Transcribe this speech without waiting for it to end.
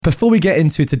Before we get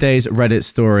into today's Reddit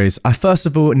stories, I first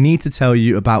of all need to tell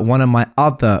you about one of my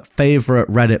other favorite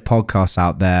Reddit podcasts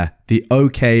out there, the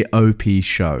OKOP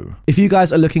Show. If you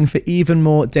guys are looking for even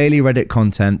more daily Reddit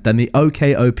content, then the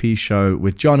OKOP Show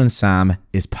with John and Sam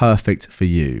is perfect for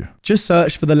you. Just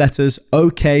search for the letters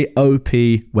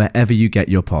OKOP wherever you get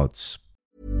your pods.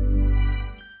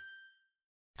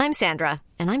 I'm Sandra,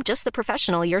 and I'm just the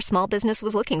professional your small business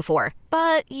was looking for.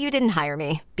 But you didn't hire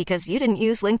me because you didn't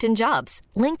use LinkedIn Jobs.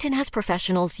 LinkedIn has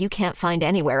professionals you can't find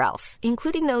anywhere else,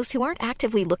 including those who aren't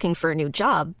actively looking for a new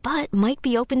job, but might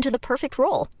be open to the perfect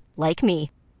role, like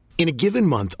me. In a given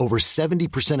month, over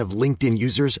 70% of LinkedIn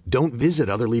users don't visit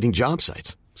other leading job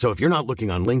sites. So if you're not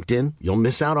looking on LinkedIn, you'll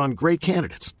miss out on great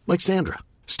candidates like Sandra.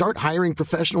 Start hiring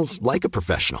professionals like a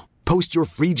professional. Post your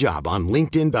free job on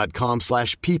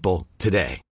linkedin.com/people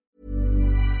today.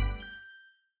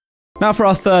 Now for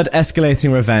our third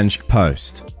escalating revenge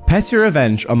post. Petty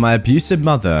revenge on my abusive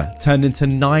mother turned into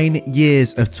 9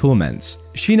 years of torment.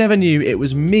 She never knew it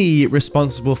was me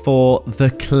responsible for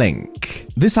the clink.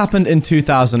 This happened in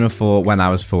 2004 when I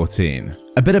was 14.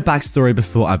 A bit of backstory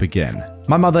before I begin.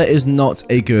 My mother is not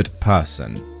a good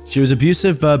person. She was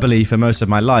abusive verbally for most of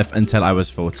my life until I was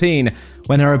 14,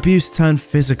 when her abuse turned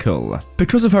physical.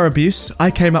 Because of her abuse, I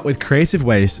came up with creative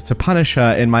ways to punish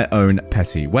her in my own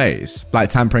petty ways,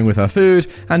 like tampering with her food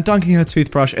and dunking her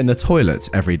toothbrush in the toilet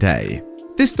every day.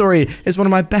 This story is one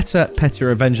of my better petty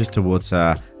revenges towards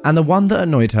her, and the one that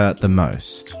annoyed her the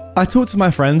most. I talked to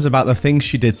my friends about the things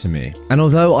she did to me, and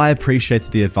although I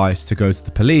appreciated the advice to go to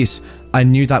the police, I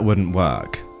knew that wouldn't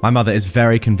work. My mother is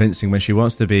very convincing when she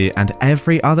wants to be, and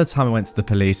every other time I went to the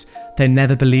police, they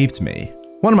never believed me.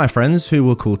 One of my friends, who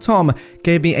we'll call Tom,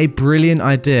 gave me a brilliant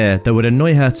idea that would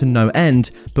annoy her to no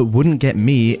end, but wouldn't get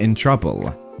me in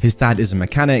trouble. His dad is a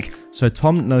mechanic, so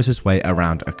Tom knows his way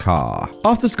around a car.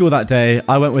 After school that day,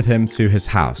 I went with him to his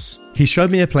house. He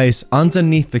showed me a place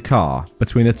underneath the car,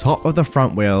 between the top of the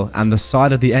front wheel and the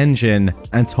side of the engine,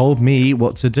 and told me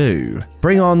what to do.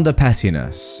 Bring on the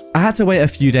pettiness. I had to wait a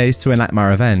few days to enact my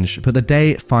revenge, but the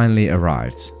day finally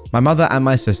arrived. My mother and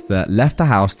my sister left the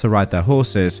house to ride their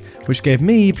horses, which gave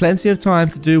me plenty of time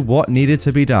to do what needed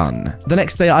to be done. The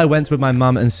next day I went with my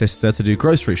mum and sister to do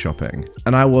grocery shopping,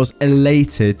 and I was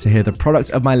elated to hear the product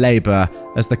of my labour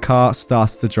as the car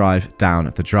started to drive down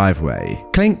the driveway.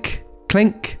 Clink,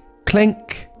 clink,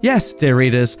 clink. Yes, dear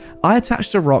readers, I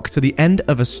attached a rock to the end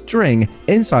of a string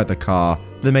inside the car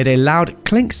that made a loud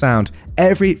clink sound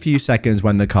every few seconds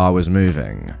when the car was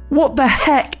moving. What the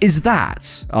heck is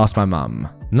that? Asked my mum.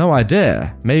 No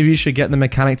idea. Maybe you should get the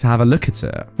mechanic to have a look at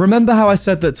it. Remember how I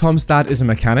said that Tom's dad is a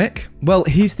mechanic? Well,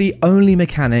 he's the only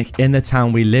mechanic in the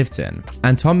town we lived in,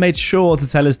 and Tom made sure to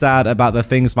tell his dad about the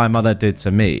things my mother did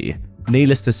to me.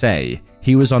 Needless to say,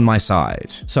 he was on my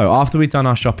side. So after we'd done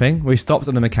our shopping, we stopped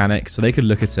at the mechanic so they could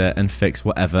look at it and fix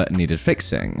whatever needed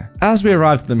fixing. As we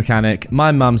arrived at the mechanic,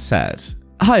 my mum said,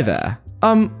 "Hi there.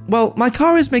 Well, my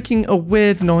car is making a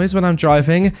weird noise when I'm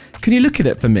driving. Can you look at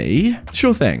it for me?"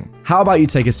 "Sure thing. How about you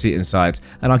take a seat inside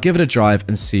and I'll give it a drive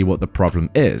and see what the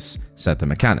problem is," said the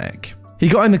mechanic. He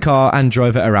got in the car and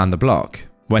drove it around the block.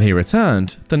 When he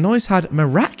returned, the noise had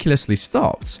miraculously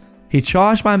stopped. He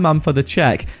charged my mum for the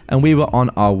check and we were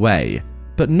on our way.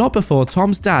 But not before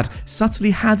Tom's dad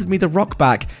subtly handed me the rock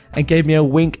back and gave me a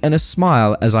wink and a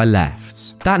smile as I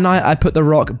left. That night I put the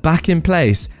rock back in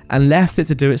place and left it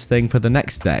to do its thing for the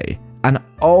next day. And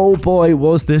oh boy,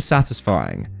 was this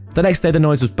satisfying. The next day the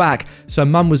noise was back, so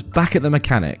mum was back at the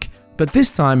mechanic. But this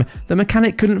time, the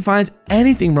mechanic couldn't find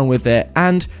anything wrong with it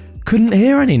and couldn't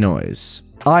hear any noise.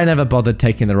 I never bothered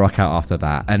taking the rock out after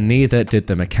that, and neither did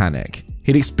the mechanic.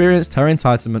 He'd experienced her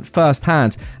entitlement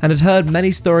firsthand and had heard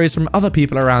many stories from other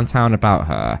people around town about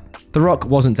her. The rock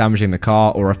wasn't damaging the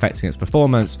car or affecting its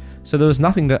performance, so there was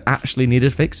nothing that actually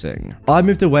needed fixing. I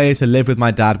moved away to live with my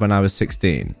dad when I was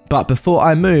 16, but before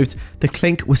I moved, the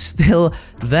clink was still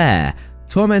there,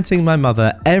 tormenting my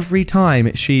mother every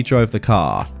time she drove the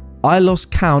car. I lost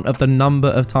count of the number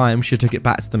of times she took it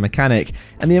back to the mechanic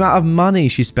and the amount of money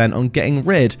she spent on getting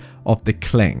rid of the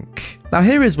clink. Now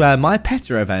here is where my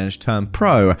petty revenge turned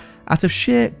pro out of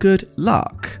sheer good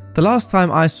luck. The last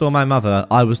time I saw my mother,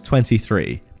 I was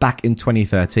 23, back in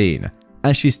 2013,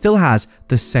 and she still has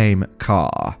the same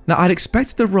car. Now I'd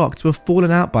expected the rock to have fallen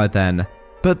out by then,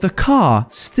 but the car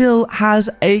still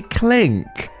has a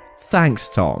clink. Thanks,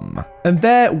 Tom. And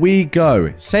there we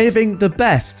go, saving the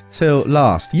best till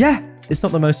last. Yeah, it's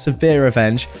not the most severe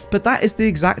revenge, but that is the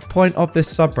exact point of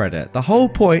this subreddit. The whole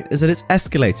point is that it's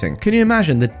escalating. Can you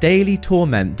imagine the daily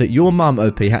torment that your mum,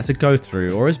 OP, had to go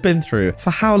through or has been through for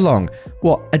how long?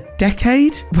 What, a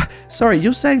decade? Sorry,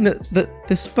 you're saying that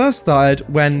this first started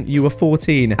when you were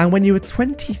 14, and when you were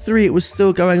 23 it was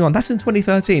still going on. That's in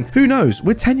 2013. Who knows?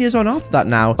 We're 10 years on after that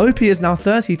now. OP is now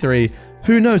 33.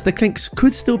 Who knows? The clinks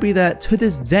could still be there to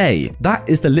this day. That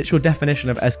is the literal definition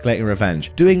of escalating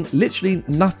revenge. Doing literally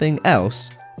nothing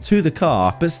else to the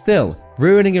car, but still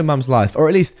ruining your mum's life, or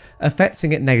at least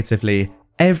affecting it negatively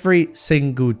every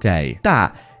single day.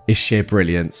 That is sheer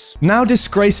brilliance. Now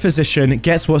disgraced physician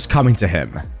gets what's coming to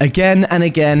him. Again and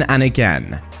again and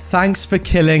again. Thanks for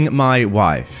killing my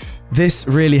wife. This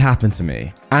really happened to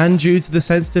me, and due to the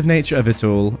sensitive nature of it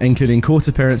all, including court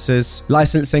appearances,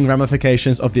 licensing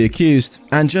ramifications of the accused,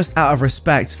 and just out of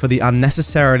respect for the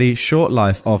unnecessarily short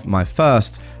life of my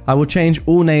first, I will change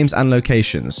all names and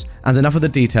locations, and enough of the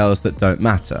details that don't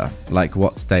matter, like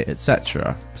what state,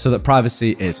 etc., so that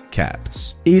privacy is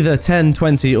kept. Either 10,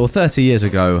 20, or 30 years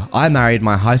ago, I married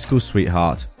my high school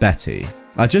sweetheart, Betty.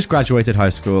 I just graduated high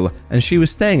school, and she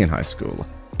was staying in high school,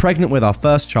 pregnant with our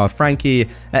first child, Frankie,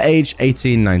 at age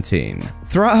 18-19.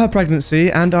 Throughout her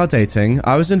pregnancy and our dating,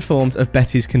 I was informed of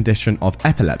Betty's condition of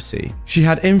epilepsy. She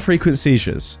had infrequent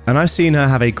seizures, and I've seen her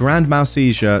have a grand mal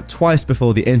seizure twice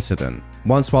before the incident,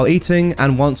 once while eating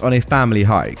and once on a family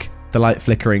hike. The light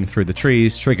flickering through the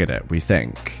trees triggered it, we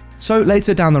think. So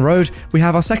later down the road, we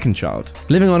have our second child,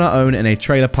 living on our own in a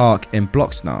trailer park in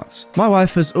Bloxnart. My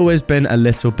wife has always been a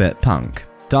little bit punk,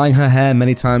 dyeing her hair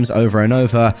many times over and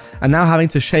over, and now having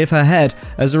to shave her head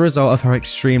as a result of her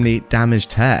extremely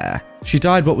damaged hair. She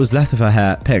dyed what was left of her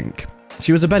hair pink.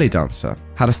 She was a belly dancer,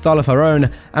 had a style of her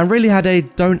own, and really had a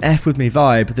don't F with me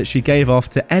vibe that she gave off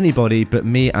to anybody but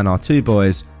me and our two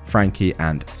boys, Frankie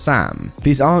and Sam.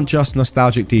 These aren't just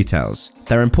nostalgic details,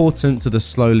 they're important to the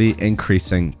slowly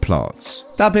increasing plots.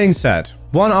 That being said,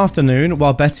 one afternoon,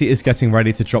 while Betty is getting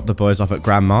ready to drop the boys off at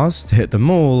Grandma's to hit the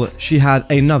mall, she had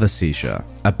another seizure,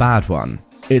 a bad one.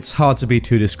 It's hard to be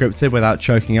too descriptive without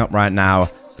choking up right now,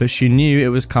 but she knew it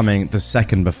was coming the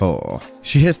second before.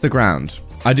 She hits the ground.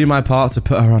 I do my part to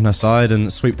put her on her side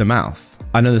and sweep the mouth.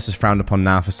 I know this is frowned upon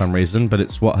now for some reason, but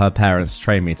it's what her parents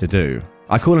trained me to do.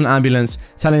 I call an ambulance,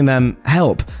 telling them,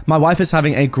 help, my wife is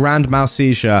having a grand mal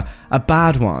seizure, a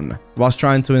bad one, whilst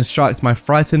trying to instruct my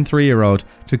frightened 3-year-old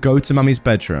to go to mummy's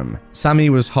bedroom. Sammy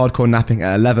was hardcore napping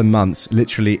at 11 months,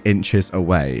 literally inches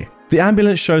away. The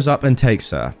ambulance shows up and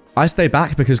takes her. I stay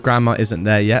back because grandma isn't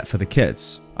there yet for the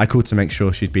kids. I called to make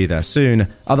sure she'd be there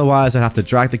soon, otherwise I'd have to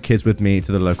drag the kids with me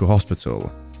to the local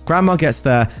hospital. Grandma gets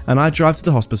there and I drive to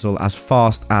the hospital as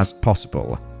fast as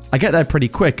possible. I get there pretty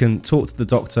quick and talk to the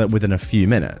doctor within a few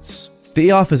minutes.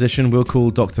 The ER physician we'll call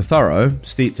Dr. Thorough,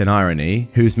 steeped in irony,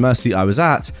 whose mercy I was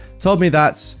at, told me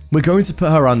that we're going to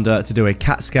put her under to do a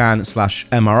CAT scan /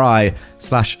 MRI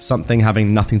 / something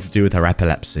having nothing to do with her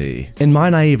epilepsy. In my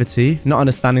naivety, not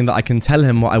understanding that I can tell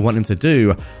him what I want him to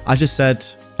do, I just said,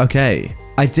 okay.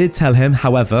 I did tell him,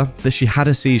 however, that she had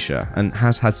a seizure and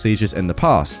has had seizures in the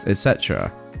past,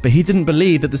 etc. But he didn't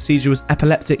believe that the seizure was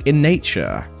epileptic in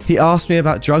nature. He asked me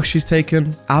about drugs she's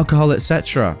taken, alcohol,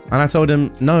 etc. And I told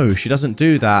him, no, she doesn't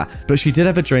do that, but she did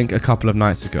have a drink a couple of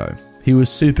nights ago. He was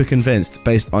super convinced,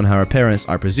 based on her appearance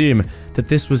I presume, that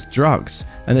this was drugs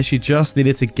and that she just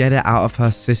needed to get it out of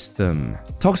her system.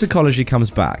 Toxicology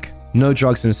comes back. No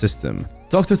drugs in system.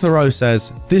 Dr. Thoreau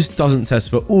says, this doesn't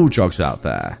test for all drugs out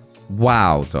there.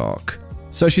 Wow, doc.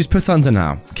 So she's put under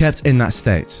now, kept in that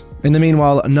state. In the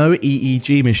meanwhile, no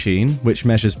EEG machine, which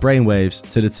measures brainwaves,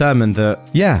 to determine that,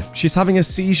 yeah, she's having a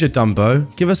seizure,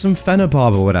 Dumbo, give her some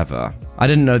phenobarb or whatever. I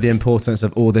didn't know the importance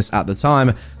of all this at the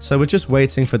time, so we're just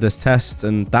waiting for this test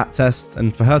and that test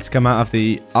and for her to come out of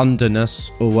the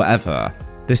underness or whatever.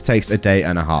 This takes a day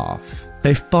and a half.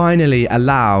 They finally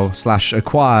allow /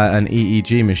 acquire an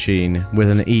EEG machine with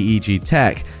an EEG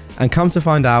tech and come to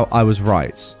find out I was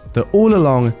right, that all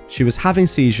along she was having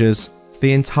seizures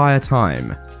the entire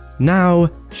time. Now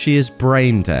she is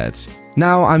brain dead.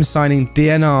 Now I'm signing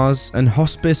DNRs and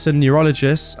hospice and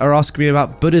neurologists are asking me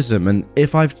about Buddhism and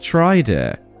if I've tried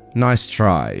it. Nice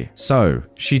try. So,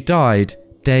 she died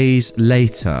days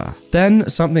later. Then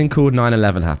something called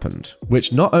 9/11 happened,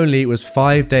 which not only was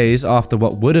 5 days after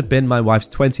what would have been my wife's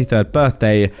 23rd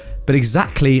birthday, but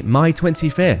exactly my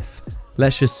 25th.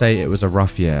 Let's just say it was a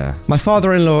rough year. My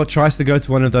father-in-law tries to go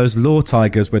to one of those law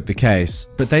tigers with the case,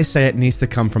 but they say it needs to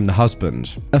come from the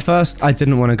husband. At first, I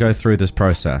didn't want to go through this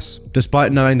process,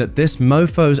 despite knowing that this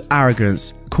mofo's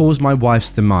arrogance caused my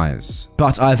wife's demise.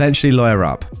 But I eventually lawyer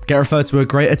up, get referred to a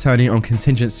great attorney on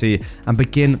contingency, and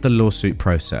begin the lawsuit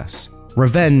process.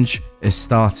 Revenge is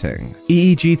starting.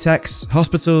 EEG techs,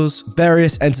 hospitals,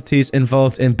 various entities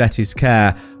involved in Betty's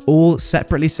care, all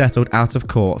separately settled out of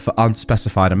court for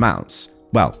unspecified amounts.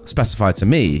 Well, specified to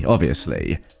me,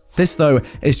 obviously. This, though,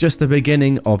 is just the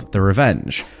beginning of the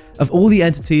revenge. Of all the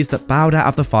entities that bowed out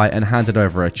of the fight and handed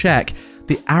over a check,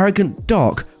 the arrogant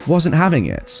doc wasn't having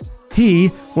it.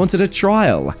 He wanted a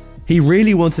trial. He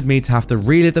really wanted me to have to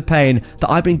relive the pain that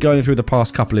I've been going through the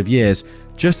past couple of years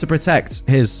just to protect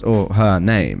his or her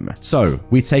name. So,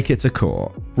 we take it to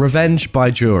court. Revenge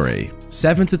by jury.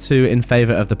 7-2 in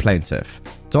favour of the plaintiff.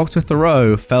 Dr.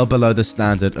 Thoreau fell below the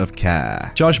standard of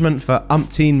care. Judgment for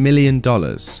umpteen $1 million.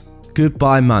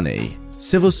 Goodbye money.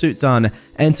 Civil suit done,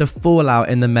 enter fallout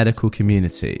in the medical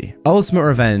community. Ultimate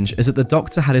revenge is that the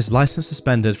doctor had his license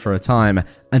suspended for a time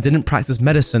and didn't practice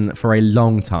medicine for a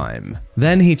long time.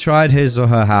 Then he tried his or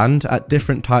her hand at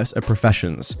different types of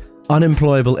professions,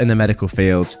 unemployable in the medical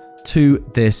field, to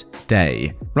this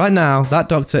day. Right now, that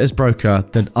doctor is broker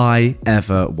than I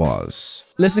ever was.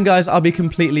 Listen guys, I'll be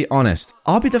completely honest.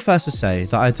 I'll be the first to say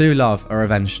that I do love a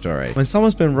revenge story. When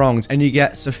someone's been wronged and you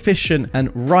get sufficient and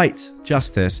right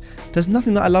justice, there's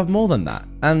nothing that I love more than that.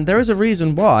 And there is a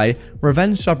reason why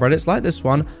revenge subreddits like this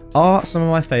one are some of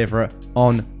my favorite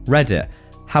on Reddit.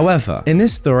 However, in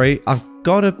this story, I've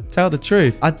got to tell the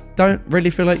truth. I don't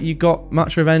really feel like you got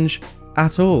much revenge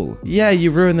at all. Yeah,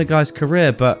 you ruined the guy's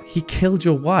career, but he killed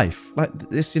your wife. Like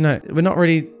this, we're not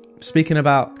really speaking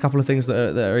about a couple of things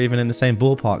that are even in the same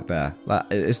ballpark there. Like,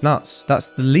 it's nuts. That's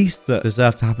the least that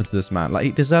deserved to happen to this man. Like,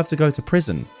 he deserved to go to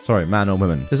prison. Sorry, man or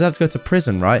woman. Deserved to go to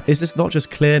prison, right? Is this not just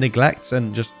clear neglect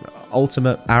and just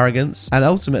ultimate arrogance? And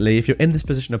ultimately, if you're in this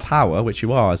position of power, which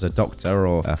you are as a doctor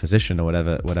or a physician or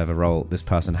whatever role this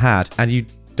person had, and you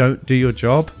don't do your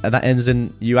job, and that ends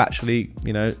in you actually,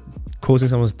 causing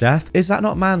someone's death, is that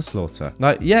not manslaughter?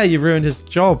 Like, yeah, you ruined his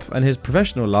job and his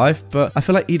professional life, but I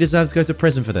feel like he deserves to go to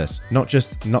prison for this, not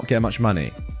just not get much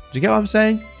money. Do you get what I'm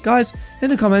saying? Guys,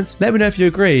 in the comments, let me know if you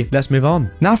agree. Let's move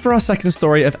on. Now for our second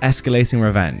story of escalating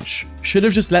revenge. Should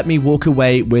have just let me walk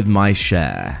away with my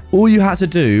share. All you had to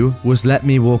do was let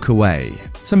me walk away.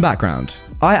 Some background.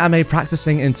 I am a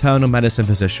practicing internal medicine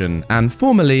physician and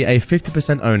formerly a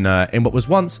 50% owner in what was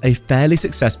once a fairly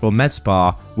successful med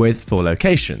spa with 4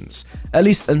 locations, at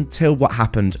least until what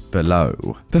happened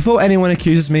below. Before anyone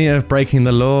accuses me of breaking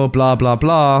the law, blah blah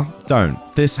blah, don't.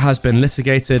 This has been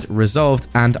litigated, resolved,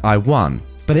 and I won.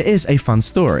 But it is a fun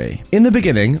story. In the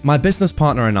beginning, my business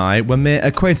partner and I were mere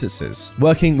acquaintances,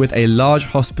 working with a large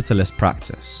hospitalist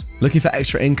practice. Looking for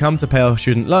extra income to pay our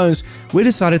student loans, we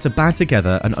decided to band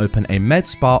together and open a med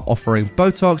spa offering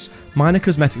Botox, minor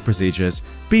cosmetic procedures,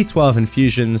 B12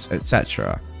 infusions,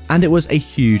 etc. And it was a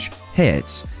huge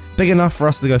hit, big enough for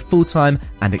us to go full-time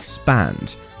and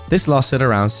expand. This lasted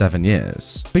around 7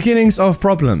 years. Beginnings of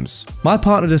problems. My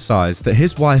partner decides that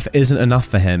his wife isn't enough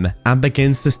for him and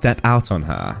begins to step out on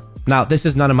her. Now, this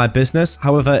is none of my business,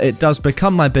 however, it does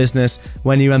become my business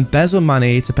when you embezzle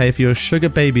money to pay for your sugar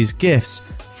baby's gifts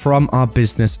from our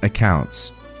business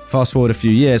accounts. Fast forward a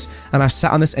few years, and I've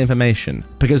sat on this information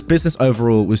because business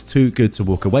overall was too good to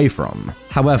walk away from.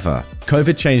 However,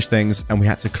 COVID changed things and we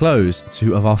had to close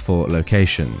 2 of our 4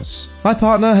 locations. My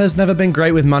partner has never been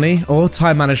great with money or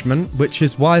time management, which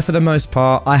is why for the most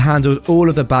part, I handled all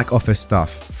of the back office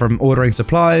stuff, from ordering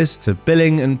supplies to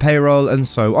billing and payroll and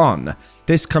so on.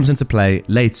 This comes into play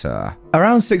later.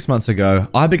 Around 6 months ago,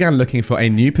 I began looking for a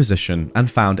new position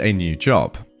and found a new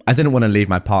job. I didn't want to leave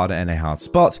my partner in a hard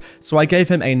spot, so I gave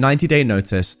him a 90-day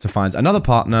notice to find another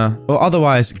partner or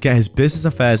otherwise get his business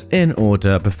affairs in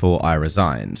order before I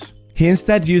resigned. He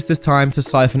instead used this time to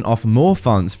siphon off more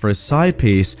funds for his side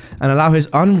piece and allow his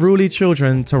unruly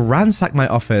children to ransack my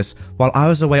office while I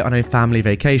was away on a family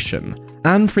vacation,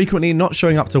 and frequently not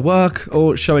showing up to work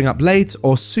or showing up late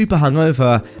or super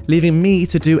hungover, leaving me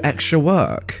to do extra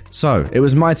work. So it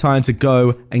was my time to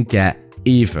go and get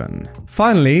even.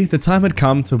 Finally, the time had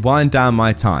come to wind down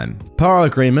my time. Per our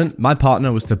agreement, my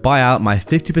partner was to buy out my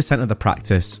 50% of the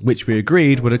practice, which we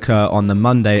agreed would occur on the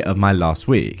Monday of my last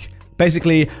week.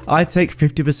 Basically, I take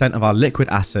 50% of our liquid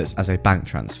assets as a bank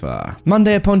transfer.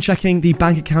 Monday, upon checking, the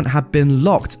bank account had been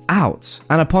locked out,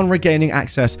 and upon regaining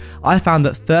access, I found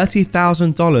that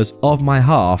 $30,000 of my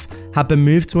half had been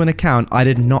moved to an account I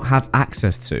did not have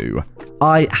access to.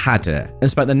 I had it,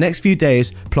 and spent the next few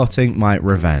days plotting my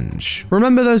revenge.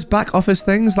 Remember those back office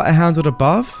things that I handled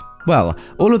above? Well,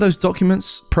 all of those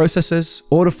documents, processes,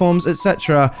 order forms,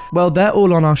 etc., well, they're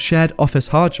all on our shared office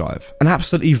hard drive, and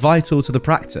absolutely vital to the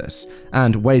practice,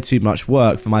 and way too much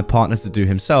work for my partner to do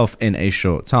himself in a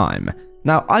short time.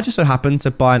 Now, I just so happened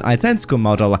to buy an identical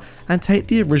model and take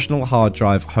the original hard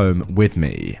drive home with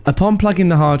me. Upon plugging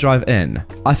the hard drive in,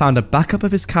 I found a backup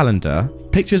of his calendar,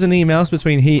 pictures and emails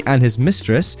between he and his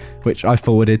mistress, which I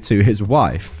forwarded to his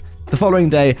wife. The following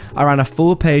day, I ran a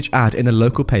full-page ad in the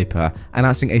local paper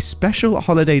announcing a special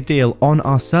holiday deal on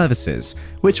our services,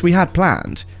 which we had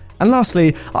planned. And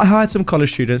lastly, I hired some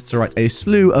college students to write a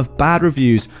slew of bad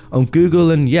reviews on Google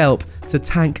and Yelp to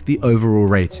tank the overall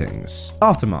ratings.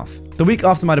 Aftermath. The week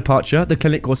after my departure, the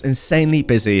clinic was insanely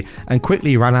busy and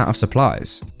quickly ran out of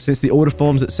supplies. Since the order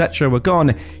forms etc. were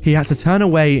gone, he had to turn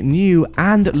away new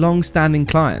and long-standing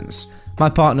clients. My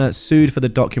partner sued for the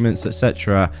documents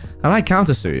etc. and I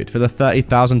countersued for the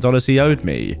 $30,000 he owed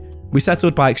me. We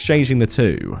settled by exchanging the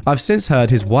two. I've since heard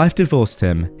his wife divorced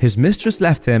him, his mistress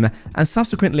left him, and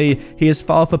subsequently he has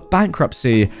filed for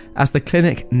bankruptcy as the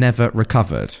clinic never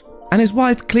recovered. And his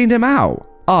wife cleaned him out.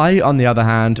 I, on the other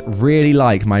hand, really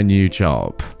like my new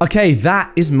job. Okay,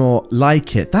 that is more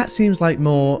like it. That seems like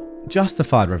more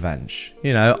justified revenge.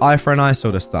 You know, eye for an eye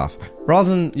sort of stuff. Rather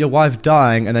than your wife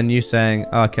dying and then you saying,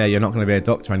 okay, you're not going to be a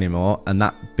doctor anymore, and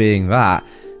that being that,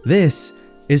 this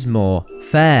is more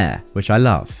fair, which I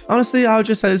love. Honestly, I would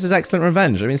just say this is excellent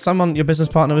revenge. I mean, your business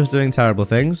partner was doing terrible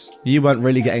things. You weren't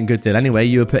really getting a good deal anyway.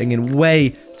 You were putting in way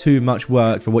too much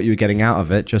work for what you were getting out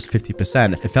of it, just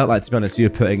 50%. It felt like, to be honest, you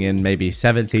were putting in maybe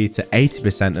 70 to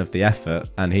 80% of the effort,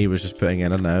 and he was just putting in,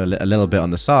 I don't know, a little bit on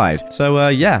the side. So,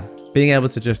 yeah, being able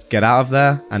to just get out of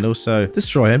there and also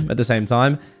destroy him at the same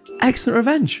time, excellent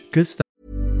revenge. Good stuff.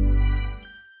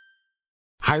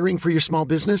 Hiring for your small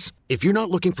business? If you're not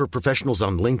looking for professionals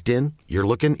on LinkedIn, you're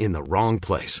looking in the wrong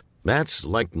place. That's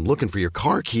like looking for your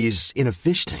car keys in a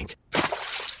fish tank.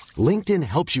 LinkedIn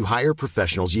helps you hire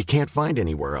professionals you can't find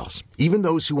anywhere else, even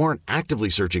those who aren't actively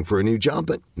searching for a new job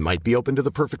but might be open to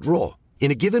the perfect role.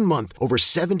 In a given month, over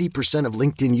 70% of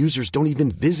LinkedIn users don't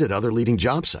even visit other leading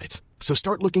job sites. So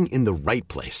start looking in the right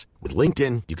place. With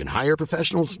LinkedIn, you can hire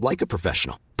professionals like a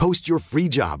professional. Post your free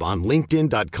job on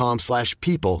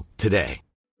linkedin.com/people today.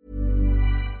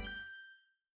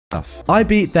 I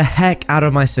beat the heck out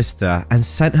of my sister and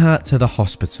sent her to the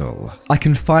hospital. I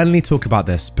can finally talk about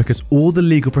this because all the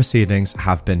legal proceedings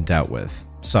have been dealt with.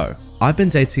 So, I've been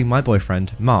dating my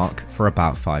boyfriend, Mark, for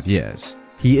about 5 years.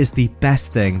 He is the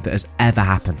best thing that has ever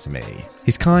happened to me.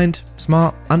 He's kind,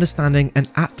 smart, understanding, and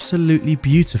absolutely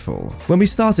beautiful. When we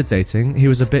started dating, he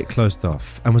was a bit closed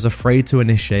off and was afraid to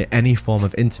initiate any form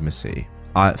of intimacy.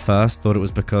 I at first thought it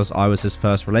was because I was his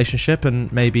first relationship and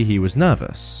maybe he was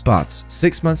nervous. But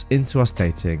 6 months into us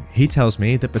dating, he tells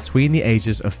me that between the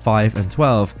ages of 5 and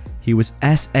 12, he was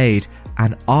SA'd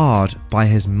and R'd by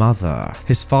his mother.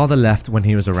 His father left when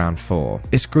he was around 4.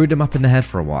 It screwed him up in the head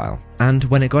for a while. And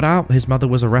when it got out, his mother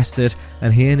was arrested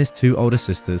and he and his 2 older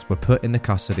sisters were put in the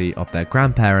custody of their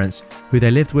grandparents, who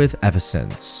they lived with ever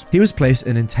since. He was placed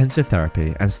in intensive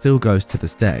therapy and still goes to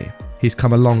this day. He's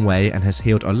come a long way and has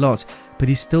healed a lot, but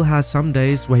he still has some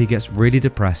days where he gets really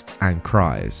depressed and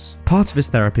cries. Part of his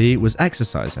therapy was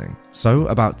exercising. So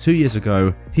about 2 years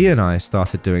ago, he and I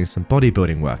started doing some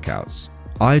bodybuilding workouts.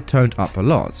 I toned up a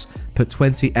lot, put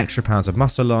 20 extra pounds of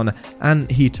muscle on,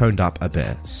 and he toned up a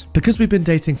bit. Because we've been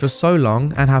dating for so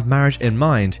long and have marriage in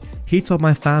mind, he told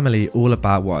my family all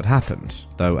about what had happened,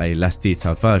 though a less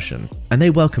detailed version, and they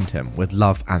welcomed him with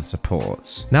love and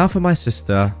support. Now for my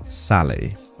sister,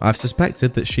 Sally. I've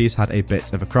suspected that she's had a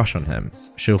bit of a crush on him.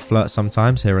 She'll flirt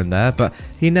sometimes here and there, but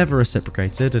he never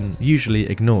reciprocated and usually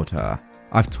ignored her.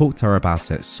 I've talked to her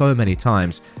about it so many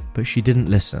times, but she didn't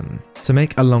listen. To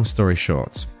make a long story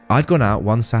short, I'd gone out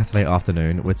one Saturday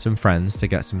afternoon with some friends to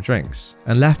get some drinks,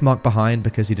 and left Mark behind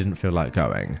because he didn't feel like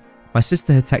going. My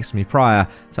sister had texted me prior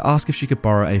to ask if she could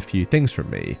borrow a few things from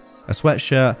me: a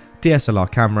sweatshirt, DSLR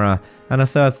camera, and a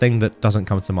third thing that doesn't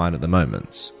come to mind at the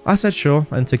moment. I said sure,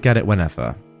 and to get it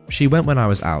whenever. She went when I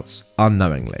was out,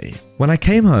 unknowingly. When I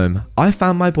came home, I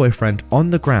found my boyfriend on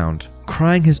the ground,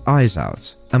 crying his eyes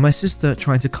out, and my sister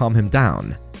trying to calm him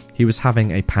down. He was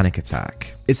having a panic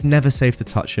attack. It's never safe to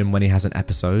touch him when he has an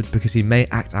episode because he may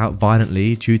act out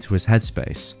violently due to his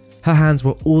headspace. Her hands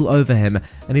were all over him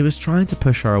and he was trying to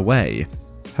push her away.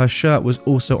 Her shirt was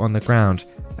also on the ground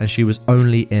and she was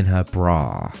only in her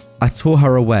bra. I tore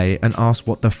her away and asked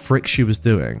what the frick she was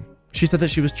doing. She said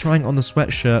that she was trying on the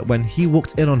sweatshirt when he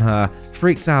walked in on her,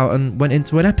 freaked out and went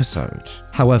into an episode.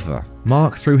 However,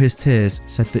 Mark, through his tears,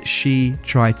 said that she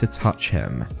tried to touch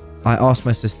him. I asked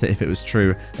my sister if it was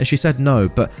true and she said no,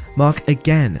 but Mark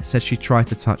again said she tried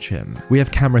to touch him. We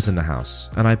have cameras in the house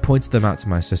and I pointed them out to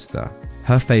my sister.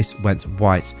 Her face went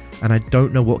white and I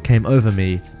don't know what came over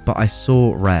me, but I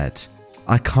saw red.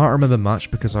 I can't remember much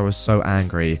because I was so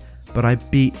angry. but I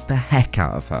beat the heck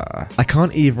out of her. I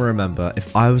can't even remember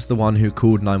if I was the one who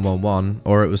called 911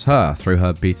 or it was her through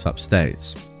her beat up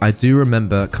state. I do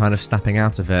remember kind of snapping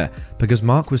out of it because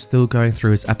Mark was still going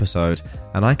through his episode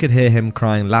and I could hear him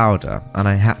crying louder and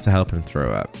I had to help him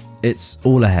through it. It's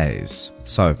all a haze.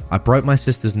 So I broke my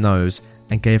sister's nose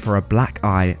and gave her a black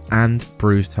eye and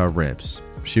bruised her ribs.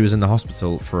 She was in the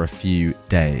hospital for a few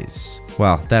days.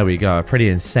 Well, there we go, a pretty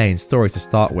insane story to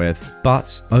start with,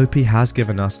 but OP has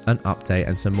given us an update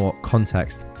and some more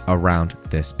context around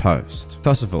this post.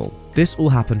 First of all, this all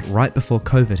happened right before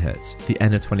COVID hit, the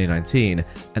end of 2019,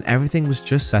 and everything was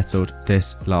just settled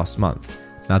this last month.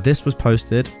 Now this was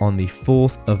posted on the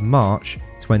 4th of March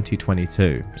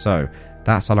 2022, so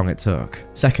that's how long it took.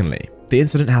 Secondly, the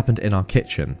incident happened in our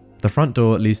kitchen. The front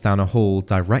door leads down a hall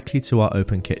directly to our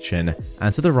open kitchen,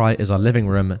 and to the right is our living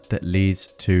room that leads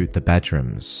to the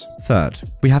bedrooms. Third,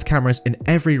 we have cameras in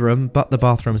every room but the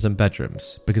bathrooms and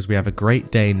bedrooms, because we have a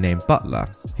Great Dane named Butler.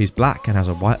 He's black and has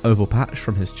a white oval patch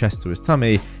from his chest to his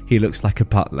tummy. He looks like a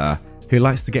butler who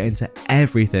likes to get into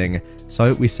everything,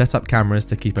 so we set up cameras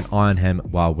to keep an eye on him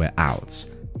while we're out.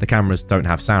 The cameras don't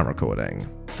have sound recording.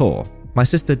 4, my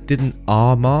sister didn't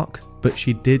Mark, but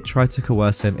she did try to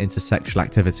coerce him into sexual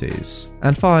activities.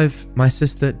 And 5, my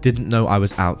sister didn't know I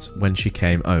was out when she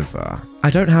came over. I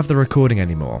don't have the recording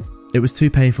anymore. It was too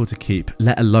painful to keep,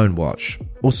 let alone watch.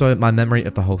 Also, my memory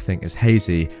of the whole thing is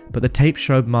hazy, but the tape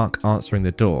showed Mark answering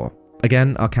the door.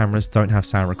 Again, our cameras don't have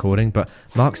sound recording, but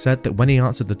Mark said that when he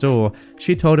answered the door,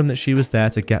 she told him that she was there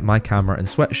to get my camera and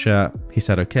sweatshirt. He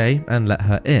said okay and let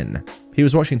her in. He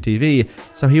was watching TV,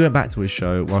 so he went back to his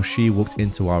show while she walked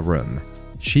into our room.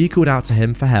 She called out to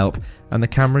him for help, and the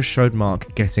cameras showed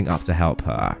Mark getting up to help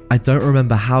her. I don't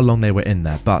remember how long they were in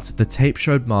there, but the tape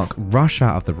showed Mark rush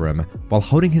out of the room while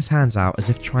holding his hands out as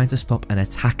if trying to stop an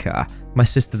attacker. My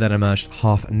sister then emerged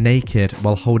half naked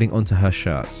while holding onto her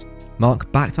shirt.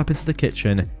 Mark backed up into the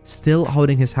kitchen, still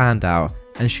holding his hand out,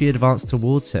 and she advanced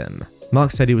towards him. Mark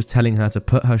said he was telling her to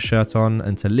put her shirt on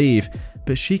and to leave,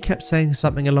 but she kept saying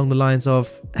something along the lines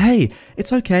of, "Hey,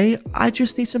 it's okay, I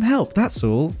just need some help, that's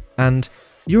all," and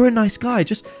 "You're a nice guy,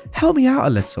 just help me out a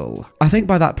little." I think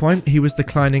by that point, he was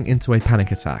declining into a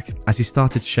panic attack as he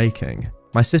started shaking.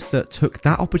 My sister took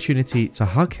that opportunity to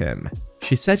hug him.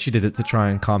 She said she did it to try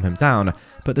and calm him down,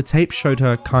 but the tape showed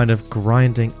her kind of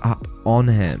grinding up on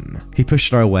him. He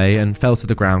pushed her away and fell to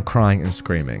the ground crying and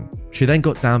screaming. She then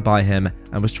got down by him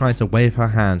and was trying to wave her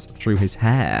hands through his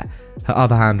hair. Her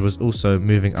other hand was also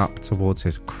moving up towards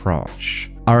his crotch.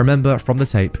 I remember from the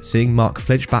tape seeing Mark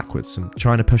flinch backwards and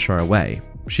trying to push her away.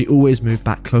 She always moved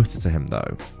back closer to him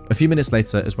though. A few minutes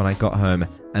later is when I got home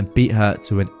and beat her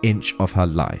to an inch of her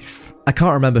life. I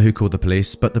can't remember who called the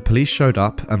police, but the police showed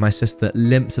up and my sister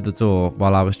limped to the door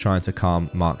while I was trying to calm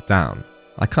Mark down.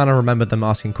 I kind of remember them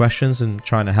asking questions and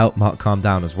trying to help Mark calm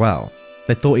down as well.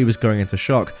 They thought he was going into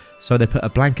shock, so they put a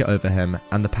blanket over him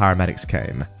and the paramedics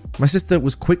came. My sister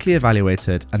was quickly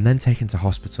evaluated and then taken to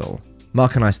hospital.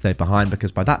 Mark and I stayed behind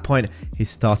because by that point, he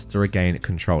started to regain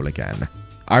control again.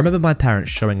 I remember my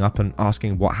parents showing up and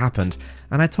asking what happened,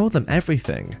 and I told them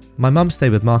everything. My mum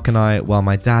stayed with Mark and I while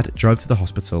my dad drove to the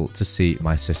hospital to see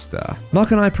my sister.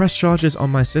 Mark and I pressed charges on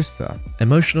my sister,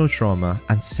 emotional trauma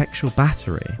and sexual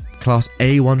battery, class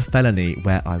A1 felony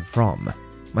where I'm from.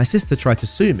 My sister tried to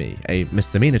sue me, a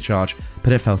misdemeanor charge,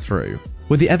 but it fell through.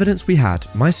 With the evidence we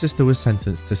had, my sister was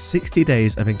sentenced to 60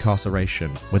 days of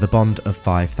incarceration with a bond of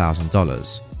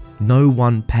 $5,000. No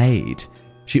one paid.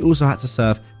 She also had to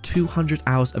serve 200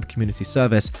 hours of community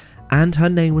service, and her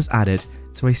name was added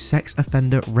to a sex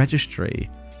offender registry.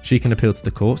 She can appeal to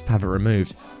the courts to have it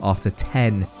removed after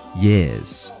 10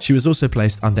 years. She was also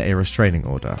placed under a restraining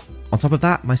order. On top of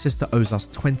that, my sister owes us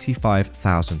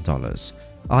 $25,000.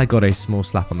 I got a small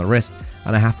slap on the wrist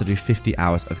and I have to do 50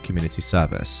 hours of community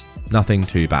service. Nothing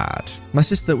too bad. My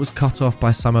sister was cut off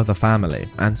by some of the family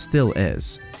and still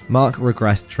is. Mark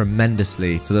regressed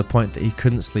tremendously to the point that he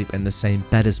couldn't sleep in the same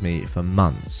bed as me for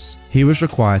months. He was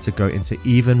required to go into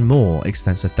even more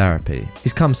extensive therapy.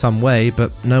 He's come some way,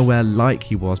 but nowhere like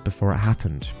he was before it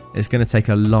happened. It's going to take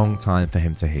a long time for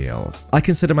him to heal. I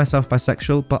consider myself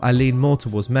bisexual, but I lean more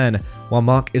towards men, while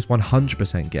Mark is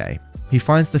 100% gay. He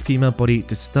finds the female body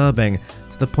disturbing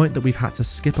to the point that we've had to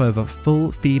skip over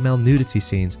full female nudity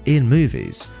scenes in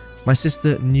movies. My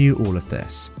sister knew all of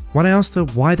this. When I asked her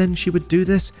why then she would do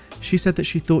this, she said that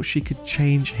she thought she could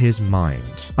change his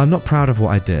mind. I'm not proud of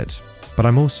what I did, but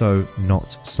I'm also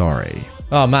not sorry.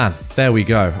 Oh man, there we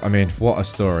go. I mean, what a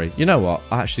story. You know what?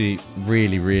 I actually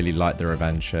really like the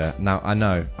revenge here. Now, I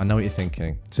know what you're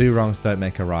thinking. Two wrongs don't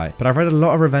make a right. But I've read a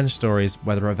lot of revenge stories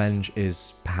where the revenge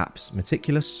is perhaps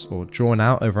meticulous or drawn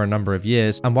out over a number of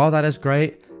years. And while that is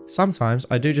great, sometimes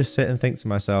I do just sit and think to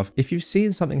myself, if you've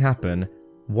seen something happen,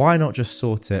 why not just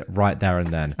sort it right there and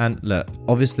then? And look,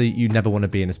 obviously you never want to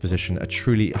be in this position, a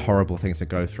truly horrible thing to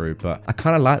go through, but I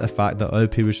kind of like the fact that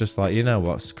OP was just like, you know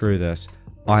what, screw this.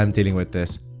 I'm dealing with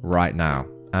this right now.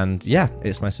 And yeah,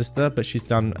 it's my sister, but she's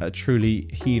done a truly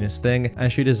heinous thing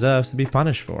and she deserves to be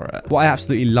punished for it. What I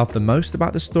absolutely love the most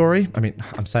about the story,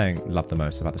 I'm saying love the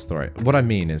most about the story. What I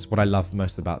mean is what I love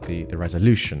most about the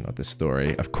resolution of this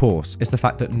story, of course, is the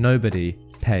fact that nobody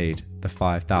paid the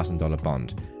 $5,000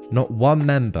 bond. Not one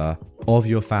member of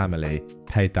your family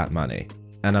paid that money.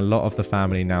 And a lot of the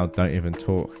family now don't even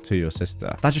talk to your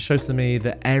sister. That just shows to me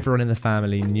that everyone in the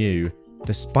family knew,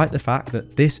 despite the fact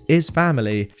that this is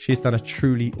family, she's done a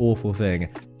truly awful thing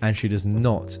and she does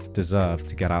not deserve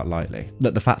to get out lightly.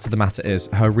 Look, the fact of the matter is,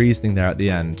 her reasoning there at the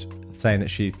end, saying that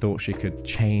she thought she could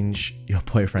change your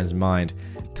boyfriend's mind,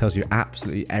 tells you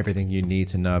absolutely everything you need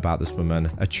to know about this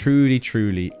woman. A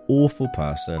truly awful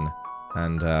person.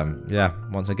 And yeah,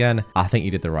 once again, I think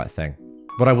you did the right thing.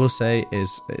 What I will say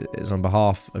is on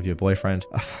behalf of your boyfriend,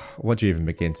 what do you even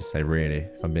begin to say really,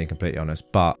 if I'm being completely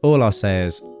honest? But all I'll say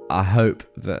is I hope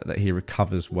that he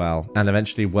recovers well and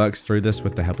eventually works through this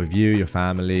with the help of you, your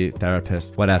family,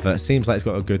 therapist, whatever. It seems like he's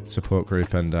got a good support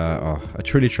group and a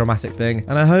truly traumatic thing,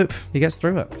 and I hope he gets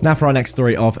through it. Now for our next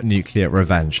story of nuclear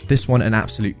revenge. This one, an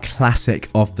absolute classic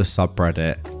of the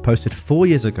subreddit, posted 4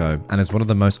 years ago and is one of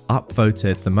the most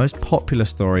upvoted, the most popular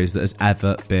stories that has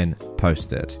ever been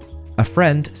posted. A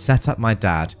friend set up my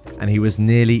dad and he was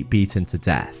nearly beaten to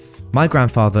death. My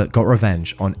grandfather got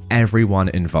revenge on everyone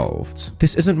involved.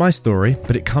 This isn't my story,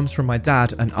 but it comes from my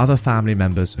dad and other family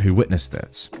members who witnessed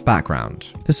it.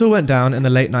 Background. This all went down in the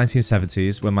late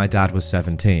 1970s when my dad was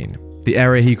 17. The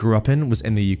area he grew up in was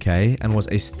in the UK and was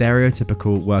a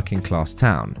stereotypical working class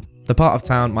town. The part of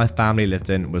town my family lived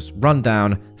in was run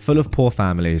down, full of poor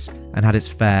families, and had its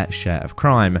fair share of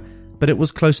crime, but it was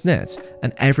close-knit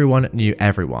and everyone knew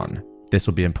everyone. This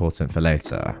will be important for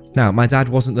later. Now, my dad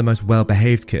wasn't the most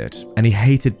well-behaved kid, and he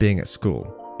hated being at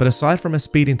school. But aside from a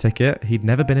speeding ticket, he'd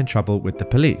never been in trouble with the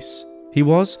police. He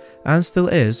was, and still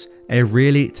is, a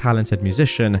really talented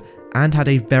musician and had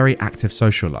a very active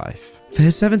social life. For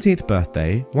his 17th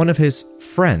birthday, one of his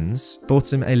friends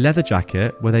bought him a leather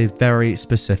jacket with a very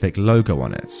specific logo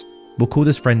on it. We'll call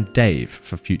this friend Dave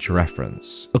for future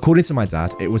reference. According to my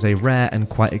dad, it was a rare and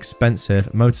quite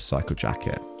expensive motorcycle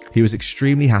jacket. He was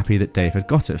extremely happy that Dave had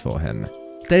got it for him.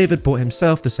 Dave had bought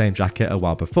himself the same jacket a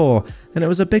while before, and it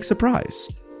was a big surprise.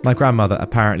 My grandmother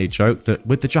apparently joked that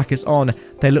with the jackets on,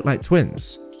 they looked like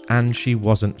twins, and she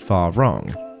wasn't far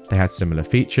wrong. They had similar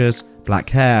features, black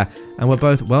hair, and were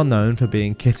both well known for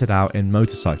being kitted out in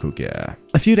motorcycle gear.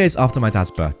 A few days after my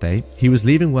dad's birthday, he was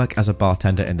leaving work as a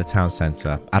bartender in the town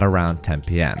centre at around 10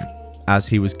 p.m. As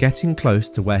he was getting close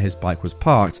to where his bike was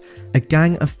parked, a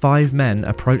gang of 5 men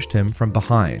approached him from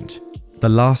behind. The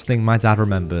last thing my dad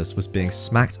remembers was being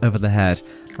smacked over the head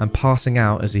and passing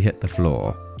out as he hit the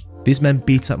floor. These men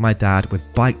beat up my dad with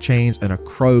bike chains and a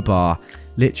crowbar,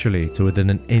 literally to within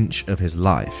an inch of his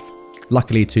life.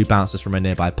 Luckily, 2 bouncers from a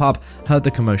nearby pub heard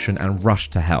the commotion and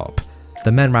rushed to help.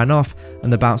 The men ran off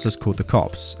and the bouncers called the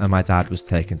cops, and my dad was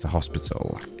taken to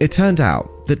hospital. It turned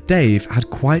out that Dave had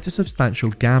quite a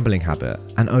substantial gambling habit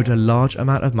and owed a large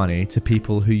amount of money to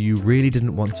people who you really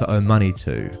didn't want to owe money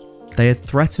to. They had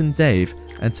threatened Dave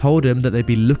and told him that they'd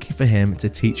be looking for him to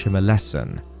teach him a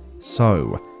lesson.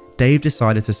 So, Dave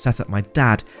decided to set up my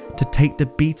dad to take the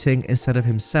beating instead of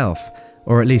himself,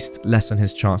 or at least lessen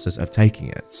his chances of taking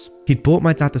it. He'd bought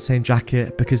my dad the same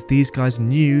jacket because these guys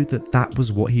knew that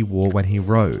was what he wore when he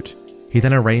rode. He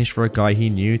then arranged for a guy he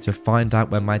knew to find out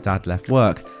when my dad left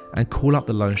work and call up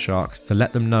the loan sharks to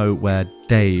let them know where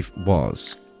Dave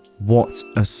was. What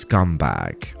a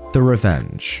scumbag. The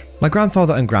revenge. My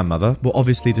grandfather and grandmother were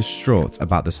obviously distraught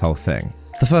about this whole thing.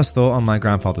 The first thought on my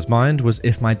grandfather's mind was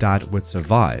if my dad would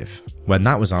survive. When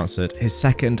that was answered, his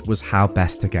second was how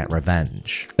best to get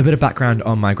revenge. A bit of background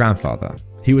on my grandfather.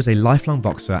 He was a lifelong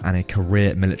boxer and a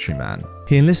career military man.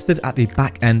 He enlisted at the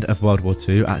back end of World War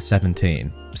II at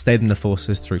 17, stayed in the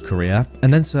forces through Korea,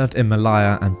 and then served in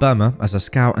Malaya and Burma as a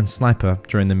scout and sniper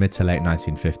during the mid to late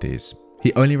 1950s.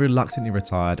 He only reluctantly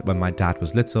retired when my dad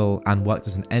was little and worked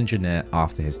as an engineer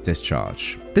after his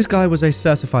discharge. This guy was a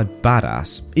certified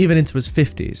badass, even into his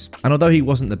 50s, and although he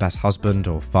wasn't the best husband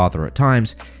or father at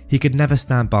times, he could never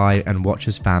stand by and watch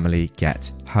his family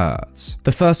get hurt.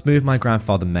 The first move my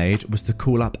grandfather made was to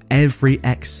call up every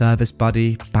ex-service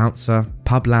buddy, bouncer,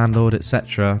 pub landlord,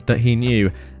 etc. that he knew,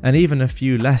 and even a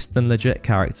few less than legit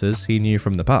characters he knew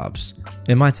from the pubs.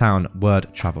 In my town,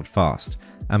 word travelled fast,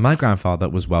 and my grandfather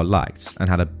was well liked and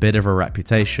had a bit of a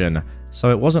reputation,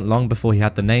 so it wasn't long before he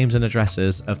had the names and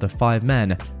addresses of the 5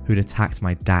 men who'd attacked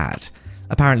my dad.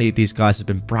 Apparently, these guys had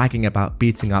been bragging about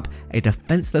beating up a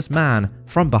defenseless man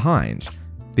from behind.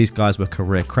 These guys were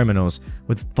career criminals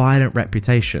with violent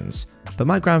reputations, but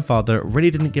my grandfather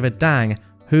really didn't give a dang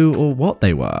who or what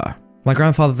they were. My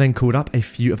grandfather then called up a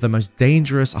few of the most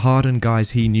dangerous, hardened guys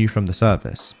he knew from the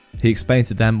service. He explained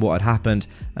to them what had happened,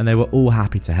 and they were all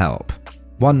happy to help.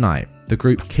 One night, the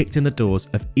group kicked in the doors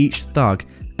of each thug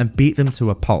and beat them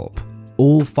to a pulp.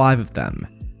 All 5 of them.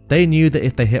 They knew that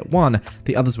if they hit one,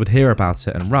 the others would hear about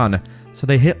it and run, so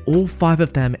they hit all 5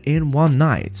 of them in one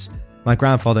night. My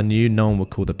grandfather knew no one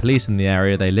would call the police in the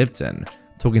area they lived in.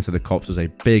 Talking to the cops was a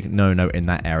big no-no in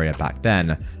that area back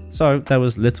then, so there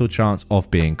was little chance of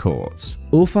being caught.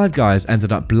 All 5 guys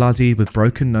ended up bloodied with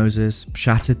broken noses,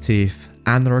 shattered teeth,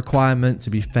 and the requirement to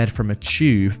be fed from a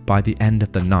tube by the end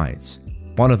of the night.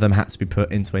 One of them had to be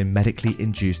put into a medically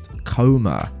induced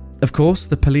coma. Of course,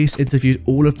 the police interviewed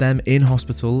all of them in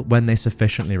hospital when they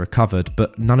sufficiently recovered,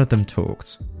 but none of them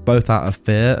talked, both out of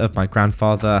fear of my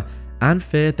grandfather and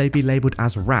feared they'd be labelled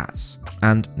as rats,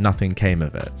 and nothing came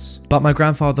of it. But my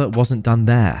grandfather wasn't done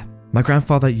there. My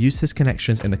grandfather used his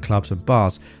connections in the clubs and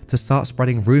bars to start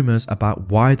spreading rumours about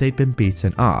why they'd been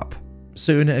beaten up.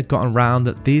 Soon it had gotten round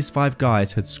that these 5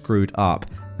 guys had screwed up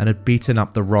and had beaten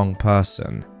up the wrong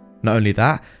person. Not only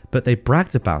that, but they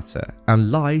bragged about it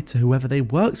and lied to whoever they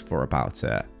worked for about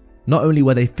it. Not only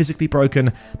were they physically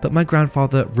broken, but my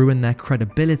grandfather ruined their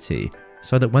credibility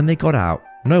so that when they got out,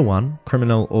 no one,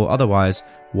 criminal or otherwise,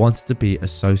 wanted to be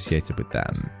associated with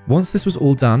them. Once this was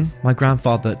all done, my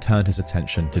grandfather turned his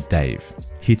attention to Dave.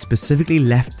 He'd specifically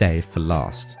left Dave for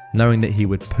last, knowing that he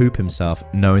would poop himself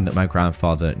knowing that my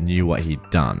grandfather knew what he'd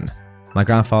done. My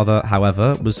grandfather,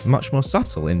 however, was much more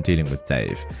subtle in dealing with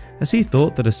Dave, as he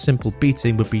thought that a simple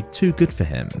beating would be too good for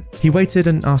him. He waited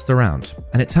and asked around,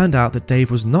 and it turned out that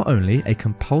Dave was not only a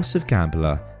compulsive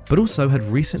gambler, but also had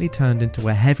recently turned into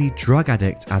a heavy drug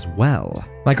addict as well.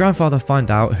 My grandfather found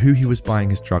out who he was buying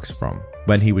his drugs from,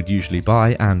 when he would usually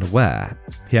buy and where.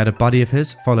 He had a buddy of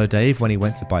his follow Dave when he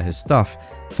went to buy his stuff,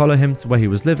 follow him to where he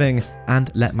was living,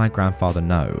 and let my grandfather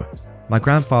know. My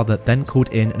grandfather then called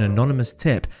in an anonymous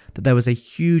tip that there was a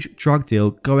huge drug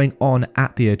deal going on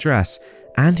at the address,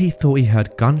 and he thought he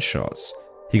heard gunshots.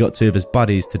 He got 2 of his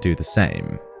buddies to do the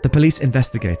same. The police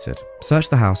investigated, searched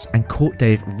the house, and caught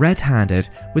Dave red-handed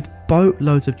with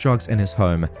boatloads of drugs in his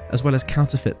home, as well as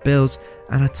counterfeit bills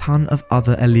and a ton of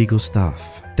other illegal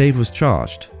stuff. Dave was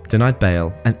charged, denied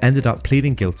bail, and ended up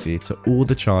pleading guilty to all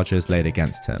the charges laid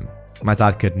against him. My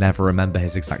dad could never remember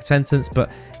his exact sentence, but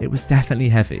it was definitely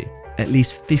heavy, at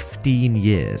least 15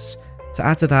 years. To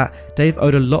add to that, Dave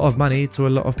owed a lot of money to a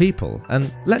lot of people,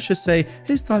 and let's just say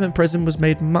his time in prison was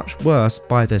made much worse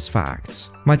by this fact.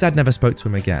 My dad never spoke to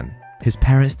him again. His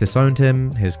parents disowned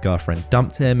him, his girlfriend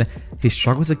dumped him, he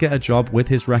struggled to get a job with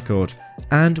his record,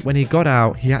 and when he got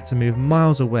out, he had to move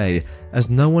miles away as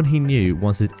no one he knew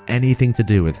wanted anything to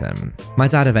do with him. My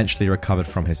dad eventually recovered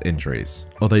from his injuries,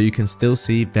 although you can still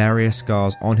see various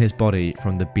scars on his body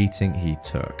from the beating he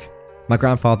took. My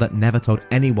grandfather never told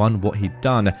anyone what he'd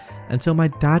done until my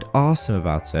dad asked him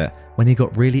about it when he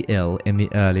got really ill in the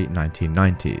early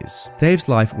 1990s. Dave's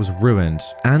life was ruined,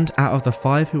 and out of the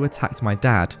 5 who attacked my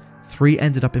dad, 3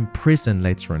 ended up in prison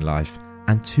later in life,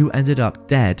 and 2 ended up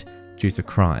dead due to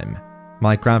crime.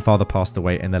 My grandfather passed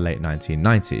away in the late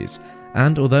 1990s,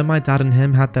 and although my dad and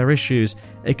him had their issues,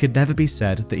 it could never be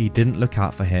said that he didn't look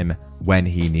out for him when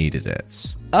he needed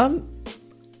it.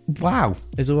 Wow,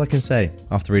 is all I can say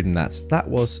after reading that. That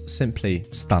was simply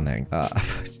stunning.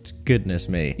 Goodness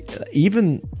me.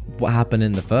 Even what happened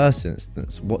in the first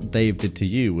instance, what Dave did to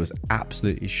you was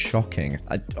absolutely shocking.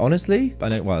 Honestly, I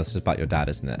know, well, this is about your dad,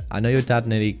 isn't it? I know your dad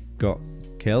nearly got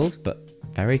killed, but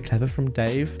very clever from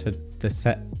Dave to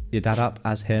set your dad up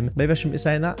as him. Maybe I shouldn't be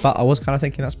saying that, but I was kind of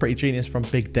thinking that's pretty genius from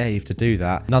Big Dave to do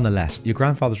that. Nonetheless, your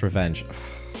grandfather's revenge,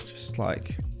 just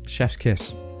like chef's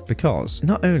kiss. Because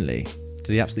not only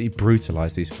after he absolutely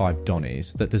brutalized these 5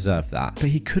 Donnies that deserved that. But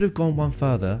he could have gone one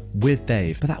further with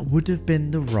Dave, but that would have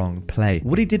been the wrong play.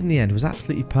 What he did in the end was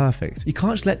absolutely perfect. You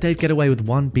can't just let Dave get away with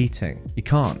one beating. You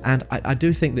can't. And I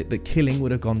do think that the killing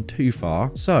would have gone too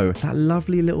far. So that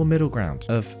lovely little middle ground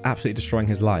of absolutely destroying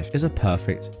his life is a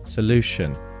perfect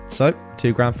solution. So,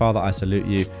 to grandfather, I salute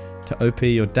you. To OP,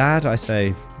 your dad, I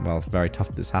say, well, very tough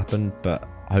that this happened, but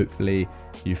hopefully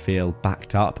you feel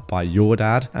backed up by your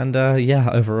dad. And yeah,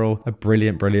 overall, a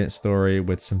brilliant story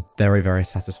with some very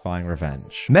satisfying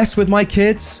revenge. Mess with my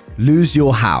kids, lose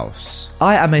your house.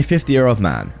 I am a 50-year-old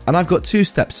man, and I've got 2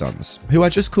 stepsons, who I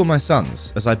just call my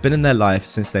sons, as I've been in their life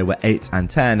since they were 8 and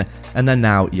 10, and they're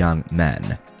now young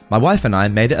men. My wife and I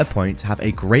made it a point to have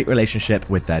a great relationship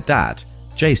with their dad,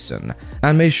 Jason,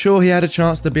 and made sure he had a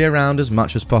chance to be around as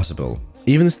much as possible,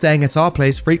 even staying at our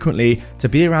place frequently to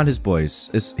be around his boys,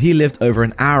 as he lived over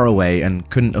an hour away and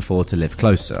couldn't afford to live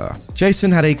closer.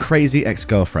 Jason had a crazy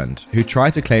ex-girlfriend who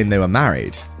tried to claim they were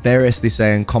married, variously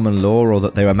saying common law or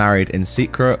that they were married in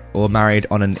secret or married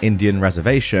on an Indian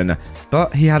reservation,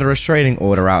 but he had a restraining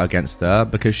order out against her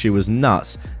because she was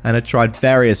nuts and had tried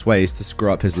various ways to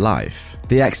screw up his life.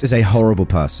 The ex is a horrible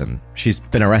person. She's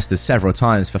been arrested several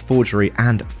times for forgery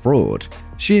and fraud.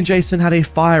 She and Jason had a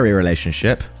fiery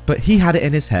relationship, but he had it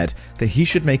in his head that he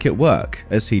should make it work,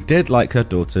 as he did like her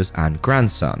daughters and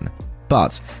grandson.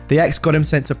 But the ex got him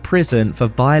sent to prison for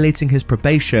violating his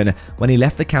probation when he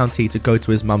left the county to go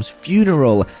to his mum's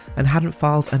funeral and hadn't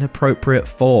filed an appropriate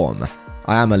form.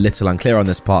 I am a little unclear on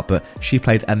this part, but she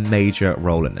played a major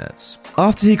role in it.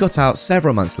 After he got out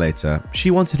several months later, she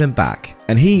wanted him back,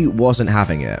 and he wasn't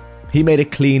having it. He made a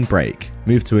clean break,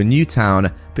 moved to a new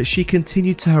town, but she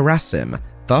continued to harass him,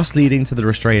 thus leading to the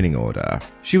restraining order.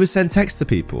 She would send texts to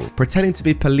people, pretending to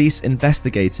be police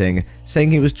investigating,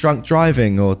 saying he was drunk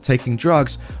driving or taking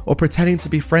drugs, or pretending to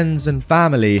be friends and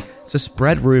family to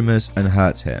spread rumors and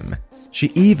hurt him. She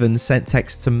even sent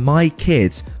texts to my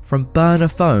kids from burner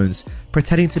phones,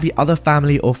 pretending to be other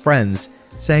family or friends,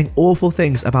 saying awful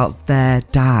things about their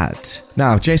dad.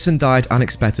 Now, Jason died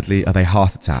unexpectedly of a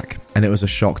heart attack, and it was a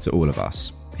shock to all of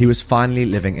us. He was finally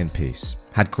living in peace,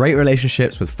 had great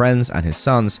relationships with friends and his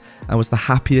sons, and was the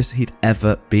happiest he'd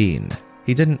ever been.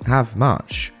 He didn't have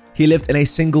much. He lived in a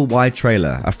single wide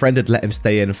trailer a friend had let him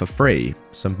stay in for free.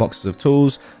 Some boxes of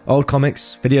tools, old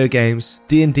comics, video games,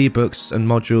 D&D books and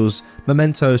modules,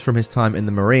 mementos from his time in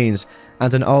the Marines,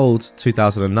 and an old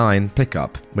 2009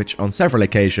 pickup, which on several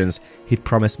occasions he'd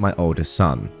promised my oldest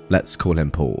son. Let's call him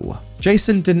Paul.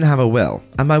 Jason didn't have a will,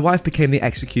 and my wife became the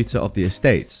executor of the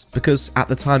estates, because at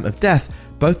the time of death,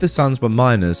 both the sons were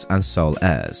minors and sole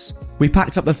heirs. We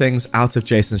packed up the things out of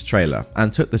Jason's trailer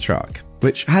and took the truck,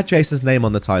 which had Jason's name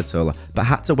on the title, but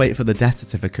had to wait for the death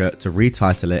certificate to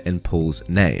retitle it in Paul's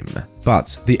name.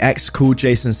 But the ex called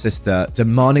Jason's sister,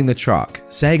 demanding the truck,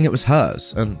 saying it was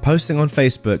hers, and posting on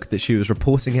Facebook that she was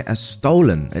reporting it as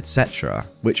stolen, etc.,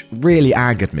 which really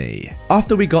angered me.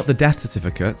 After we got the death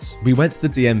certificates, we went to the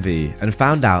DMV and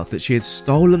found out that she had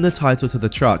stolen the title to the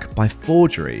truck by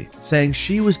forgery, saying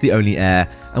she was the only heir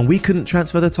and we couldn't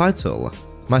transfer the title.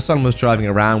 My son was driving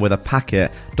around with a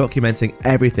packet documenting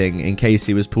everything in case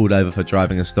he was pulled over for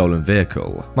driving a stolen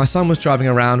vehicle.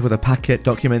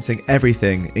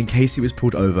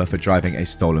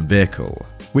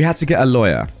 We had to get a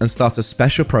lawyer and start a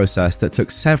special process that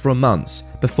took several months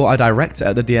before a director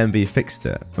at the DMV fixed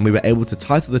it, and we were able to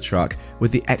title the truck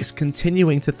with the ex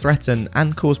continuing to threaten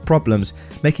and cause problems,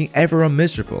 making everyone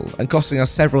miserable and costing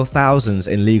us several thousands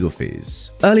in legal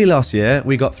fees. Early last year,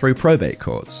 we got through probate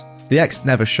courts. The ex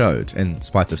never showed, in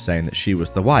spite of saying that she was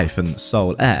the wife and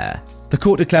sole heir. The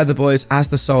court declared the boys as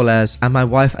the sole heirs and my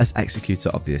wife as executor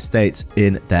of the estate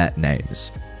in their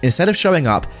names. Instead of showing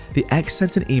up, the ex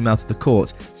sent an email to the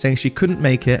court saying she couldn't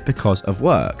make it because of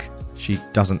work. She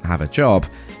doesn't have a job,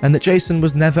 and that Jason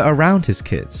was never around his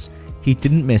kids. He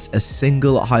didn't miss a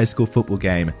single high school football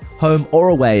game, home or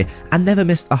away, and never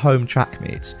missed a home track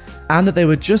meet, and that they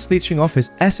were just leeching off his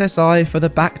SSI for the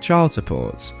back child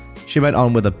support. She went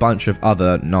on with a bunch of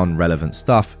other non-relevant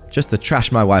stuff just to trash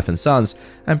my wife and sons,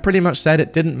 and pretty much said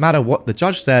it didn't matter what the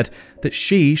judge said, that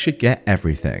she should get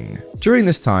everything. During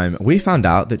this time, we found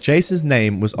out that Jason's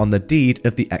name was on the deed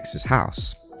of the ex's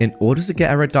house. In order to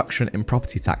get a reduction in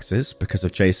property taxes because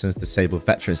of Jason's disabled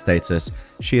veteran status,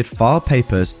 she had filed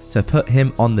papers to put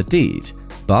him on the deed,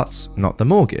 but not the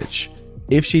mortgage.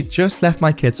 If she'd just left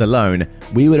my kids alone,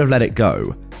 we would have let it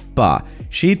go, but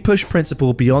she'd pushed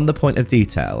principal beyond the point of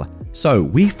detail. So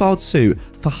we filed suit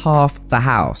for half the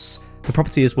house. The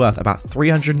property is worth about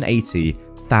 $380,000.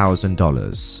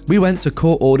 $100,000. We went to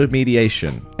court-ordered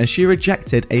mediation, and she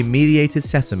rejected a mediated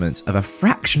settlement of a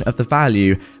fraction of the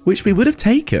value which we would have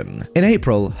taken. In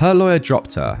April, her lawyer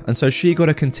dropped her, and so she got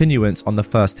a continuance on the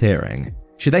first hearing.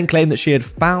 She then claimed that she had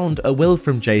found a will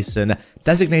from Jason,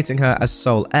 designating her as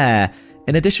sole heir,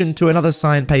 in addition to another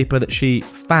signed paper that she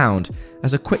found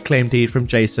as a quitclaim deed from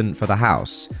Jason for the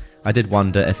house. I did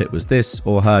wonder if it was this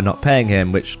or her not paying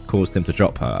him which caused him to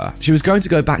drop her. She was going to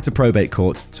go back to probate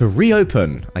court to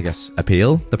reopen,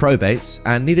 appeal the probates,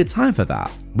 and needed time for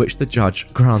that, which the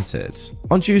judge granted.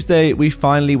 On Tuesday, we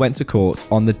finally went to court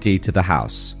on the deed to the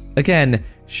house. Again,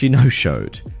 she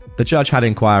no-showed. The judge had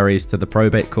inquiries to the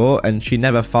probate court and she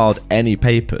never filed any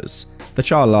papers. The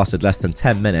trial lasted less than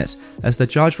 10 minutes as the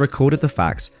judge recorded the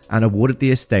facts and awarded the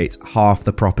estate half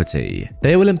the property.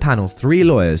 They will impanel 3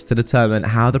 lawyers to determine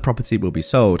how the property will be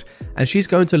sold, and she's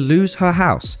going to lose her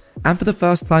house and for the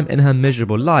first time in her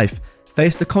miserable life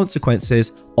face the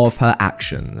consequences of her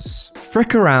actions.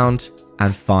 Frick around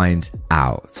and find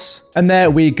out. And there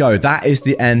we go. That is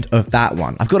the end of that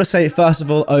one. I've got to say, first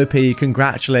of all, OP,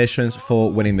 congratulations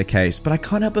for winning the case. But I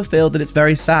can't help but feel that it's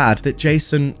very sad that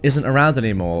Jason isn't around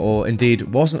anymore, or indeed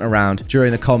wasn't around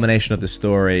during the culmination of the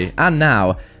story, and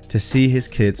now to see his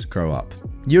kids grow up.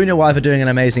 You and your wife are doing an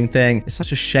amazing thing. It's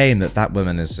such a shame that that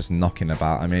woman is just knocking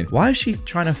about. I mean, why is she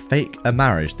trying to fake a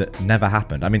marriage that never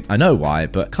happened? I mean, I know why,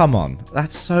 but come on.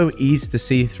 That's so easy to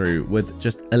see through with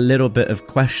just a little bit of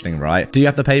questioning, right? Do you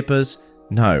have the papers?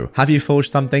 No. Have you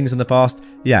forged some things in the past?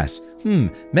 Yes.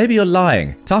 Maybe you're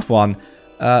lying. Tough one.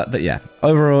 But yeah,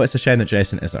 overall, it's a shame that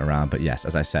Jason isn't around. But yes,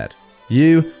 as I said,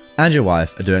 you and your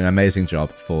wife are doing an amazing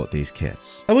job for these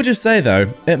kids. I will just say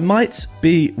though, it might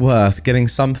be worth getting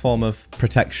some form of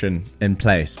protection in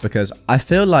place, because I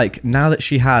feel like now that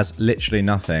she has literally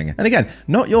nothing, and again,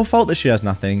 not your fault that she has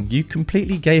nothing, you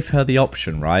completely gave her the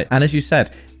option, right? And as you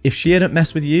said, if she hadn't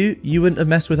messed with you, you wouldn't have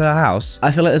messed with her house.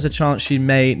 I feel like there's a chance she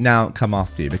may now come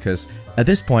after you, because at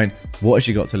this point, what has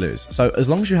she got to lose? So as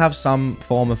long as you have some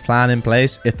form of plan in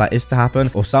place, if that is to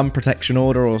happen, or some protection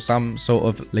order or some sort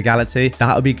of legality,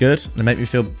 that would be good and make me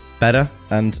feel better,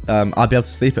 and I'll be able to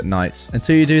sleep at night.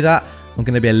 Until you do that, I'm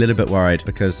going to be a little bit worried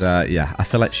because, I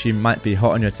feel like she might be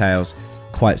hot on your tails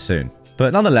quite soon.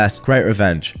 But nonetheless, great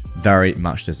revenge, very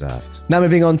much deserved. Now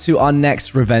moving on to our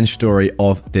next revenge story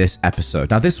of this episode.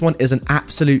 Now this one is an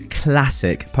absolute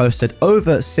classic, posted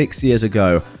over 6 years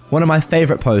ago. One of my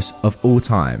favorite posts of all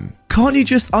time. Can't you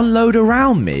just unload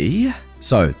around me?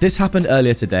 So this happened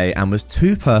earlier today and was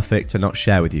too perfect to not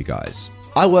share with you guys.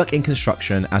 I work in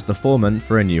construction as the foreman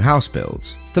for a new house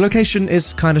build. The location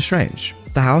is kind of strange.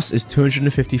 The house is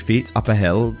 250 feet up a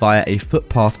hill via a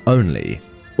footpath only.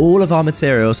 All of our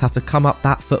materials have to come up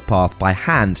that footpath by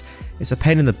hand. It's a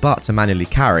pain in the butt to manually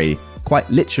carry, quite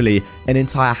literally an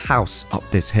entire house up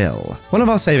this hill. One of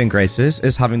our saving graces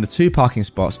is having the 2 parking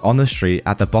spots on the street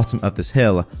at the bottom of this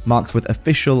hill marked with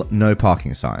official no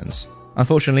parking signs.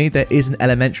 Unfortunately, there is an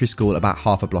elementary school about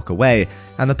half a block away,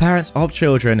 and the parents of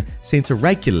children seem to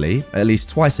regularly, at least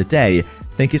twice a day,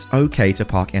 think it's okay to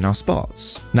park in our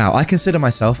spots. Now, I consider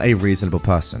myself a reasonable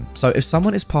person, so if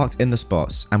someone is parked in the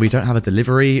spots and we don't have a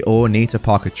delivery or need to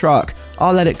park a truck,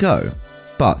 I'll let it go.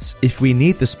 But if we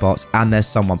need the spots and there's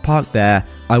someone parked there,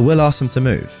 I will ask them to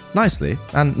move, nicely,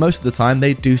 and most of the time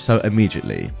they do so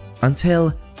immediately.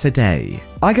 Until today.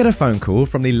 I get a phone call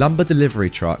from the lumber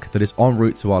delivery truck that is en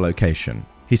route to our location.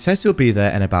 He says he'll be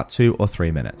there in about 2 or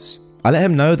 3 minutes. I let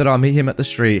him know that I'll meet him at the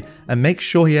street and make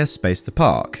sure he has space to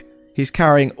park. He's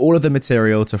carrying all of the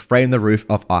material to frame the roof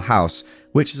of our house,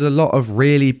 which is a lot of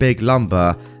really big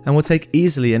lumber and will take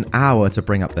easily an hour to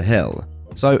bring up the hill.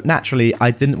 So naturally, I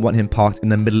didn't want him parked in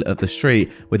the middle of the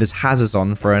street with his hazards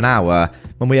on for an hour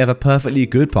when we have a perfectly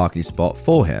good parking spot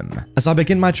for him. As I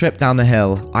begin my trip down the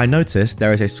hill, I notice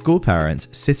there is a school parent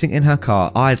sitting in her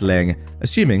car idling,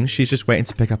 assuming she's just waiting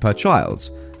to pick up her child.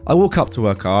 I walk up to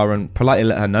her car and politely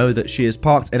let her know that she is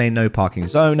parked in a no parking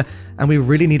zone and we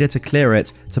really needed to clear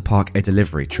it to park a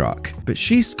delivery truck. But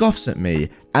she scoffs at me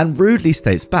and rudely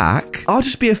states back, "I'll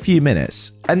just be a few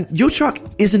minutes, and your truck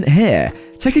isn't here.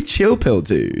 Take a chill pill,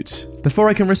 dude." Before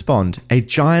I can respond, a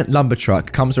giant lumber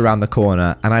truck comes around the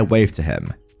corner and I wave to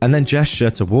him, and then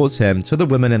gesture towards him to the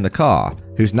woman in the car,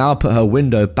 who's now put her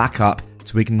window back up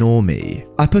to ignore me.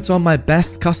 I put on my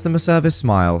best customer service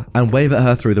smile and wave at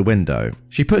her through the window.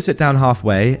 She puts it down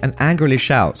halfway and angrily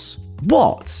shouts,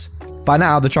 "What?" By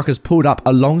now, the truck has pulled up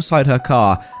alongside her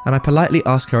car and I politely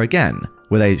ask her again,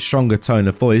 with a stronger tone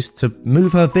of voice, to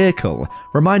move her vehicle,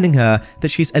 reminding her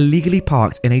that she's illegally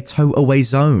parked in a tow-away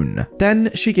zone. Then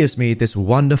she gives me this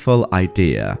wonderful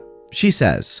idea. She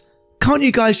says, "Can't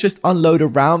you guys just unload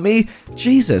around me?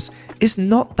 Jesus, It's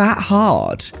not that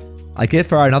hard. I give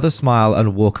her another smile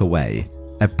and walk away.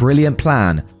 A brilliant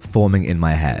plan forming in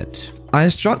my head. I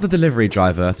instruct the delivery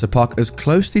driver to park as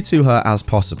closely to her as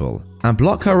possible and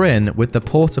block her in with the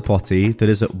porta potty that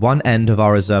is at one end of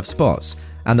our reserved spots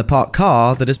and the parked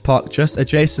car that is parked just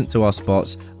adjacent to our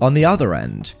spots on the other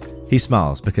end. He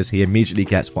smiles because he immediately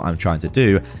gets what I'm trying to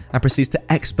do and proceeds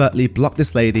to expertly block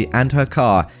this lady and her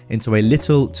car into a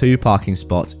little 2-parking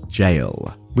spot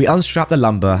jail. We unstrap the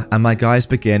lumber and my guys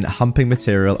begin humping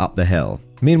material up the hill.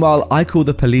 Meanwhile, I call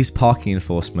the police parking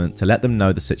enforcement to let them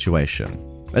know the situation.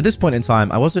 At this point in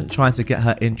time, I wasn't trying to get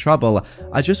her in trouble,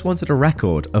 I just wanted a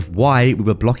record of why we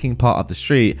were blocking part of the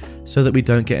street so that we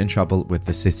don't get in trouble with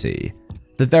the city.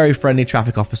 The very friendly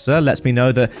traffic officer lets me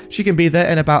know that she can be there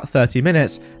in about 30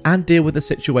 minutes and deal with the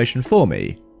situation for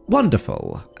me.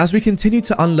 Wonderful. As we continue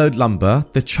to unload lumber,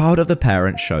 the child of the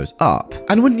parent shows up.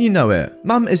 And wouldn't you know it,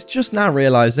 Mum is just now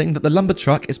realising that the lumber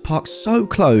truck is parked so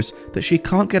close that she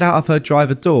can't get out of her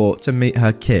driver door to meet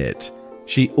her kid.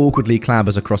 She awkwardly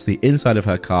clambers across the inside of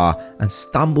her car and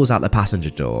stumbles out the passenger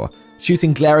door,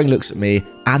 shooting glaring looks at me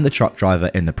and the truck driver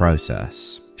in the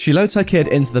process. She loads her kid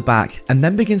into the back and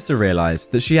then begins to realise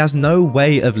that she has no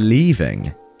way of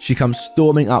leaving. She comes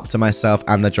storming up to myself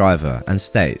and the driver and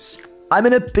states, "I'm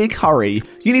in a big hurry.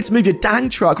 You need to move your dang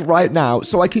truck right now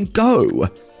so I can go."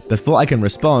 Before I can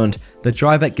respond, the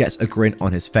driver gets a grin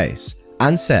on his face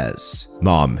and says,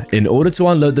 "Mom, in order to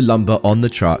unload the lumber on the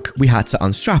truck, we had to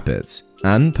unstrap it.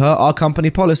 And per our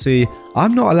company policy,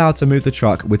 I'm not allowed to move the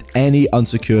truck with any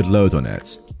unsecured load on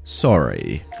it.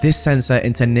 Sorry." This sends her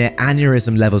into near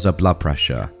aneurysm levels of blood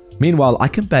pressure. Meanwhile, I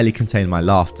can barely contain my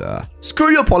laughter.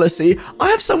 "Screw your policy, I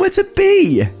have somewhere to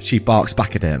be," she barks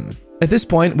back at him. At this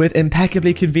point, with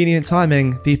impeccably convenient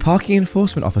timing, the parking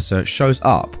enforcement officer shows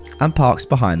up and parks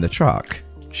behind the truck.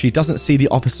 She doesn't see the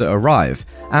officer arrive,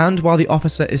 and while the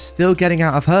officer is still getting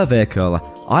out of her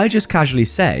vehicle, I just casually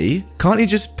say, "Can't you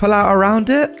just pull out around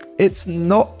it? It's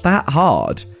not that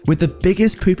hard." With the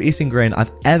biggest poop-eating grin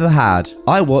I've ever had,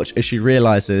 I watch as she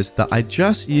realizes that I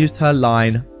just used her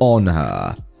line on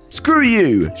her. "Screw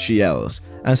you," she yells,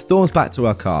 and storms back to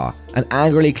her car, and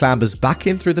angrily clambers back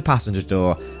in through the passenger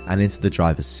door and into the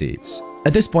driver's seats.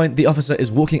 At this point, the officer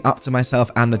is walking up to myself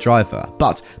and the driver,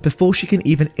 but before she can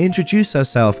even introduce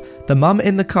herself, the mum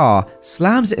in the car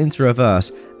slams it into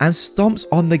reverse and stomps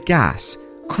on the gas,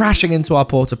 crashing into our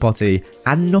porta potty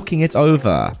and knocking it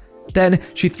over. Then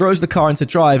she throws the car into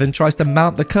drive and tries to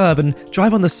mount the curb and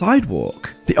drive on the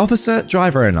sidewalk. The officer,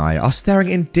 driver and I are staring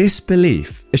in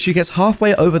disbelief as she gets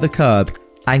halfway over the curb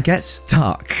and gets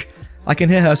stuck. I can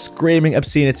hear her screaming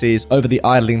obscenities over the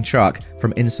idling truck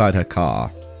from inside her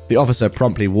car. The officer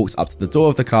promptly walks up to the door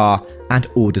of the car and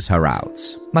orders her out.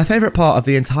 My favourite part of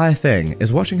the entire thing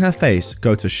is watching her face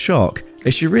go to shock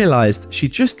as she realised she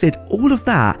just did all of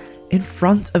that in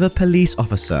front of a police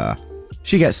officer.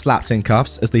 She gets slapped in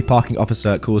cuffs as the parking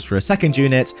officer calls for a second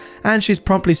unit, and she's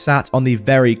promptly sat on the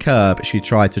very curb she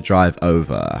tried to drive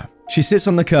over. She sits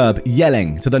on the curb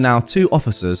yelling to the now 2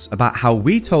 officers about how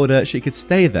we told her she could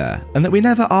stay there and that we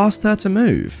never asked her to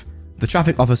move. The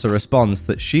traffic officer responds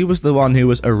that she was the one who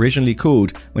was originally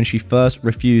called when she first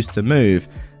refused to move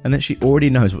and that she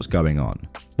already knows what's going on.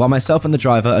 While myself and the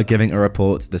driver are giving a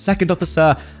report to the second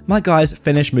officer, my guys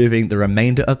finish moving the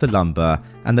remainder of the lumber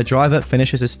and the driver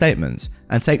finishes his statement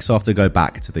and takes off to go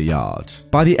back to the yard.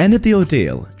 By the end of the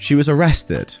ordeal, she was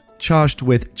arrested, charged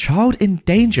with child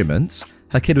endangerment,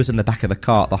 her kid was in the back of the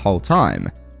car the whole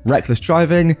time, reckless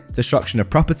driving, destruction of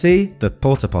property, the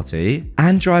porta potty,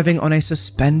 and driving on a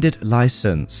suspended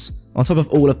license. On top of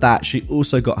all of that, she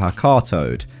also got her car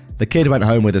towed. The kid went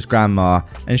home with his grandma,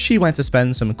 and she went to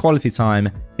spend some quality time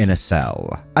in a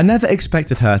cell. I never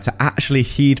expected her to actually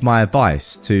heed my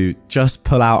advice to just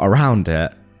pull out around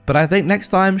it, but I think next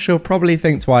time she'll probably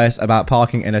think twice about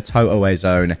parking in a tow-away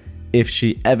zone if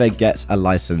she ever gets a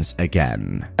license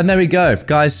again. And there we go,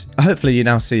 guys. Hopefully you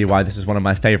now see why this is one of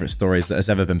my favorite stories that has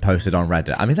ever been posted on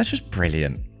Reddit. I mean, that's just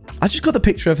brilliant. I just got the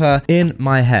picture of her in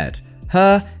my head.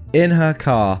 Her in her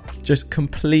car, just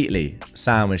completely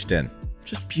sandwiched in.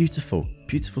 Just beautiful,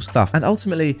 beautiful stuff. And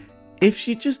ultimately, if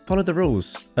she just followed the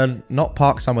rules and not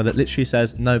parked somewhere that literally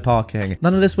says no parking,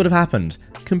 none of this would have happened.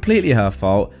 Completely her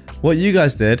fault. What you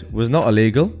guys did was not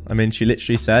illegal. I mean, she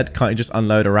literally said, "Can't you just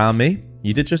unload around me?"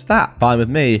 You did just that. Fine with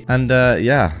me. And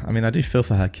yeah, I mean, I do feel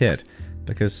for her kid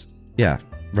because, yeah,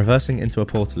 reversing into a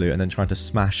portaloo and then trying to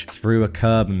smash through a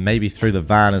curb and maybe through the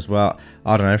van as well.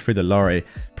 I don't know, through the lorry.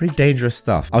 Pretty dangerous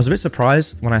stuff. I was a bit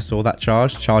surprised when I saw that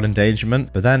charge, child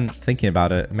endangerment, but then thinking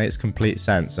about it, it makes complete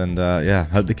sense. And yeah,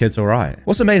 hope the kid's all right.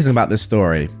 What's amazing about this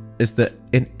story is that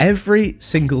in every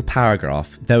single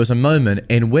paragraph, there was a moment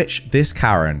in which this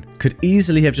Karen could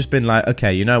easily have just been like,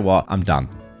 okay, you know what? I'm done.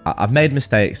 I've made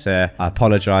mistakes here. I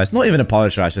apologize. Not even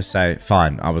apologize, just say,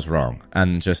 fine, I was wrong.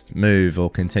 And just move or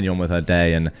continue on with her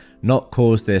day and not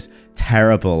cause this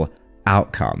terrible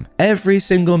outcome. Every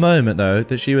single moment, though,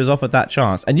 that she was offered that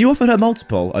chance, and you offered her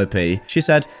multiple, OP, she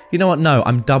said, you know what, no,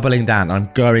 I'm doubling down, I'm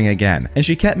going again. And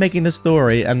she kept making the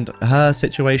story and her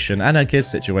situation, and her kid's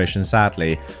situation,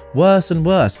 sadly, worse and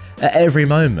worse at every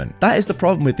moment. That is the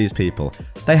problem with these people.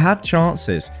 They have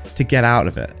chances to get out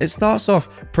of it. It starts off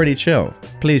pretty chill.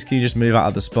 Please, can you just move out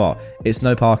of the spot? It's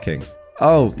no parking.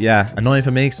 Oh, yeah, annoying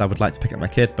for me because I would like to pick up my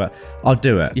kid, but I'll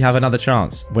do it. You have another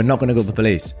chance. We're not going to go to the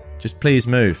police. Just please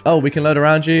move. Oh, we can load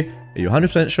around you. Are you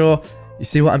 100% sure? You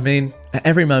see what I mean? At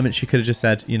every moment, she could have just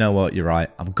said, you know what, you're right,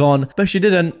 I'm gone. But she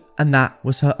didn't, and that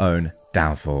was her own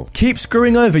downfall. Keep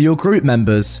screwing over your group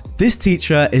members. This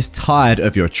teacher is tired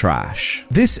of your trash.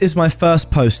 This is my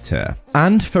first post here.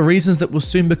 And for reasons that will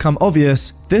soon become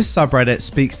obvious, this subreddit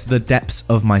speaks to the depths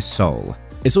of my soul.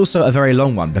 It's also a very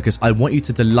long one because I want you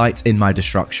to delight in my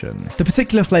destruction. The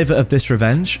particular flavour of this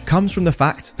revenge comes from the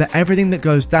fact that everything that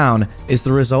goes down is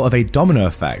the result of a domino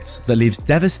effect that leaves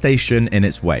devastation in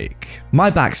its wake.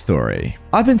 My backstory.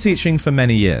 I've been teaching for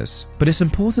many years, but it's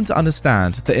important to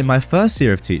understand that in my first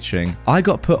year of teaching, I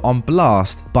got put on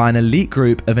blast by an elite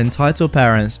group of entitled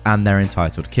parents and their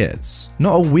entitled kids.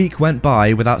 Not a week went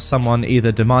by without someone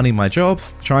either demanding my job,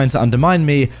 trying to undermine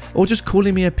me, or just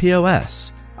calling me a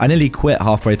POS. I nearly quit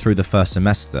halfway through the first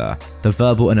semester. The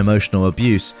verbal and emotional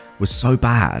abuse was so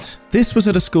bad. This was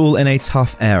at a school in a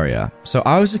tough area, so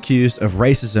I was accused of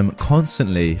racism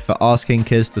constantly for asking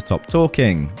kids to stop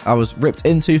talking. I was ripped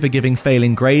into for giving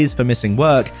failing grades for missing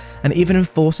work, and even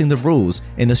enforcing the rules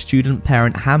in the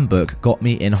student-parent handbook got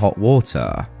me in hot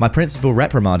water. My principal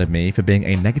reprimanded me for being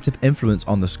a negative influence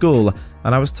on the school,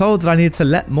 and I was told that I needed to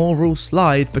let more rules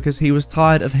slide because he was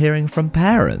tired of hearing from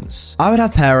parents. I would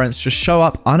have parents just show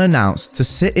up unannounced to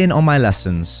sit in on my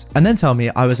lessons, and then tell me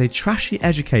I was a trashy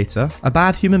educator, a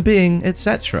bad human being,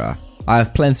 etc. I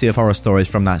have plenty of horror stories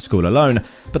from that school alone,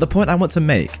 but the point I want to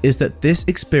make is that this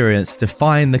experience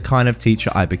defined the kind of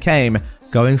teacher I became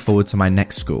going forward to my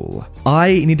next school.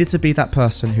 I needed to be that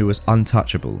person who was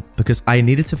untouchable because I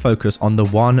needed to focus on the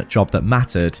one job that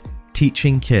mattered,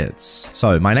 teaching kids.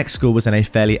 So my next school was in a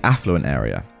fairly affluent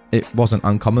area. It wasn't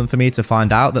uncommon for me to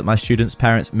find out that my students'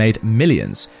 parents made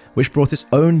millions, which brought its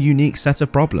own unique set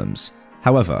of problems.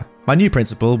 However, my new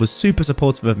principal was super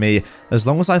supportive of me as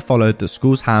long as I followed the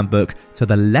school's handbook to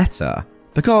the letter,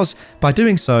 because by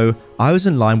doing so, I was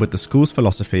in line with the school's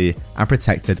philosophy and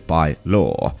protected by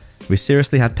law. We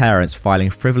seriously had parents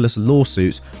filing frivolous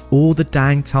lawsuits all the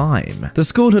dang time. The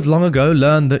school had long ago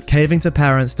learned that caving to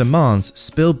parents' demands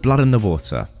spilled blood in the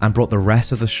water and brought the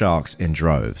rest of the sharks in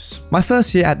droves. My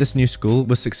first year at this new school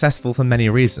was successful for many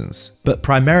reasons, but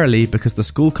primarily because the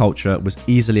school culture was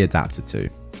easily adapted to.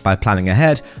 By planning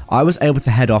ahead, I was able to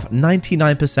head off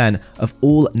 99% of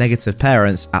all negative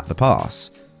parents at the pass.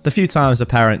 The few times a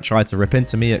parent tried to rip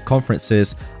into me at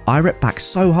conferences, I ripped back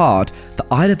so hard that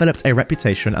I developed a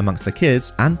reputation amongst the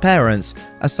kids and parents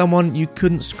as someone you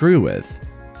couldn't screw with.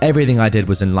 Everything I did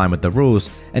was in line with the rules,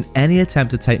 and any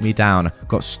attempt to take me down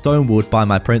got stonewalled by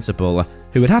my principal,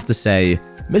 who would have to say,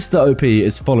 Mr. OP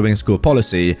is following school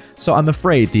policy, so I'm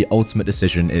afraid the ultimate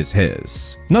decision is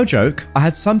his. No joke, I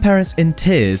had some parents in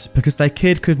tears because their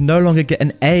kid could no longer get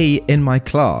an A in my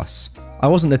class. I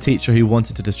wasn't the teacher who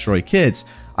wanted to destroy kids,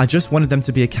 I just wanted them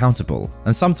to be accountable,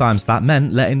 and sometimes that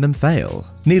meant letting them fail.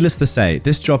 Needless to say,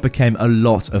 this job became a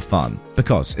lot of fun,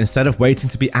 because instead of waiting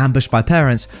to be ambushed by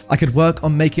parents, I could work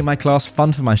on making my class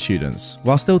fun for my students,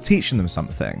 while still teaching them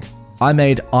something. I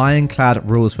made ironclad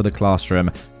rules for the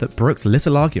classroom that brooked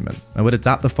little argument and would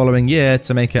adapt the following year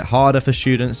to make it harder for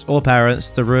students or parents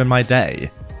to ruin my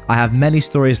day. I have many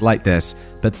stories like this,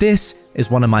 but this is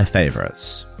one of my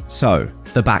favorites. So,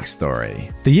 the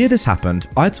backstory. The year this happened,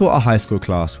 I taught a high school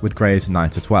class with grades 9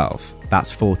 to 12.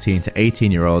 That's 14 to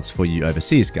 18-year-olds for you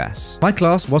overseas guests. My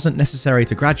class wasn't necessary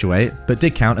to graduate, but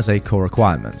did count as a core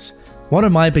requirement. One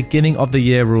of my beginning of the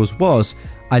year rules was,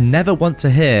 I never want to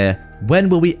hear, when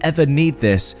will we ever need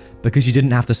this, because you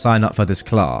didn't have to sign up for this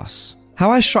class.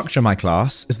 How I structure my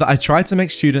class is that I try to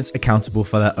make students accountable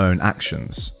for their own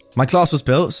actions. My class was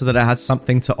built so that I had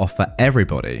something to offer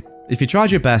everybody. If you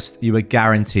tried your best, you were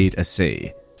guaranteed a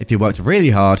C. If you worked really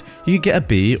hard, you could get a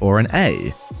B or an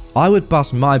A. I would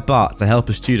bust my butt to help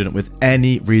a student with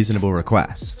any reasonable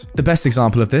request. The best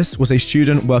example of this was a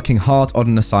student working hard on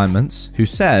an assignment who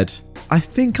said, I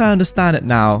think I understand it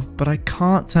now, but I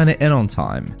can't turn it in on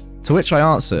time. To which I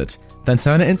answered, then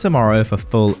turn it in tomorrow for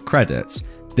full credits.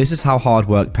 This is how hard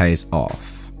work pays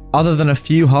off. Other than a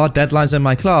few hard deadlines in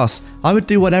my class, I would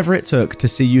do whatever it took to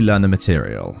see you learn the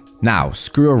material. Now,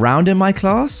 screw around in my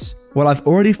class? Well, I've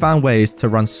already found ways to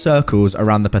run circles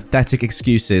around the pathetic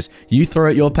excuses you throw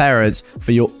at your parents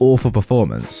for your awful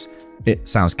performance. It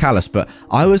sounds callous, but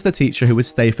I was the teacher who would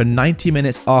stay for 90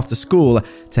 minutes after school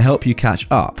to help you catch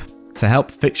up, to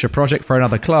help fix your project for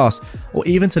another class, or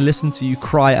even to listen to you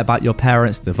cry about your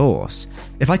parents' divorce.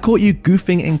 If I caught you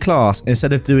goofing in class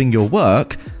instead of doing your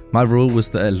work, my rule was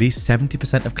that at least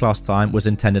 70% of class time was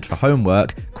intended for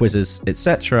homework, quizzes,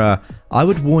 etc. I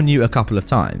would warn you a couple of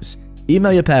times.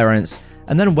 Email your parents,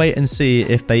 and then wait and see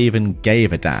if they even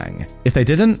gave a dang. If they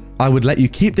didn't, I would let you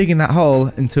keep digging that hole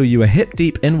until you were hip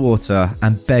deep in water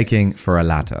and begging for a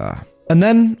ladder. And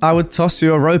then I would toss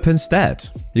you a rope instead.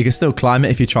 You could still climb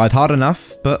it if you tried hard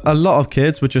enough, but a lot of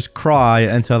kids would just cry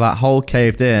until that hole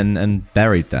caved in and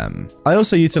buried them. I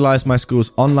also utilized my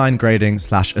school's online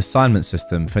grading/assignment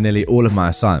system for nearly all of my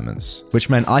assignments, which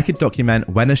meant I could document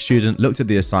when a student looked at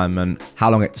the assignment,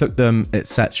 how long it took them,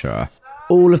 etc.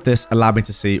 All of this allowed me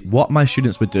to see what my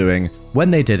students were doing,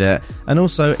 when they did it, and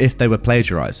also if they were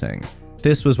plagiarizing.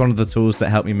 This was one of the tools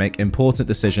that helped me make important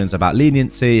decisions about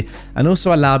leniency and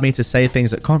also allowed me to say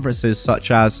things at conferences such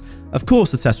as, of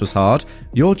course the test was hard,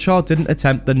 your child didn't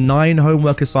attempt the 9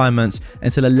 homework assignments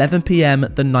until 11 PM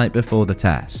the night before the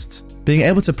test. Being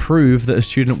able to prove that a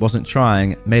student wasn't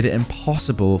trying made it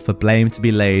impossible for blame to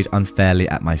be laid unfairly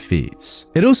at my feet.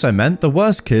 It also meant the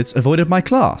worst kids avoided my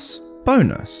class.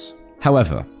 Bonus.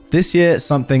 However, this year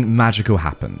something magical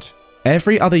happened.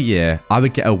 Every other year, I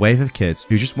would get a wave of kids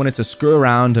who just wanted to screw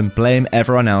around and blame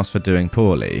everyone else for doing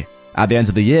poorly. At the end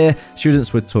of the year,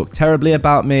 students would talk terribly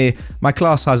about me, my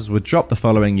class sizes would drop the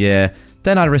following year,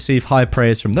 then I'd receive high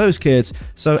praise from those kids,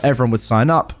 so everyone would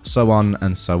sign up, so on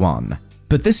and so on.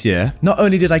 But this year, not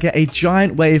only did I get a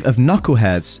giant wave of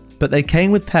knuckleheads, but they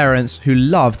came with parents who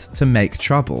loved to make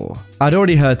trouble. I'd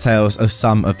already heard tales of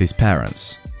some of these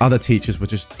parents. Other teachers were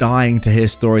just dying to hear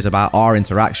stories about our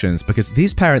interactions because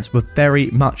these parents were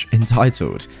very much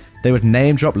entitled. They would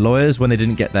name drop lawyers when they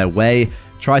didn't get their way,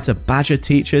 try to badger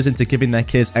teachers into giving their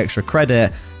kids extra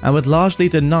credit, and would largely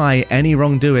deny any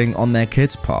wrongdoing on their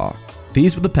kids' part.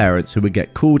 These were the parents who would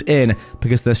get called in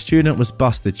because their student was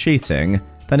busted cheating,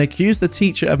 then accuse the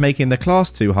teacher of making the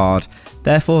class too hard,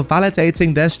 therefore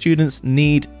validating their student's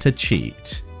need to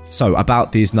cheat. So,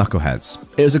 about these knuckleheads.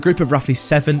 It was a group of roughly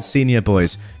 7 senior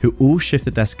boys who all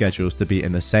shifted their schedules to be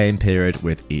in the same period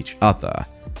with each other.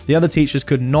 The other teachers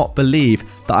could not believe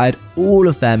that I had all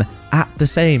of them at the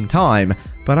same time,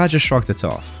 but I just shrugged it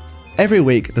off. Every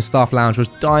week, the staff lounge was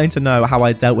dying to know how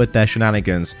I dealt with their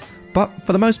shenanigans, but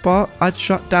for the most part, I'd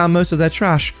shut down most of their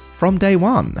trash from day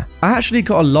one. I actually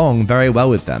got along very well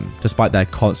with them, despite their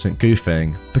constant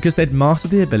goofing, because they'd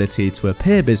mastered the ability to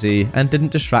appear busy and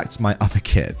didn't distract my other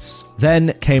kids.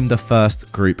 Then came the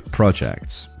first group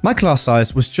project. My class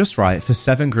size was just right for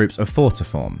 7 groups of 4 to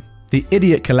form. The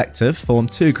Idiot Collective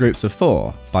formed 2 groups of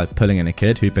 4 by pulling in a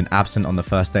kid who'd been absent on the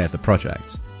first day of the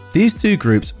project. These 2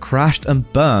 groups crashed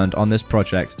and burned on this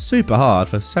project super hard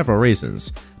for several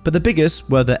reasons, but the biggest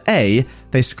were that A,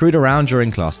 they screwed around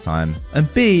during class time,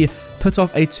 and B, put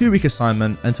off a 2-week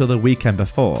assignment until the weekend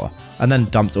before, and then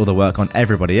dumped all the work on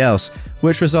everybody else,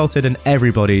 which resulted in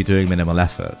everybody doing minimal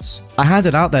efforts. I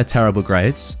handed out their terrible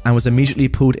grades, and was immediately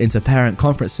pulled into parent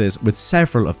conferences with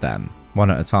several of them, one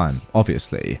at a time,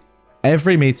 obviously.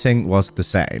 Every meeting was the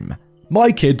same.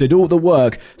 My kid did all the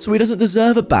work, so he doesn't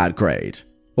deserve a bad grade.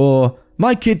 Or,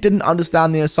 my kid didn't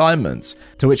understand the assignments,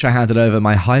 to which I handed over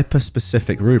my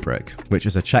hyper-specific rubric, which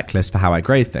is a checklist for how I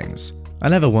grade things. I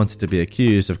never wanted to be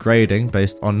accused of grading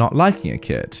based on not liking a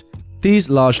kid. These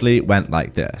largely went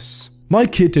like this. My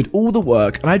kid did all the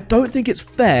work, and I don't think it's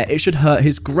fair it should hurt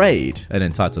his grade, an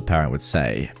entitled parent would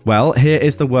say. Well, here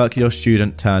is the work your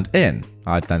student turned in.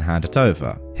 I'd then hand it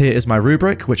over. Here is my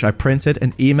rubric, which I printed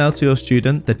and emailed to your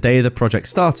student the day the project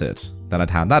started. Then I'd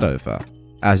hand that over.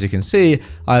 As you can see,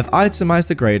 I have itemized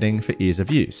the grading for ease of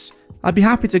use. I'd be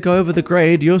happy to go over the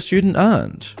grade your student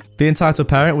earned. The entitled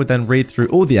parent would then read through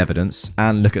all the evidence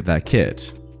and look at their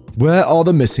kid. Where are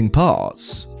the missing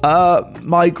parts?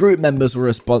 My group members were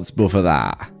responsible for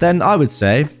that. Then I would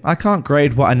say, I can't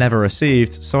grade what I never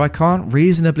received, so I can't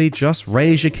reasonably just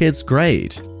raise your kid's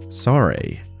grade.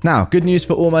 Sorry. Now, good news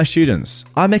for all my students.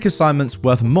 I make assignments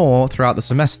worth more throughout the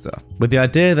semester, with the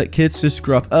idea that kids who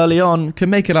screw up early on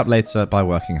can make it up later by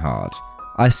working hard.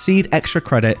 I seed extra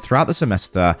credit throughout the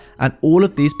semester, and all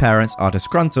of these parents are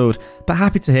disgruntled, but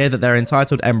happy to hear that their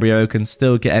entitled embryo can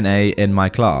still get an A in my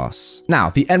class. Now,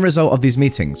 the end result of these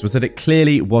meetings was that it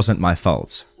clearly wasn't my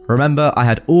fault. Remember, I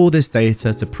had all this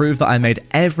data to prove that I made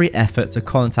every effort to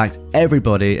contact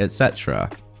everybody, etc.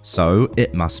 So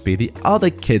it must be the other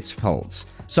kid's fault.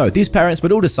 So these parents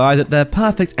would all decide that their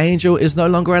perfect angel is no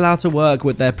longer allowed to work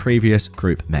with their previous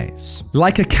group mates.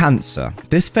 Like a cancer,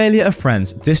 this failure of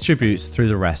friends distributes through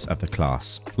the rest of the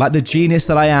class. Like the genius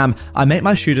that I am, I make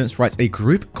my students write a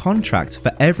group contract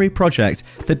for every project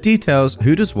that details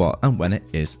who does what and when it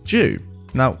is due.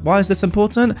 Now, why is this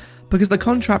important? Because the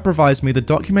contract provides me the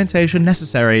documentation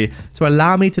necessary to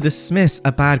allow me to dismiss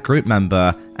a bad group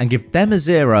member and give them a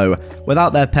 0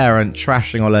 without their parent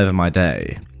trashing all over my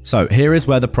day. So here is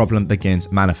where the problem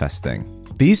begins manifesting.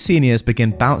 These seniors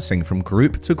begin bouncing from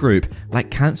group to group like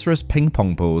cancerous ping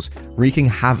pong balls, wreaking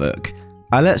havoc.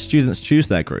 I let students choose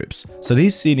their groups, so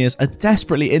these seniors are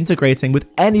desperately integrating with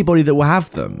anybody that will have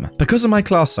them. Because of my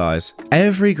class size,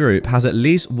 every group has at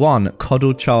least one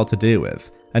coddled child to deal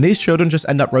with, and these children just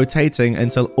end up rotating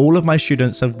until all of my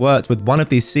students have worked with one of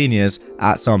these seniors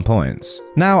at some points.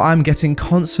 Now I'm getting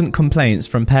constant complaints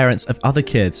from parents of other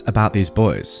kids about these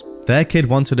boys. Their kid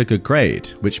wanted a good grade,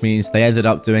 which means they ended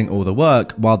up doing all the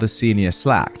work while the senior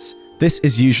slacked. This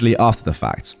is usually after the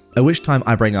fact, at which time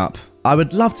I bring up, I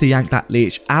would love to yank that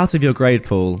leech out of your grade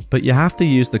pool, but you have to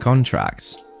use the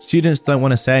contracts. Students don't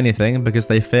want to say anything because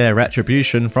they fear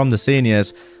retribution from the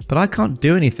seniors, but I can't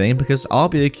do anything because I'll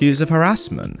be accused of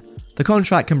harassment. The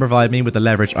contract can provide me with the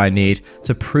leverage I need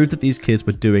to prove that these kids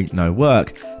were doing no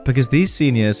work because these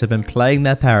seniors have been playing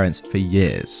their parents for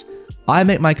years. I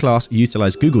make my class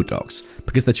utilize Google Docs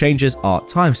because the changes are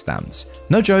timestamped.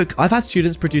 No joke, I've had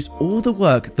students produce all the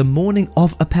work the morning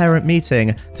of a parent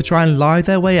meeting to try and lie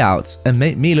their way out and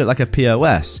make me look like a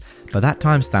POS, but that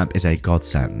timestamp is a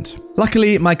godsend.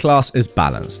 Luckily, my class is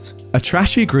balanced. A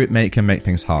trashy group mate can make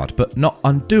things hard, but not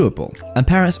undoable, and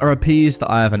parents are appeased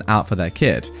that I have an out for their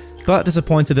kid, but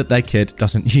disappointed that their kid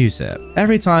doesn't use it.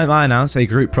 Every time I announce a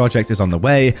group project is on the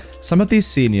way, some of these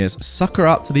seniors sucker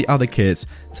up to the other kids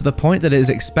to the point that it is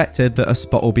expected that a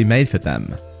spot will be made for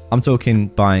them. I'm talking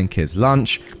buying kids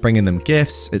lunch, bringing them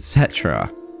gifts,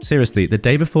 etc. Seriously, the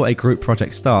day before a group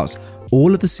project starts,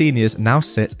 all of the seniors now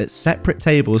sit at separate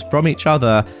tables from each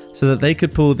other so that they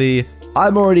could pull the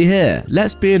 "I'm already here,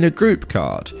 let's be in a group"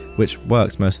 card, which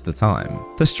works most of the time.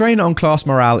 The strain on class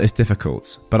morale is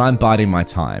difficult, but I'm biding my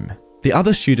time. The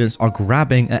other students are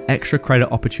grabbing at extra credit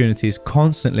opportunities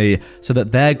constantly so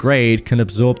that their grade can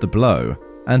absorb the blow.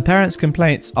 And parents'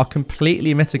 complaints are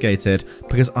completely mitigated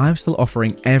because I'm still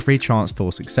offering every chance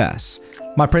for success.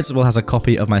 My principal has a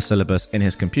copy of my syllabus in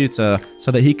his computer so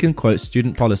that he can quote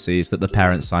student policies that the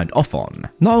parents signed off on.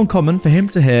 Not uncommon for him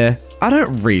to hear, "I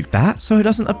don't read that, so it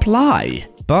doesn't apply."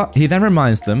 But he then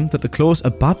reminds them that the clause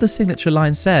above the signature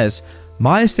line says,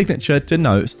 "My signature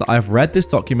denotes that I've read this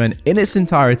document in its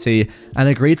entirety and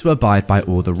agreed to abide by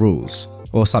all the rules,"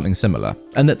 or something similar,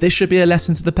 and that this should be a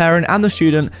lesson to the parent and the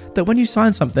student that when you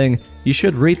sign something, you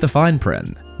should read the fine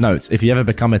print. Note, if you ever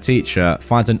become a teacher,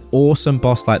 find an awesome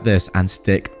boss like this and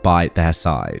stick by their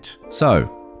side. So,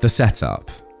 the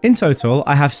setup. In total,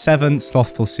 I have 7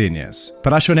 slothful seniors,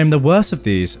 but I shall name the worst of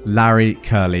these Larry,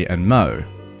 Curly, and Mo.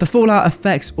 The fallout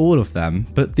affects all of them,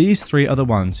 but these 3 are the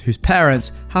ones whose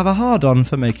parents have a hard-on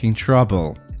for making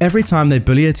trouble. Every time they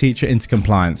bully a teacher into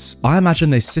compliance, I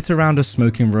imagine they sit around a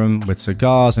smoking room with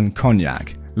cigars and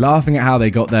cognac, laughing at how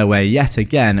they got their way yet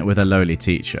again with a lowly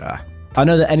teacher. I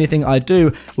know that anything I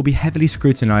do will be heavily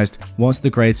scrutinized once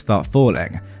the grades start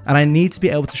falling, and I need to be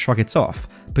able to shrug it off,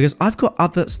 because I've got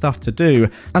other stuff to do,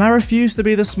 and I refuse to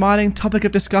be the smiling topic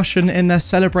of discussion in their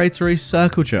celebratory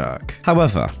circle jerk.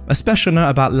 However, a special note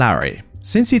about Larry.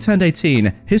 Since he turned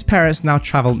 18, his parents now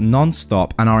travel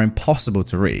non-stop and are impossible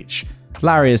to reach.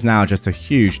 Larry is now just a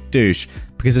huge douche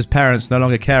because his parents no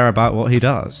longer care about what he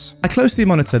does. I closely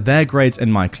monitor their grades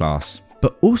in my class,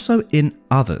 but also in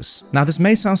others. Now, this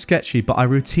may sound sketchy, but I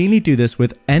routinely do this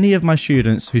with any of my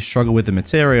students who struggle with the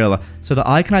material so that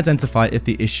I can identify if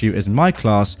the issue is my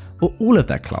class or all of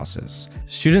their classes.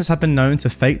 Students have been known to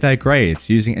fake their grades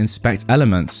using inspect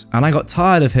elements, and I got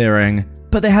tired of hearing,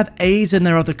 "But they have A's in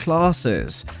their other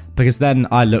classes," because then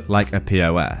I look like a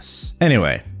POS.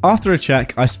 Anyway, after a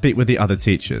check, I speak with the other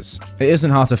teachers. It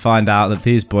isn't hard to find out that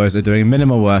these boys are doing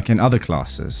minimal work in other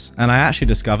classes, and I actually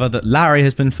discover that Larry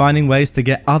has been finding ways to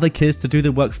get other kids to do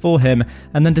the work for him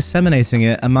and then disseminating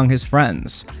it among his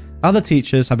friends. Other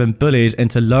teachers have been bullied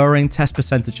into lowering test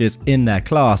percentages in their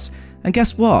class, and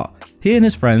guess what? He and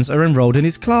his friends are enrolled in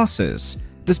these classes.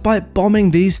 Despite bombing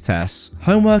these tests,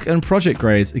 homework and project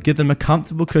grades give them a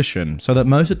comfortable cushion so that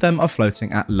most of them are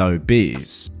floating at low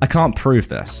Bs. I can't prove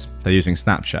this, they're using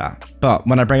Snapchat. But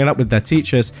when I bring it up with their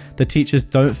teachers, the teachers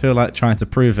don't feel like trying to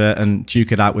prove it and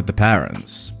duke it out with the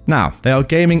parents. Now, they are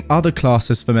gaming other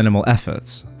classes for minimal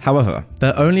effort. However,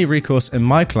 their only recourse in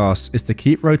my class is to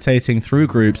keep rotating through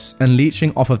groups and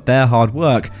leeching off of their hard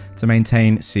work to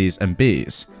maintain Cs and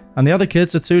Bs. And the other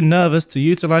kids are too nervous to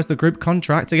utilize the group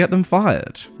contract to get them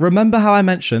fired. Remember how I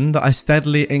mentioned that I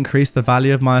steadily increased the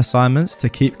value of my assignments to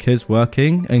keep kids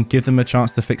working and give them a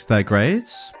chance to fix their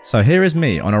grades? So here is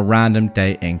me on a random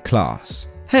day in class.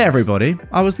 Hey everybody,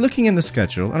 I was looking in the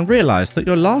schedule and realized that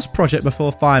your last project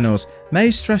before finals may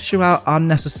stress you out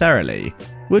unnecessarily.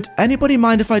 Would anybody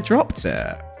mind if I dropped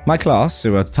it? My class,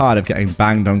 who are tired of getting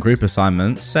banged on group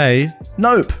assignments, say,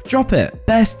 "Nope, drop it,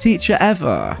 best teacher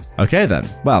ever." Okay then,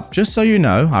 well, just so you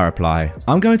know, I reply,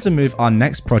 I'm going to move our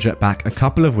next project back a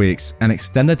couple of weeks and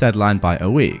extend the deadline by a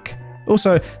week.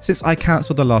 Also, since I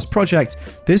cancelled the last project,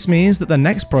 this means that the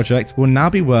next project will now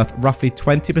be worth roughly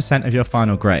 20% of your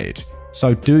final grade.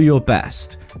 So do your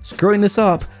best. Screwing this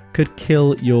up could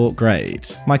kill your grade.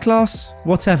 My class,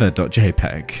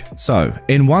 whatever.jpg. So,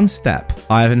 in one step,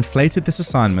 I have inflated this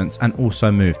assignment and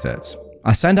also moved it.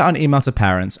 I send out an email to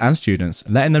parents and students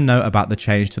letting them know about the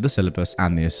change to the syllabus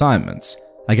and the assignments.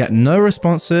 I get no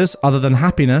responses other than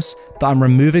happiness that I'm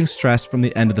removing stress from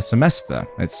the end of the semester,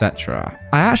 etc.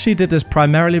 I actually did this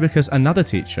primarily because another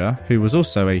teacher, who was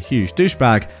also a huge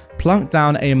douchebag, plunked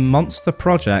down a monster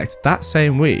project that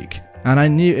same week, and I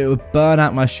knew it would burn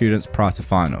out my students prior to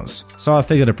finals, so I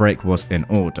figured a break was in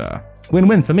order.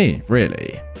 Win-win for me,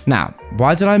 really. Now,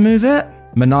 why did I move it?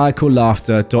 Maniacal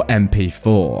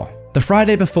laughter.mp4. The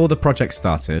Friday before the project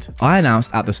started, I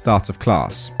announced at the start of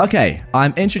class, okay,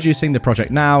 I'm introducing the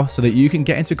project now so that you can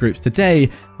get into groups today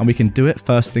and we can do it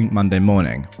first thing Monday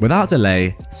morning, without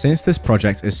delay, since this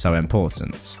project is so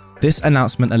important. This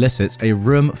announcement elicits a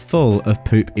room full of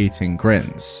poop-eating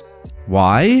grins.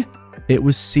 Why? It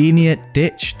was senior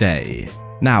ditch day.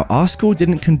 Now, our school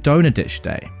didn't condone a ditch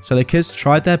day, so the kids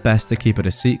tried their best to keep it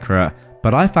a secret,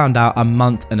 but I found out a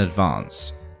month in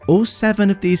advance. All 7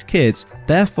 of these kids,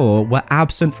 therefore, were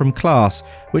absent from class,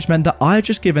 which meant that I had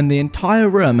just given the entire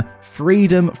room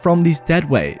freedom from these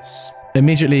deadweights.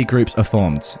 Immediately, groups are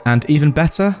formed, and even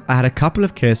better, I had a couple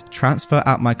of kids transfer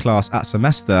out my class at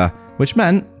semester, which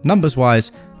meant,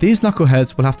 numbers-wise, these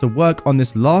knuckleheads will have to work on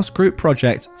this last group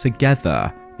project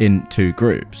together in 2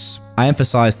 groups. I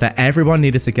emphasized that everyone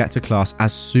needed to get to class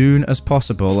as soon as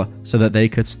possible so that they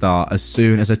could start as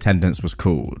soon as attendance was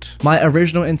called. My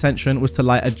original intention was to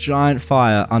light a giant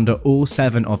fire under all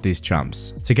 7 of these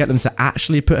chumps to get them to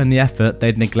actually put in the effort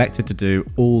they'd neglected to do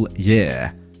all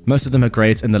year. Most of them are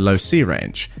grades in the low C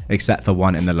range, except for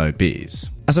one in the low Bs.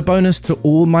 As a bonus to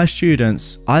all my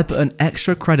students, I put an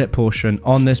extra credit portion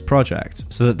on this project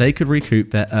so that they could recoup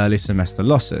their early semester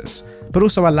losses, but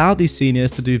also allow these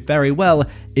seniors to do very well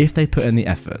if they put in the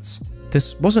efforts.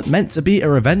 This wasn't meant to be a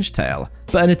revenge tale,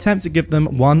 but an attempt to give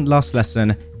them one last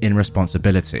lesson in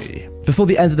responsibility. Before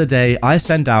the end of the day, I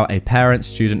send out a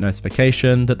parent-student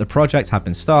notification that the project had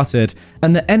been started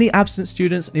and that any absent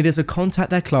students needed to contact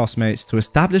their classmates to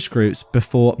establish groups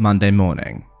before Monday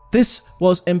morning. This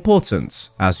was important,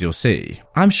 as you'll see.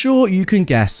 I'm sure you can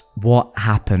guess what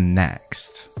happened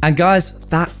next. And guys,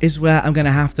 that is where I'm going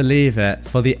to have to leave it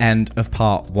for the end of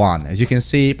part 1. As you can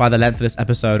see by the length of this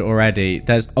episode already,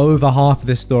 there's over half of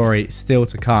this story still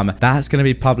to come. That's going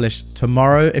to be published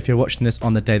tomorrow if you're watching this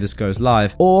on the day this goes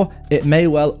live, or it may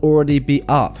well already be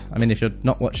up. I mean, if you're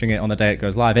not watching it on the day it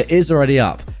goes live, it is already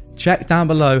up. Check down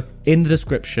below in the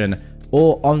description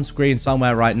or on screen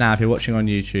somewhere right now if you're watching on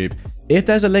YouTube. If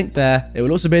there's a link there, it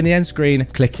will also be in the end screen.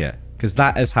 Click it, because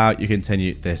that is how you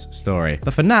continue this story.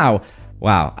 But for now,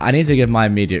 wow, I need to give my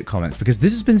immediate comments because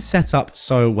this has been set up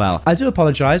so well. I do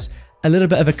apologize, a little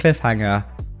bit of a cliffhanger,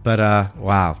 but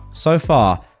wow, so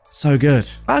far, so good.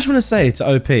 I just want to say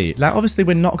to OP, like obviously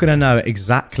we're not going to know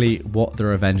exactly what the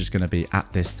revenge is going to be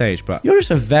at this stage, but you're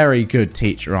just a very good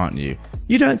teacher, aren't you?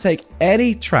 You don't take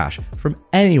any trash from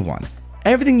anyone.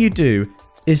 Everything you do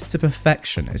is to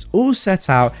perfection. It's all set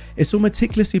out, it's all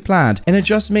meticulously planned, and it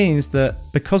just means that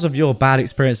because of your bad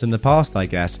experience in the past, I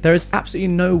guess, there is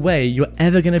absolutely no way you're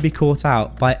ever going to be caught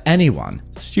out by anyone.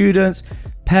 Students,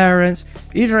 parents,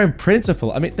 even your own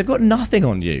principal. I mean, they've got nothing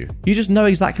on you. You just know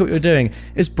exactly what you're doing.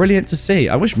 It's brilliant to see.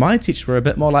 I wish my teachers were a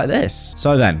bit more like this.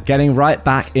 So then, getting right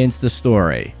back into the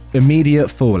story. Immediate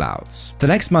fallouts. The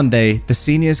next Monday, the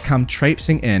seniors come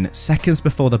traipsing in seconds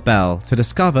before the bell to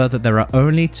discover that there are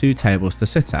only 2 tables to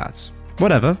sit at.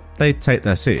 Whatever, they take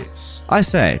their seats. I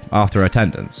say, after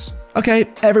attendance, Okay,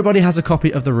 everybody has a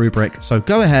copy of the rubric, so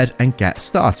go ahead and get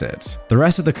started. The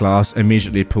rest of the class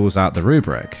immediately pulls out the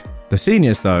rubric. The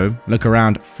seniors, though, look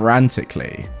around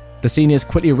frantically. The seniors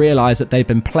quickly realise that they've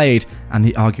been played and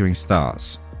the arguing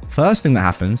starts. First thing that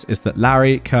happens is that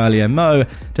Larry, Curly and Mo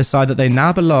decide that they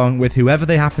now belong with whoever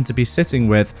they happen to be sitting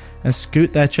with and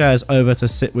scoot their chairs over to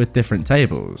sit with different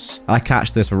tables. I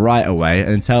catch this right away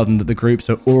and tell them that the groups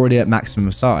are already at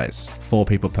maximum size, 4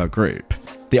 people per group.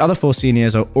 The other 4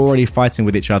 seniors are already fighting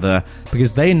with each other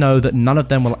because they know that none of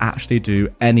them will actually do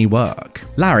any work.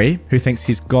 Larry, who thinks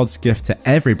he's God's gift to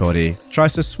everybody,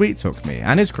 tries to sweet talk me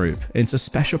and his group into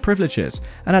special privileges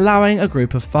and allowing a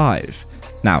group of 5.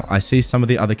 Now, I see some of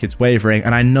the other kids wavering,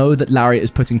 and I know that Larry is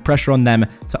putting pressure on them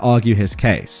to argue his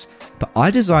case. But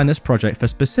I designed this project for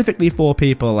specifically 4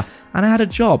 people, and I had a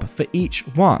job for each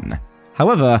one.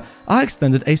 However, I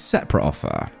extended a separate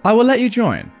offer. I will let you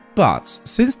join, but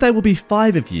since there will be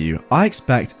 5 of you, I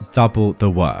expect double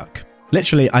the work.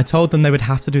 Literally, I told them they would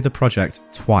have to do the project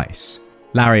twice.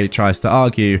 Larry tries to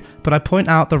argue, but I point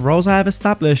out the roles I have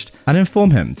established and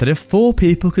inform him that if 4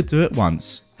 people could do it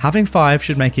once, having 5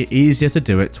 should make it easier to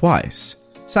do it twice.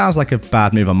 Sounds like a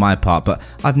bad move on my part, but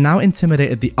I've now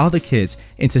intimidated the other kids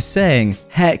into saying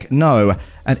heck no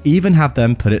and even have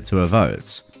them put it to a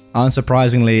vote.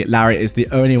 Unsurprisingly, Larry is the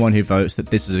only one who votes that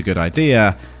this is a good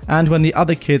idea, and when the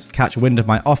other kids catch wind of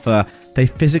my offer, they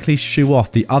physically shoo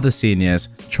off the other seniors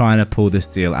trying to pull this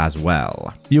deal as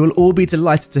well. You will all be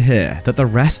delighted to hear that the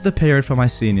rest of the period for my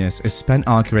seniors is spent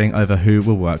arguing over who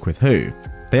will work with who.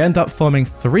 They end up forming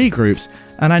 3 groups,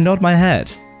 and I nod my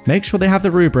head, make sure they have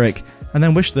the rubric, and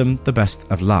then wish them the best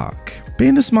of luck.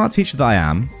 Being the smart teacher that I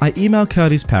am, I email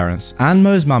Curly's parents and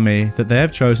Mo's mummy that they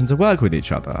have chosen to work with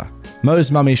each other.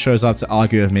 Mo's mummy shows up to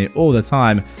argue with me all the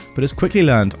time, but has quickly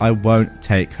learned I won't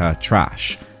take her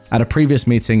trash. At a previous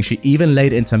meeting, she even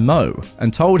laid into Mo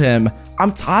and told him,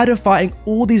 "I'm tired of fighting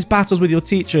all these battles with your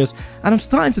teachers, and I'm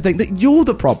starting to think that you're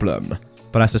the problem."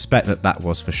 But I suspect that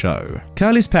was for show.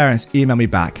 Curly's parents email me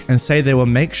back and say they will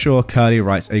make sure Curly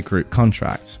writes a group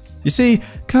contract. You see,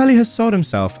 Curly has sold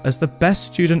himself as the best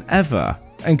student ever,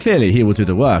 and clearly he will do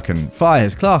the work and fire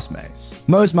his classmates.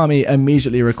 Mo's mummy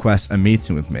immediately requests a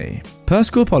meeting with me. Per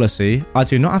school policy, I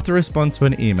do not have to respond to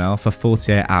an email for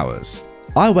 48 hours.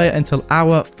 I wait until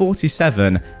hour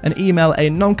 47 and email a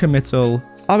non-committal,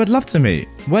 "I would love to meet,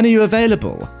 when are you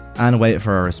available?" and wait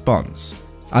for a response.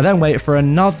 I then wait for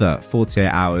another 48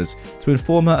 hours to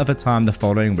inform her of a time the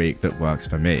following week that works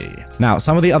for me. Now,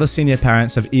 some of the other senior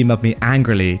parents have emailed me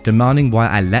angrily, demanding why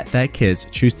I let their kids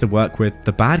choose to work with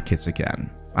the bad kids again.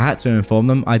 I had to inform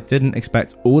them I didn't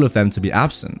expect all of them to be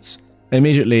absent.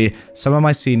 Immediately, some of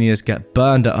my seniors get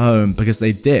burned at home because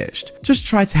they ditched. Just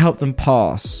try to help them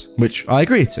pass, which I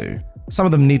agree to. Some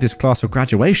of them need this class for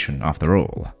graduation, after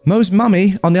all. Mo's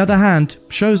mummy, on the other hand,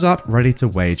 shows up ready to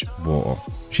wage war.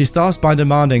 She starts by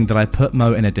demanding that I put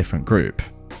Mo in a different group.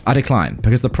 I decline,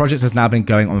 because the project has now been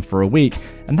going on for a week,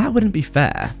 and that wouldn't be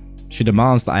fair. She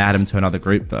demands that I add him to another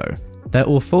group, though. They're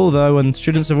all full, though, and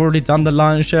students have already done the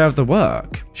lion's share of the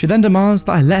work. She then demands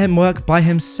that I let him work by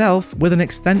himself with an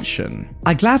extension.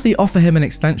 I gladly offer him an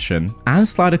extension and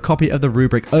slide a copy of the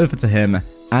rubric over to him,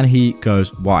 and he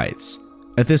goes white.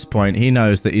 At this point, he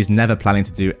knows that he's never planning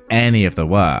to do any of the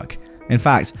work. In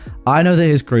fact, I know that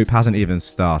his group hasn't even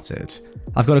started.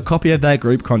 I've got a copy of their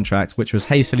group contract, which was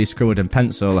hastily scribbled in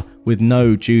pencil with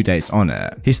no due dates on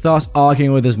it. He starts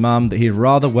arguing with his mum that he'd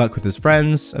rather work with his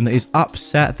friends and that he's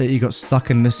upset that he got stuck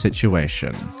in this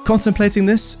situation. Contemplating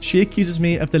this, she accuses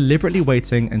me of deliberately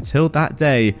waiting until that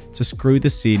day to screw the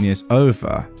seniors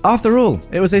over. After all,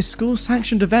 it was a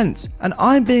school-sanctioned event, and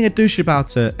I'm being a douche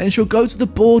about it, and she'll go to the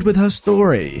board with her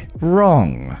story.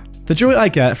 Wrong. The joy I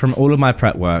get from all of my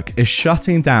prep work is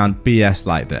shutting down BS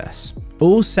like this.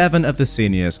 All 7 of the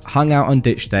seniors hung out on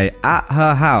ditch day at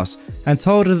her house and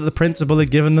told her that the principal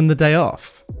had given them the day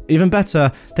off. Even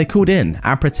better, they called in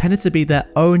and pretended to be their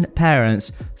own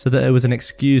parents so that it was an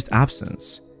excused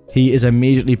absence. He is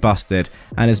immediately busted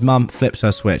and his mum flips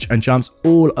her switch and jumps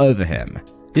all over him.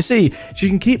 You see, she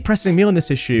can keep pressing me on this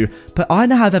issue, but I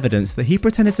now have evidence that he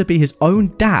pretended to be his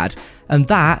own dad, and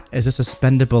that is a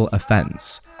suspendable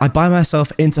offence. I buy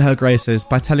myself into her graces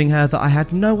by telling her that I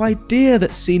had no idea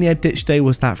that senior ditch day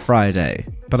was that Friday,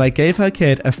 but I gave her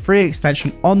kid a free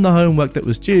extension on the homework that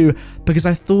was due because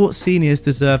I thought seniors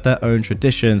deserved their own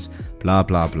traditions, blah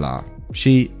blah blah.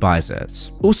 She buys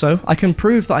it. Also, I can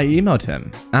prove that I emailed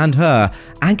him and her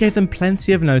and gave them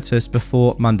plenty of notice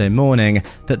before Monday morning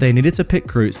that they needed to pick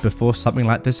groups before something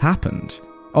like this happened.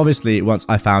 Obviously, once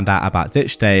I found out about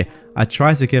ditch day, I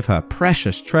tried to give her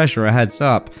precious treasure a heads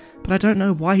up, but I don't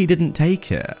know why he didn't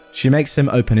take it. She makes him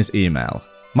open his email.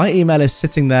 My email is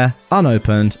sitting there,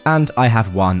 unopened, and I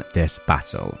have won this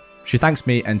battle. She thanks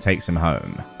me and takes him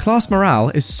home. Class morale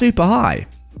is super high,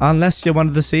 unless you're one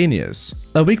of the seniors.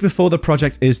 A week before the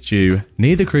project is due,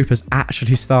 neither group has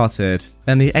actually started,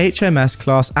 and the HMS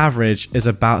class average is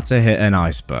about to hit an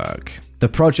iceberg. The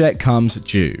project comes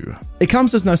due. It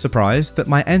comes as no surprise that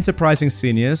my enterprising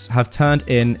seniors have turned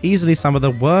in easily some of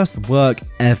the worst work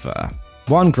ever.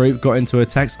 One group got into a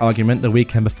text argument the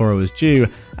weekend before it was due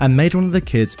and made one of the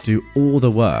kids do all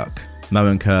the work. Mo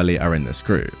and Curly are in this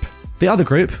group. The other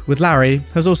group, with Larry,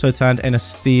 has also turned in a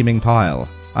steaming pile.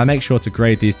 I make sure to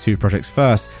grade these two projects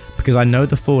first because I know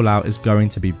the fallout is going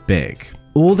to be big.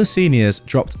 All the seniors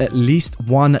dropped at least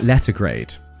one letter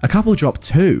grade. A couple dropped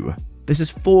 2. This is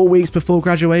 4 weeks before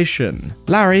graduation.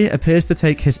 Larry appears to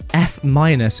take his F-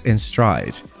 in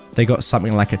stride. They got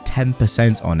something like a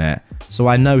 10% on it, so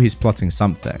I know he's plotting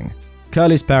something.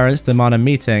 Curly's parents demand a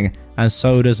meeting, and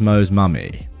so does Mo's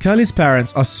mummy. Curly's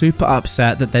parents are super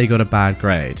upset that they got a bad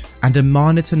grade, and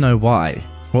demanded to know why.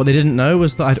 What they didn't know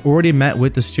was that I'd already met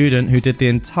with the student who did the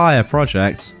entire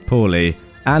project, Paulie,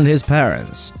 and his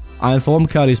parents. I informed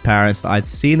Curly's parents that I'd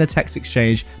seen the text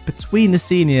exchange between the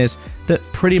seniors that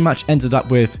pretty much ended up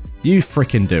with, "You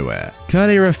frickin' do it."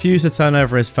 Curly refused to turn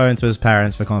over his phone to his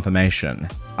parents for confirmation.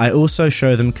 I also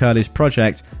show them Curly's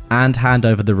project and hand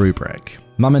over the rubric.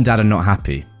 Mum and Dad are not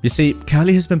happy. You see,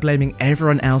 Curly has been blaming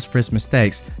everyone else for his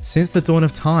mistakes since the dawn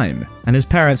of time, and his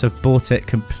parents have bought it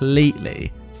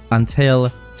completely.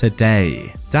 Until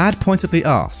today. Dad pointedly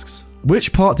asks,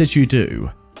 "Which part did you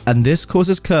do?" And this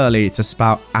causes Curly to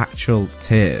spout actual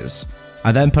tears.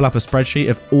 I then pull up a spreadsheet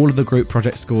of all of the group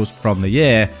project scores from the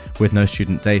year with no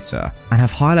student data, and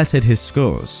have highlighted his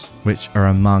scores, which are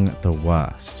among the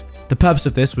worst. The purpose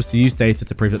of this was to use data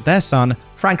to prove that their son,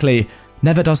 frankly,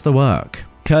 never does the work.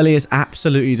 Curly is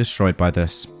absolutely destroyed by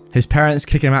this. His parents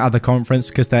kick him out of the conference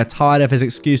because they're tired of his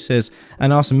excuses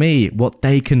and ask me what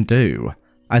they can do.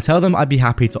 I tell them I'd be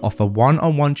happy to offer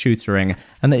one-on-one tutoring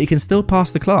and that he can still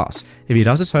pass the class if he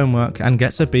does his homework and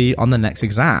gets a B on the next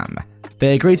exam.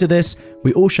 They agree to this,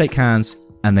 we all shake hands,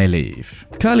 and they leave.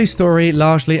 Curly's story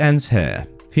largely ends here.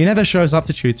 He never shows up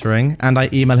to tutoring, and I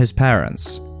email his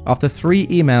parents. After 3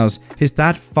 emails, his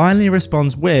dad finally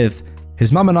responds with,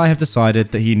 "His mum and I have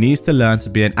decided that he needs to learn to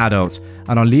be an adult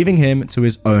and are leaving him to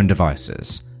his own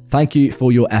devices. Thank you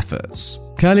for your efforts."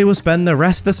 Curly will spend the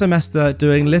rest of the semester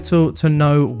doing little to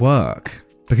no work.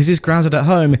 Because he's grounded at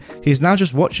home, he's now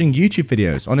just watching YouTube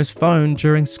videos on his phone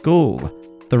during school.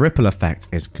 The ripple effect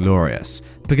is glorious,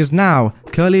 because now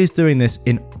Curly is doing this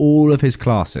in all of his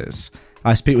classes.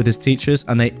 I speak with his teachers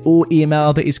and they all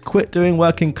email that he's quit doing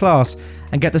work in class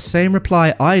and get the same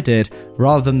reply I did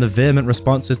rather than the vehement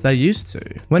responses they're used to.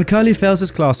 When Curly fails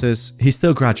his classes, he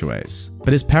still graduates,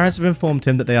 but his parents have informed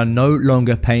him that they are no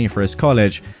longer paying for his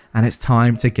college and it's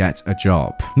time to get a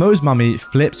job. Mo's mummy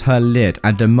flips her lid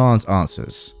and demands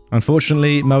answers.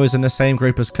 Unfortunately, Mo is in the same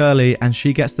group as Curly and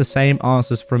she gets the same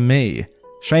answers from me.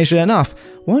 Strangely enough,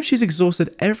 once she's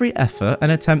exhausted every effort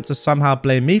and attempt to somehow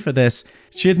blame me for this,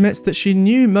 she admits that she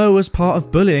knew Mo was part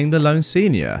of bullying the lone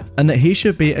senior and that he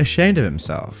should be ashamed of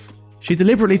himself. She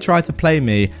deliberately tried to play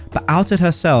me, but outed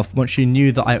herself once she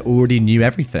knew that I already knew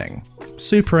everything.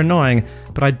 Super annoying,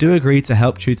 but I do agree to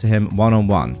help tutor him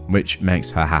one-on-one, which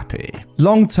makes her happy.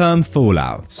 Long-term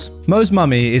fallouts. Mo's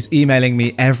mummy is emailing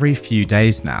me every few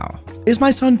days now. Is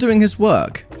my son doing his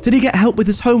work? Did he get help with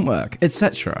his homework,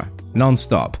 etc.?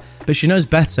 Non-stop, but she knows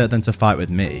better than to fight with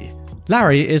me.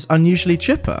 Larry is unusually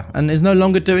chipper and is no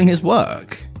longer doing his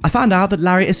work. I found out that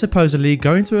Larry is supposedly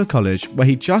going to a college where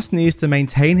he just needs to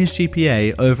maintain his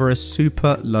GPA over a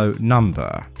super low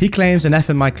number. He claims an F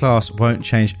in my class won't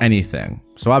change anything,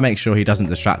 so I make sure he doesn't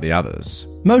distract the others.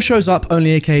 Mo shows up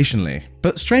only occasionally,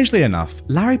 but strangely enough,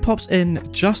 Larry pops in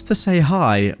just to say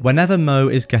hi whenever Mo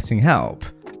is getting help.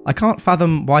 I can't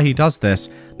fathom why he does this,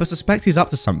 but suspect he's up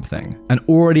to something and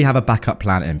already have a backup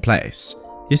plan in place.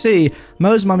 You see,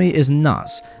 Mo's mummy is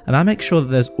nuts, and I make sure that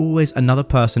there's always another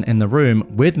person in the room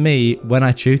with me when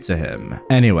I tutor him.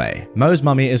 Anyway, Mo's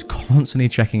mummy is constantly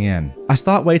checking in. I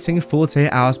start waiting 48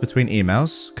 hours between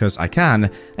emails, because I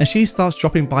can, and she starts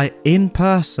dropping by in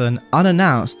person,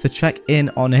 unannounced, to check in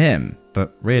on him,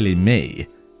 but really me.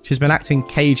 She's been acting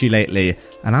cagey lately,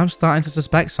 and I'm starting to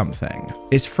suspect something.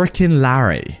 It's frickin'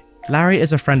 Larry. Larry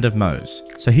is a friend of Mo's,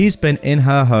 so he's been in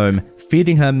her home,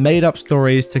 feeding her made-up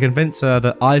stories to convince her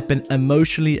that I've been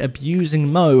emotionally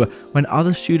abusing Mo when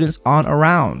other students aren't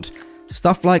around.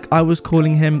 Stuff like I was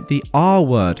calling him the R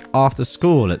word after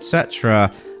school,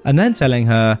 etc., and then telling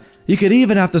her, "You could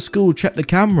even have the school check the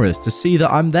cameras to see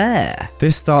that I'm there."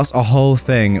 This starts a whole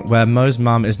thing where Mo's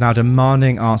mum is now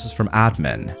demanding answers from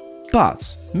admin.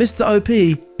 But Mr. OP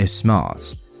is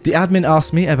smart. The admin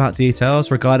asked me about details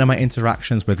regarding my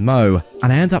interactions with Mo,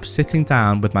 and I end up sitting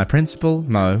down with my principal,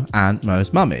 Mo, and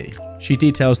Mo's mummy. She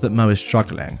details that Mo is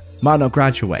struggling, might not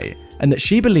graduate, and that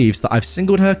she believes that I've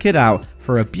singled her kid out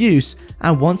for abuse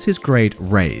and wants his grade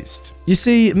raised. You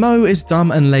see, Mo is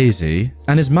dumb and lazy,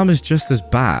 and his mum is just as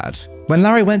bad. When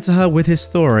Larry went to her with his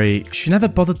story, she never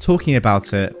bothered talking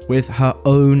about it with her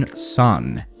own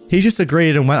son. He just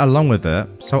agreed and went along with it,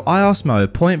 so I asked Mo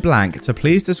point blank to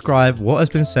please describe what has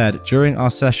been said during our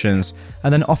sessions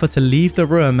and then offer to leave the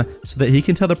room so that he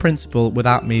can tell the principal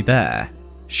without me there.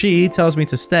 She tells me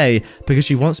to stay because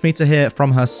she wants me to hear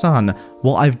from her son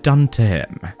what I've done to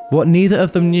him. What neither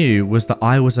of them knew was that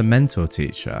I was a mentor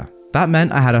teacher. That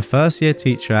meant I had a first-year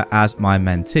teacher as my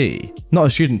mentee. Not a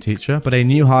student teacher, but a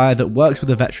new hire that works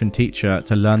with a veteran teacher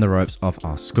to learn the ropes of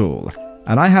our school.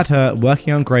 And I had her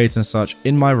working on grades and such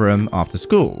in my room after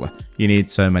school. You need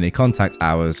so many contact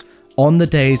hours on the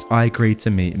days I agreed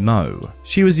to meet Mo.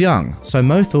 She was young, so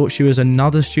Mo thought she was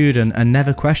another student and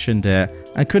never questioned it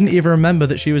and couldn't even remember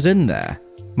that she was in there.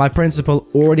 My principal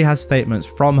already had statements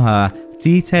from her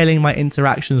detailing my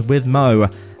interactions with Mo,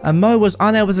 and Mo was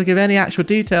unable to give any actual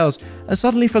details and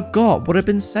suddenly forgot what had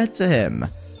been said to him.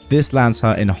 This lands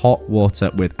her in hot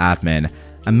water with admin,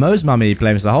 and Mo's mummy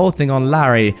blames the whole thing on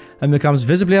Larry and becomes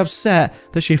visibly upset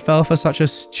that she fell for such a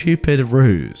stupid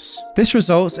ruse. This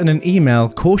results in an email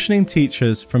cautioning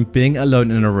teachers from being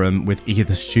alone in a room with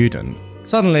either student.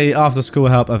 Suddenly, after school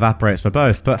help evaporates for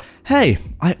both, but hey,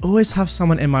 I always have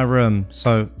someone in my room,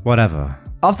 so whatever.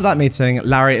 After that meeting,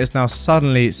 Larry is now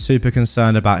suddenly super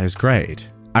concerned about his grade.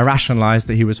 I rationalized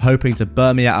that he was hoping to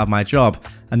burn me out of my job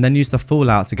and then use the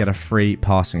fallout to get a free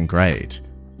passing grade.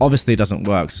 Obviously it doesn't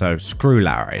work, so screw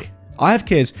Larry. I have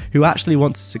kids who actually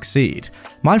want to succeed.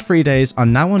 My free days are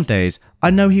now on days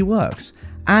I know he works,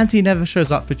 and he never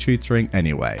shows up for tutoring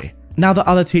anyway. Now that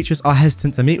other teachers are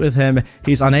hesitant to meet with him,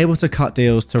 he's unable to cut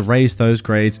deals to raise those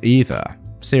grades either.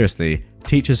 Seriously,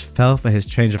 teachers fell for his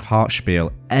change of heart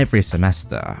spiel every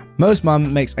semester. Mo's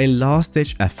mum makes a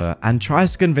last-ditch effort and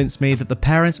tries to convince me that the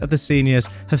parents of the seniors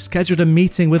have scheduled a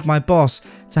meeting with my boss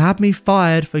to have me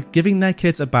fired for giving their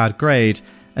kids a bad grade,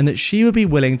 and that she would be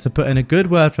willing to put in a good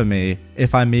word for me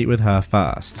if I meet with her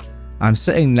first. I'm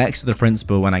sitting next to the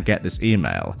principal when I get this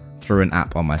email, through an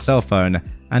app on my cell phone,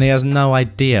 and he has no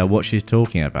idea what she's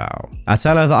talking about. I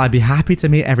tell her that I'd be happy to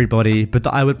meet everybody, but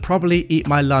that I would probably eat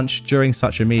my lunch during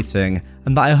such a meeting,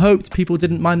 and that I hoped people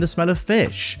didn't mind the smell of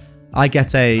fish. I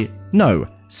get a, no,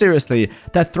 seriously,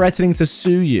 they're threatening to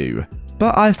sue you.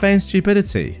 But I feigned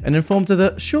stupidity and informed her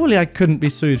that surely I couldn't be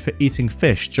sued for eating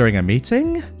fish during a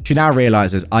meeting. She now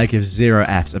realizes I give 0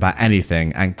 Fs about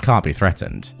anything and can't be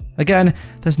threatened. Again,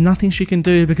 there's nothing she can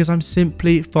do because I'm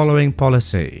simply following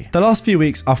policy. The last few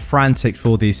weeks are frantic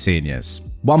for these seniors.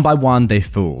 One by one, they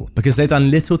fall because they've done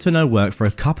little to no work for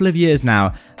a couple of years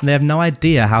now and they have no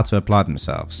idea how to apply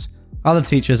themselves. Other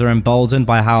teachers are emboldened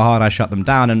by how hard I shut them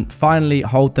down and finally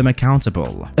hold them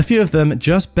accountable. A few of them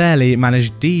just barely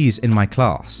manage Ds in my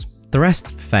class. The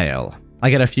rest fail. I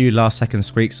get a few last-second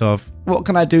squeaks of, what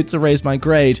can I do to raise my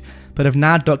grade? But have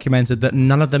now documented that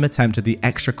none of them attempted the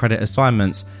extra credit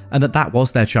assignments and that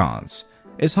was their chance.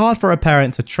 It's hard for a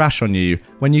parent to trash on you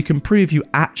when you can prove you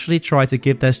actually try to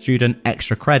give their student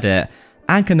extra credit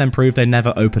and can then prove they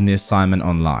never opened the assignment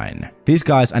online. These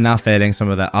guys are now failing some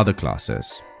of their other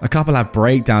classes. A couple have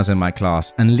breakdowns in my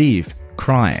class and leave,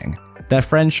 crying. Their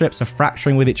friendships are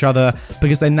fracturing with each other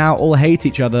because they now all hate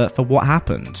each other for what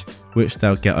happened, which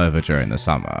they'll get over during the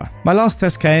summer. My last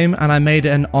test came and I made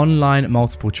it an online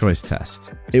multiple choice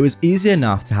test. It was easy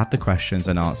enough to have the questions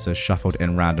and answers shuffled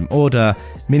in random order,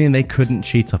 meaning they couldn't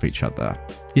cheat off each other.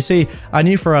 You see, I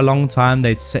knew for a long time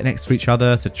they'd sit next to each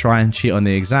other to try and cheat on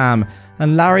the exam,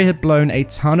 and Larry had blown a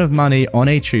ton of money on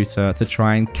a tutor to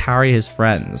try and carry his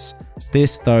friends.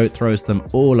 This, though, throws them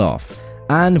all off.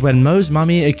 And when Mo's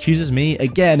mummy accuses me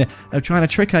again of trying to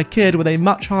trick her kid with a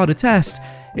much harder test,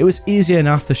 it was easy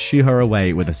enough to shoo her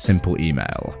away with a simple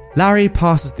email. Larry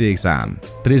passes the exam,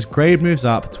 but his grade moves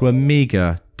up to a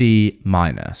meager D-.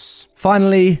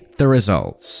 Finally, the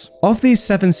results. Of these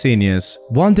 7 seniors,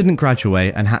 1 didn't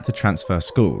graduate and had to transfer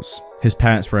schools. His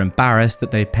parents were embarrassed that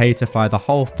they paid to fly the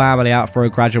whole family out for a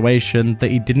graduation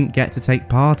that he didn't get to take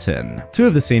part in. 2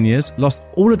 of the seniors lost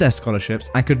all of their scholarships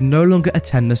and could no longer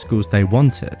attend the schools they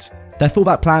wanted. Their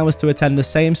fallback plan was to attend the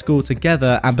same school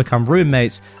together and become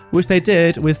roommates, which they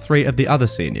did with 3 of the other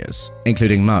seniors,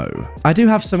 including Mo. I do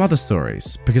have some other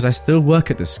stories, because I still work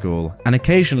at this school and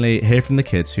occasionally hear from the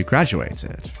kids who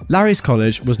graduated. Larry's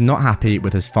college was not happy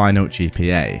with his final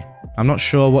GPA. I'm not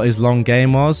sure what his long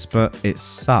game was, but it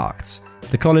sucked.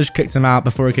 The college kicked him out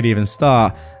before he could even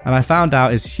start, and I found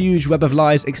out his huge web of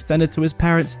lies extended to his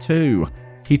parents too.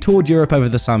 He toured Europe over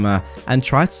the summer and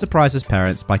tried to surprise his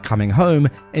parents by coming home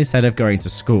instead of going to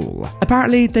school.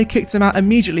 Apparently, they kicked him out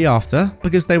immediately after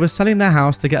because they were selling their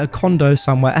house to get a condo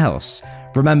somewhere else.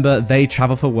 Remember, they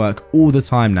travel for work all the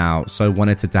time now, so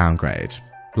wanted to downgrade.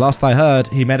 Last I heard,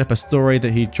 he made up a story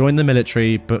that he joined the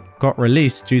military but got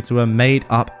released due to a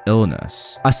made-up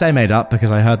illness. I say made up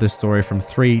because I heard this story from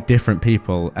 3 different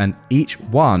people and each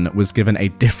one was given a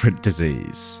different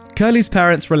disease. Curly's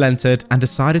parents relented and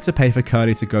decided to pay for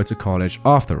Curly to go to college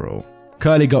after all.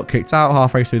 Curly got kicked out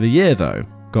halfway through the year though,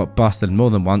 got busted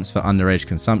more than once for underage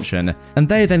consumption, and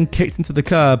they then kicked him to the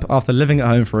curb after living at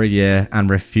home for a year and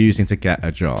refusing to get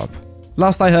a job.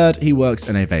 Last I heard, he works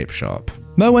in a vape shop.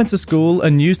 Mo went to school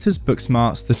and used his book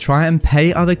smarts to try and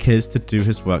pay other kids to do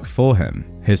his work for him.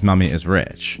 His mummy is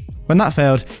rich. When that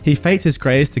failed, he faked his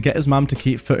grades to get his mum to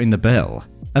keep footing the bill.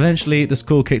 Eventually, the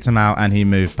school kicked him out and he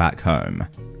moved back home.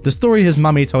 The story his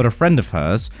mummy told a friend of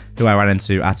hers, who I ran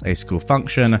into at a school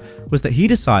function, was that he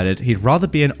decided he'd rather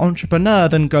be an entrepreneur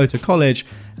than go to college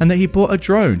and that he bought a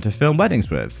drone to film weddings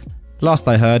with. Last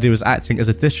I heard, he was acting as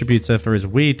a distributor for his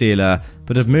weed dealer,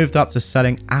 but had moved up to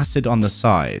selling acid on the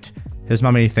side. His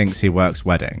mummy thinks he works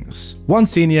weddings. One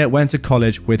senior went to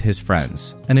college with his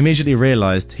friends and immediately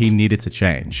realized he needed to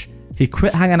change. He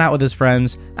quit hanging out with his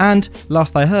friends and,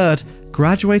 last I heard,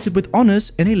 graduated with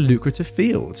honors in a lucrative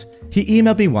field. He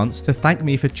emailed me once to thank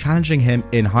me for challenging him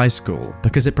in high school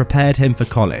because it prepared him for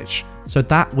college. So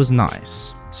that was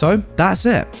nice. So that's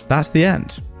it. That's the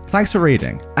end. Thanks for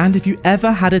reading. And if you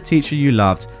ever had a teacher you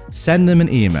loved, send them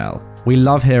an email. We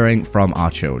love hearing from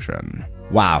our children.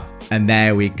 Wow. And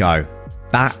there we go.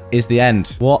 That is the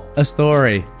end. What a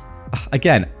story.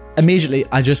 Again, immediately,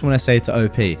 I just want to say to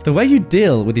OP, the way you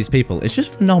deal with these people is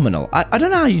just phenomenal. I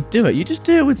don't know how you do it. You just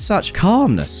do it with such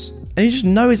calmness. And you just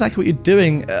know exactly what you're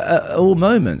doing at all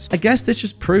moments. I guess this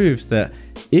just proves that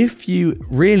if you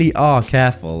really are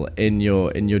careful in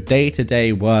your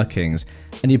day-to-day workings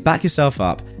and you back yourself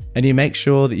up and you make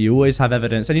sure that you always have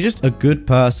evidence and you're just a good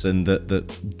person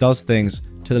that does things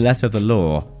to the letter of the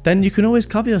law, then you can always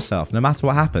cover yourself no matter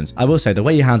what happens. I will say the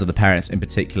way you handle the parents, in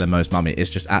particular Mo's mummy,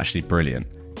 is just actually brilliant.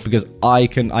 Because I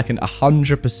can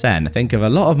 100% think of a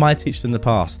lot of my teachers in the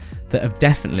past that have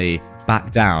definitely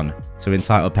backed down to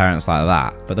entitled parents like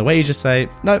that. But the way you just say,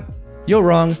 nope, you're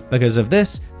wrong because of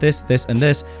this, and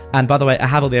this, and by the way, I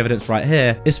have all the evidence right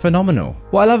here, is phenomenal.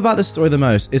 What I love about this story the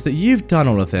most is that you've done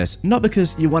all of this, not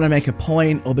because you want to make a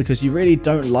point or because you really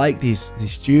don't like these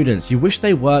students. You wish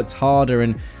they worked harder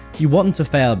and you want them to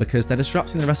fail because they're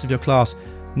disrupting the rest of your class.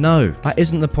 No, that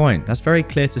isn't the point. That's very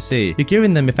clear to see. You're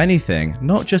giving them, if anything,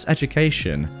 not just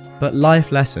education, but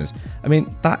life lessons. I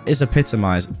mean, that is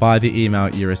epitomized by the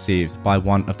email you received by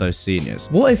one of those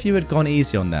seniors. What if you had gone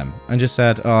easy on them and just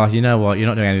said, oh, you know what, you're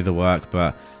not doing any of the work,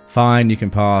 but fine, you can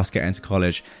pass, get into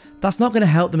college. That's not going to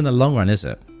help them in the long run, is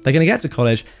it? They're going to get to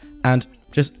college and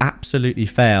just absolutely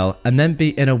fail and then be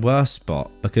in a worse spot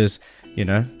because, you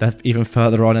know, they're even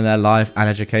further on in their life and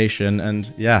education.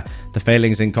 And yeah, the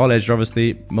failings in college are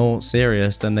obviously more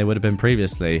serious than they would have been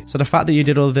previously. So the fact that you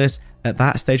did all of this at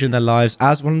that stage in their lives,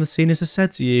 as one of the seniors has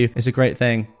said to you, is a great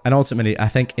thing. And ultimately, I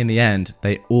think in the end,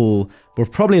 they all will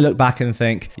probably look back and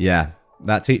think, yeah,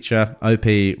 that teacher, OP,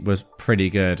 was pretty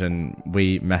good and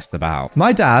we messed about.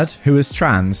 My dad, who is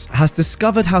trans, has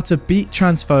discovered how to beat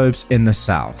transphobes in the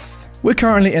South. We're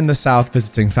currently in the South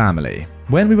visiting family.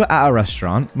 When we were at a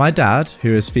restaurant, my dad,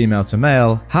 who is female to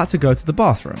male, had to go to the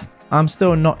bathroom. I'm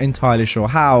still not entirely sure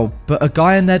how, but a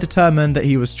guy in there determined that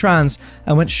he was trans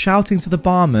and went shouting to the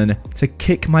barman to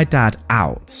kick my dad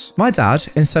out. My dad,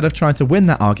 instead of trying to win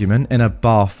that argument in a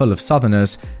bar full of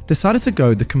Southerners, decided to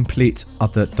go the complete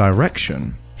other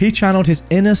direction. He channeled his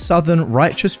inner Southern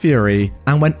righteous fury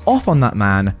and went off on that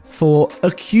man for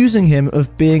accusing him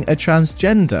of being a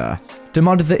transgender,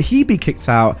 demanded that he be kicked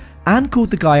out, and called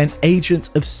the guy an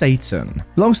agent of Satan.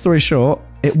 Long story short,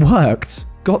 it worked.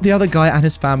 Got the other guy and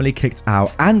his family kicked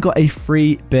out and got a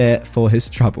free beer for his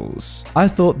troubles. I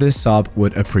thought this sub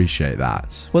would appreciate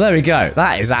that. Well, there we go.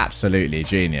 That is absolutely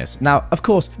genius. Now, of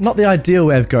course, not the ideal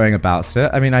way of going about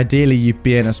it. I mean, ideally, you'd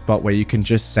be in a spot where you can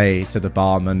just say to the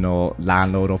barman or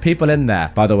landlord or people in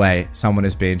there, by the way, someone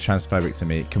is being transphobic to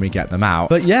me. Can we get them out?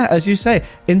 But yeah, as you say,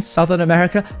 in Southern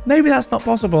America, maybe that's not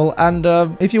possible. And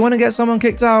if you want to get someone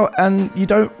kicked out and you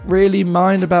don't really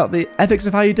mind about the ethics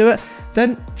of how you do it,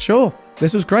 then sure.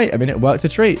 This was great. I mean, it worked a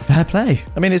treat. Fair play.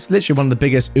 I mean, it's literally one of the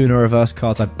biggest Uno reverse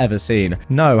cards I've ever seen.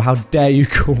 No, how dare you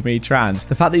call me trans?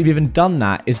 The fact that you've even done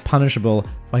that is punishable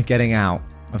by getting out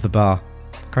of the bar.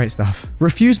 Great stuff.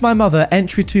 Refuse my mother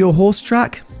entry to your horse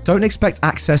track? Don't expect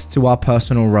access to our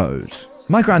personal road.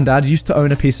 My granddad used to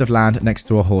own a piece of land next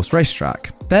to a horse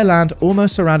racetrack. Their land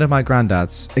almost surrounded my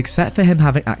granddad's, except for him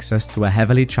having access to a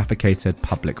heavily trafficated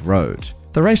public road.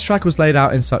 The racetrack was laid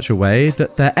out in such a way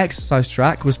that their exercise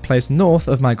track was placed north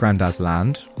of my granddad's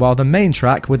land, while the main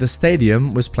track with the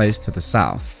stadium was placed to the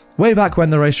south. Way back when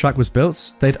the racetrack was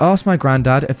built, they'd asked my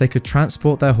granddad if they could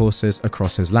transport their horses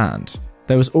across his land.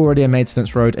 There was already a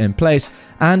maintenance road in place,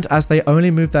 and as they only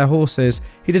moved their horses,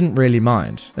 he didn't really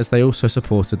mind, as they also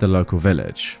supported the local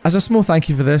village. As a small thank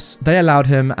you for this, they allowed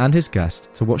him and his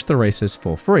guest to watch the races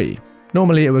for free.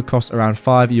 Normally it would cost around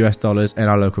 $5 in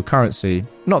our local currency,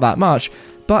 not that much,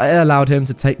 but it allowed him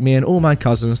to take me and all my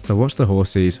cousins to watch the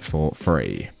horses for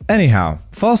free. Anyhow,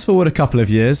 fast forward a couple of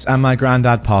years and my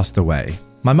granddad passed away.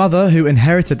 My mother, who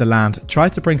inherited the land,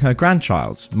 tried to bring her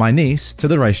grandchild, my niece, to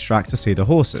the racetrack to see the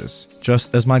horses,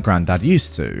 just as my granddad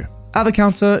used to. At the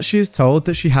counter, she is told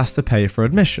that she has to pay for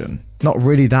admission. Not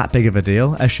really that big of a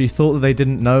deal, as she thought that they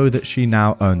didn't know that she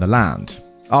now owned the land.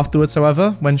 Afterwards,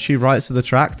 however, when she writes to the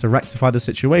track to rectify the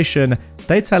situation,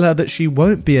 they tell her that she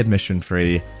won't be admission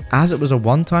free, as it was a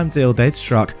one-time deal they'd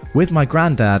struck with my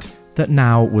granddad that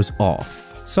now was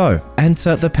off. So,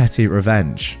 enter the petty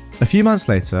revenge. A few months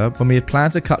later, when we had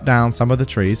planned to cut down some of the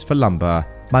trees for lumber,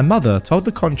 my mother told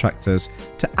the contractors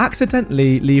to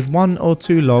accidentally leave 1 or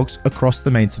 2 logs across the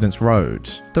maintenance road.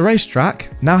 The racetrack,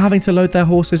 now having to load their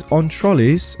horses on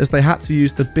trolleys as they had to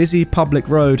use the busy public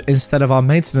road instead of our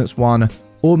maintenance one,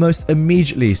 almost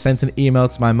immediately sent an email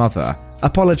to my mother,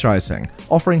 apologising,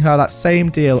 offering her that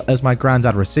same deal as my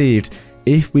granddad received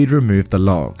if we'd removed the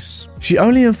logs. She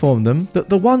only informed them that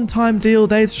the one-time deal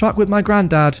they'd struck with my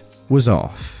granddad was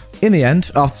off. In the end,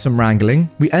 after some wrangling,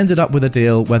 we ended up with a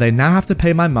deal where they now have to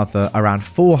pay my mother around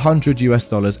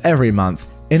 $400 every month,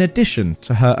 in addition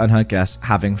to her and her guests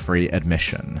having free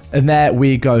admission. And there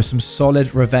we go, some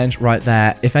solid revenge right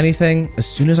there. If anything, as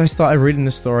soon as I started reading the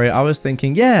story, I was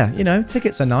thinking, yeah,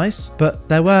 tickets are nice, but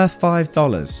they're worth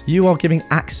 $5. You are giving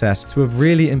access to a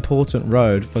really important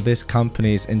road for this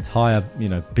company's entire,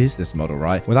 business model,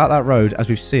 right? Without that road, as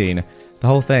we've seen, the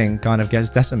whole thing kind of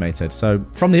gets decimated. So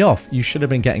from the off, you should have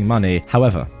been getting money.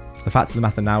 However, the fact of the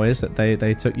matter now is that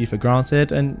they took you for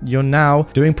granted and you're now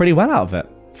doing pretty well out of it.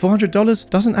 $400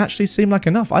 doesn't actually seem like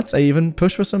enough. I'd say even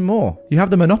push for some more. You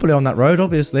have the monopoly on that road,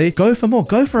 obviously. Go for more.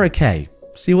 Go for a K.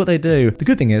 See what they do. The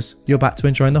good thing is, you're back to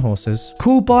enjoying the horses.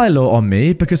 Cool bylaw on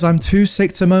me because I'm too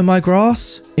sick to mow my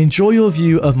grass. Enjoy your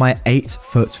view of my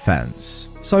 8-foot fence.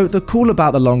 So the cool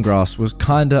about the long grass was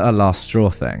kinda a last straw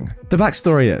thing. The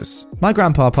backstory is, my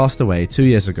grandpa passed away 2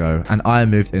 years ago and I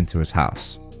moved into his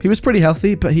house. He was pretty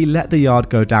healthy, but he let the yard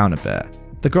go down a bit.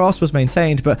 The grass was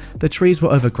maintained, but the trees were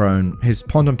overgrown, his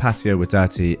pond and patio were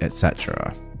dirty,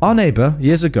 etc. Our neighbour,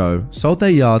 years ago, sold their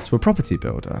yard to a property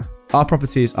builder. Our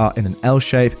properties are in an L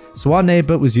shape, so our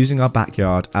neighbour was using our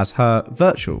backyard as her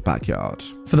virtual backyard.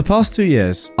 For the past 2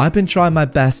 years, I've been trying my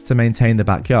best to maintain the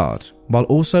backyard, while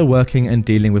also working and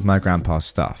dealing with my grandpa's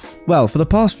stuff. Well, for the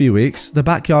past few weeks, the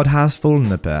backyard has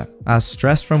fallen a bit, as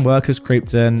stress from work has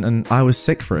creeped in and I was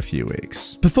sick for a few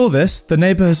weeks. Before this, the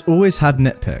neighbour has always had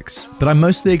nitpicks, but I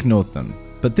mostly ignored them.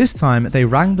 But this time, they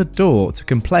rang the door to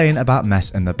complain about mess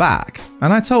in the back.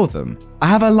 And I told them, I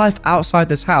have a life outside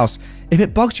this house. If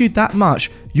it bugs you that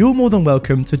much, you're more than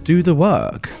welcome to do the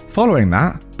work. Following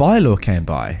that, bylaw came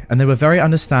by, and they were very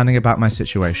understanding about my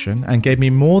situation and gave me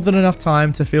more than enough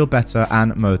time to feel better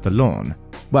and mowed the lawn.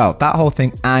 Well, that whole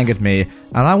thing angered me,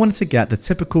 and I wanted to get the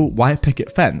typical white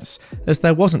picket fence, as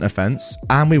there wasn't a fence,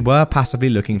 and we were passively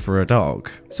looking for a dog.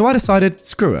 So I decided,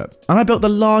 screw it, and I built the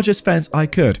largest fence I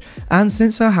could, and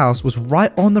since her house was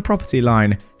right on the property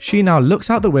line, she now looks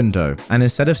out the window, and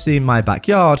instead of seeing my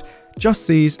backyard, just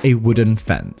sees a wooden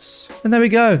fence. And there we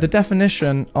go, the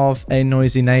definition of a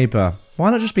noisy neighbour. Why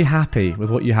not just be happy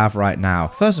with what you have right now?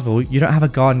 First of all, you don't have a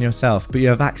garden yourself, but you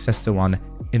have access to one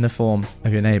in the form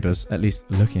of your neighbours, at least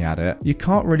looking at it. You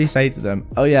can't really say to them,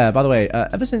 oh yeah, by the way,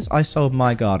 ever since I sold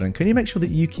my garden, can you make sure that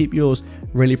you keep yours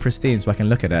really pristine so I can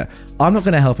look at it? I'm not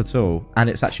going to help at all, and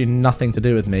it's actually nothing to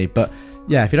do with me, but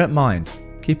yeah, if you don't mind,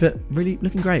 keep it really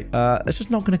looking great. It's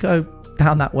just not going to go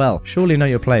down that well. Surely know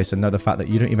your place and know the fact that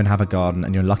you don't even have a garden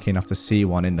and you're lucky enough to see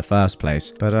one in the first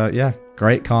place. But yeah,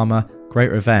 great karma,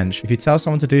 great revenge. If you tell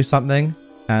someone to do something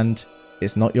and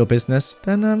it's not your business,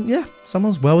 then yeah,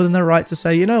 someone's well within their right to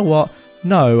say, you know what?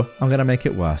 No, I'm going to make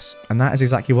it worse. And that is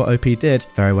exactly what OP did.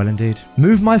 Very well indeed.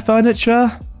 Move my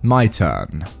furniture? My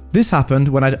turn. This happened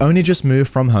when I'd only just moved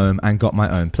from home and got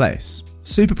my own place.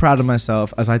 Super proud of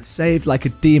myself as I'd saved like a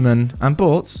demon and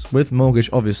bought, with mortgage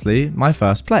obviously, my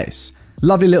first place.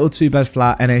 Lovely little 2-bed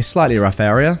flat in a slightly rough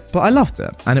area, but I loved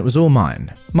it, and it was all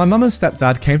mine. My mum and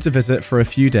stepdad came to visit for a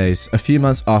few days, a few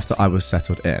months after I was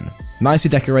settled in. Nicely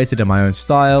decorated in my own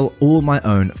style, all my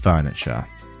own furniture.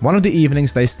 One of the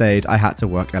evenings they stayed, I had to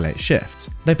work a late shift.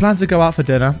 They planned to go out for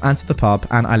dinner and to the pub,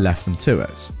 and I left them to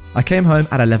it. I came home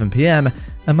at 11 p.m,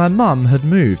 and my mum had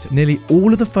moved nearly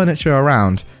all of the furniture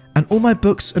around, and all my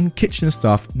books and kitchen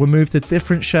stuff were moved to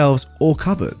different shelves or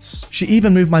cupboards. She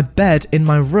even moved my bed in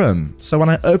my room, so when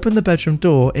I opened the bedroom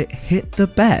door, it hit the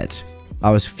bed.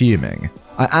 I was fuming.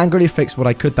 I angrily fixed what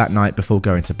I could that night before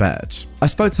going to bed. I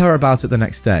spoke to her about it the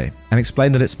next day and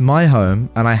explained that it's my home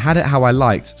and I had it how I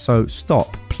liked, so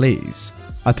stop, please.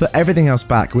 I put everything else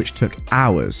back, which took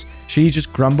hours. She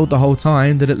just grumbled the whole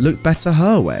time that it looked better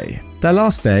her way. Their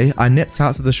last day, I nipped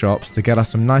out to the shops to get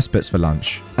us some nice bits for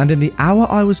lunch, and in the hour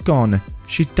I was gone,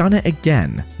 she'd done it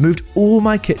again, moved all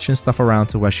my kitchen stuff around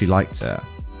to where she liked it.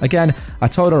 Again, I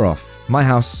told her off. My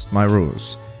house, my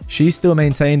rules. She still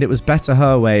maintained it was better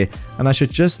her way, and I should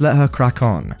just let her crack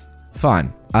on.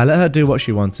 Fine, I let her do what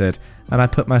she wanted, and I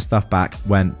put my stuff back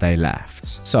when they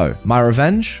left. So, my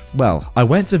revenge? Well, I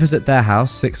went to visit their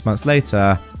house 6 months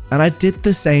later, and I did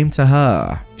the same to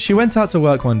her. She went out to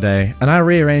work one day, and I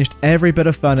rearranged every bit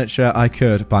of furniture I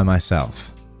could by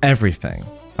myself. Everything.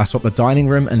 I swapped the dining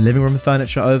room and living room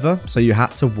furniture over, so you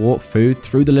had to walk food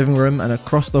through the living room and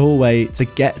across the hallway to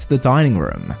get to the dining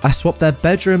room. I swapped their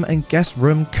bedroom and guest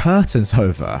room curtains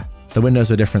over. The windows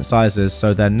were different sizes,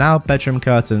 so their now bedroom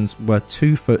curtains were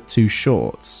 2 foot too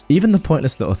short. Even the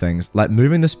pointless little things, like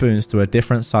moving the spoons to a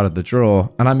different side of the drawer,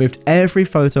 and I moved every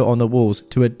photo on the walls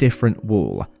to a different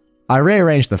wall. I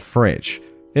rearranged the fridge.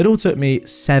 It all took me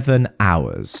 7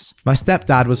 hours. My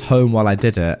stepdad was home while I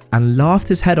did it and laughed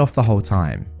his head off the whole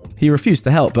time. He refused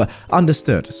to help, but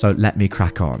understood, so let me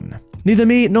crack on. Neither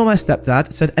me nor my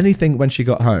stepdad said anything when she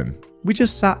got home. We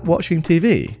just sat watching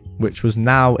TV, which was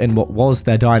now in what was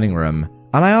their dining room,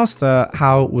 and I asked her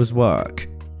how was work.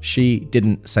 She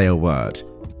didn't say a word.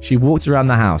 She walked around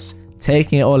the house,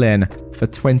 taking it all in for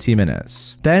 20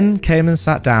 minutes. Then came and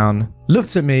sat down,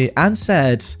 looked at me and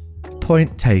said,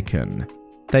 "Point taken."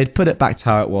 They'd put it back to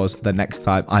how it was the next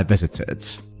time I visited.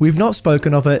 We've not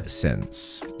spoken of it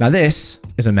since. Now this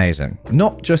is amazing.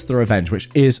 Not just the revenge, which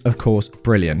is of course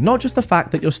brilliant. Not just the fact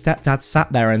that your stepdad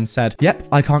sat there and said, "Yep,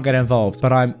 I can't get involved,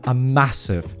 but I'm a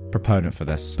massive proponent for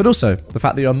this." But also the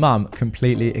fact that your mum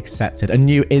completely accepted and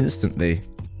knew instantly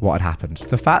what had happened.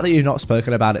 The fact that you've not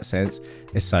spoken about it since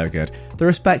is so good. The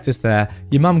respect is there.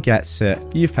 Your mum gets it.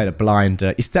 You've played a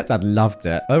blinder. Your stepdad loved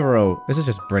it. Overall, this is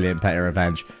just brilliant petty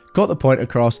revenge. Got the point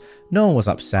across. No one was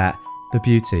upset. The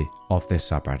beauty of this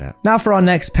subreddit. Now for our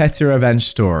next petty revenge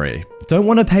story. Don't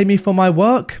want to pay me for my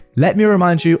work? Let me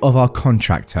remind you of our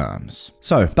contract terms.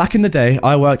 So, back in the day,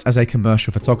 I worked as a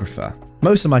commercial photographer.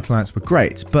 Most of my clients were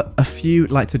great, but a few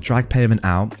like to drag payment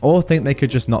out or think they could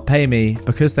just not pay me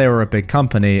because they were a big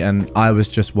company and I was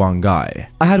just one guy.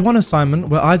 I had one assignment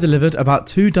where I delivered about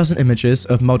 24 images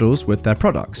of models with their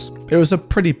products. It was a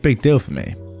pretty big deal for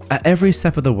me. At every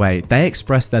step of the way, they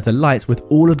expressed their delight with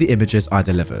all of the images I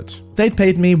delivered. They'd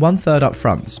paid me 1/3 up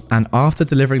front, and after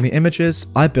delivering the images,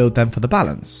 I billed them for the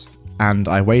balance. And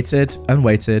I waited and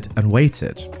waited and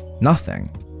waited.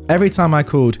 Nothing. Every time I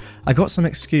called, I got some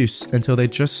excuse until they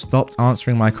just stopped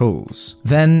answering my calls.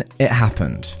 Then it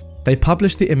happened. They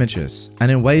published the images,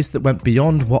 and in ways that went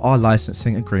beyond what our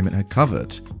licensing agreement had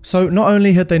covered. So not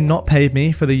only had they not paid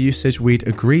me for the usage we'd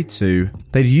agreed to,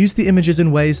 they'd used the images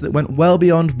in ways that went well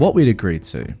beyond what we'd agreed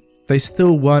to. They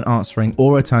still weren't answering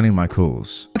or returning my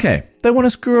calls. Okay, they want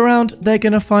to screw around, they're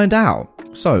gonna find out.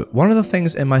 So, one of the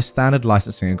things in my standard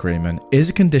licensing agreement is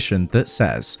a condition that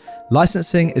says,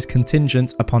 licensing is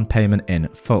contingent upon payment in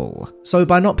full. So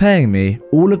by not paying me,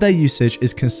 all of their usage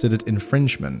is considered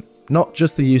infringement, not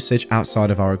just the usage outside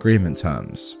of our agreement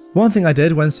terms. One thing I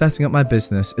did when setting up my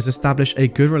business is establish a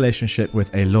good relationship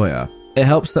with a lawyer. It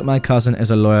helps that my cousin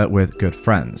is a lawyer with good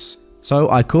friends.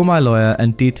 So I call my lawyer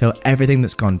and detail everything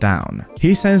that's gone down.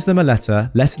 He sends them a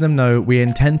letter letting them know we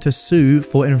intend to sue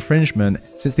for infringement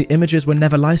since the images were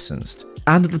never licensed,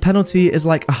 and that the penalty is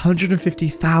like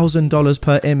 $150,000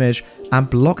 per image and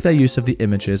block their use of the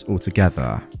images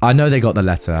altogether. I know they got the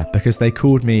letter because they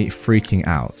called me freaking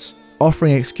out,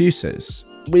 offering excuses.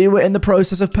 We were in the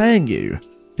process of paying you.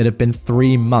 It had been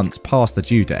 3 months past the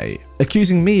due date,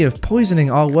 accusing me of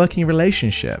poisoning our working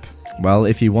relationship. Well,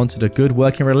 if you wanted a good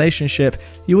working relationship,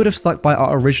 you would have stuck by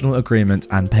our original agreement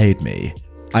and paid me.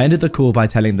 I ended the call by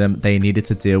telling them they needed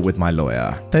to deal with my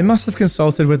lawyer. They must have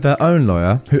consulted with their own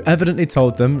lawyer, who evidently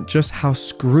told them just how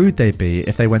screwed they'd be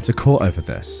if they went to court over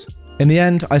this. In the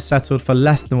end, I settled for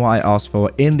less than what I asked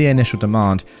for in the initial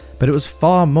demand, but it was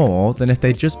far more than if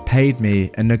they just paid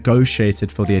me and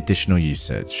negotiated for the additional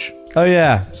usage. Oh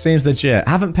yeah, seems legit.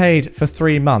 Haven't paid for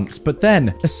 3 months, but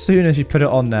then as soon as you put it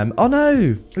on them, oh no,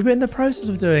 we've been in the process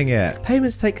of doing it.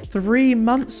 Payments take 3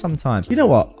 months sometimes. You know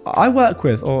what? I work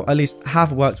with, or at least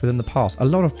have worked with in the past, a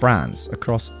lot of brands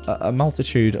across a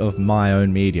multitude of my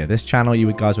own media. This channel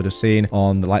you guys would have seen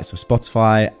on the likes of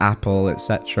Spotify, Apple,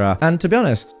 etc. And to be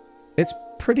honest, it's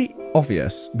pretty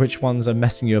obvious which ones are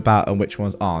messing you about and which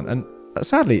ones aren't. And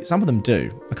sadly, some of them do.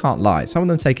 I can't lie. Some of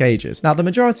them take ages. Now, the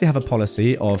majority have a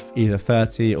policy of either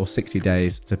 30 or 60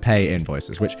 days to pay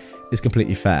invoices, which is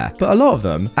completely fair. But a lot of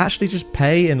them actually just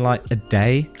pay in like a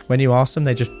day. When you ask them,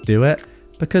 they just do it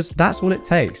because that's all it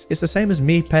takes. It's the same as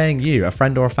me paying you, a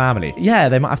friend or a family. Yeah,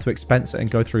 they might have to expense it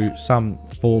and go through some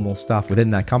formal stuff within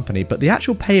their company, but the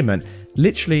actual payment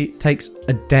literally takes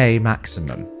a day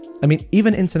maximum. I mean,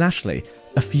 even internationally,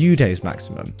 a few days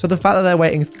maximum. So the fact that they're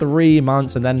waiting 3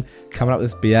 months and then coming up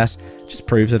with this BS just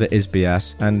proves that it is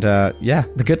BS. And yeah,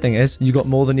 the good thing is you got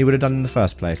more than you would have done in the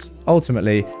first place.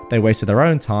 Ultimately, they wasted their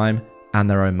own time and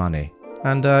their own money.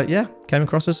 And yeah, came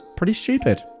across as pretty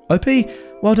stupid. OP,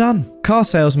 well done. Car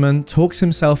salesman talks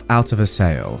himself out of a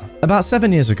sale. About 7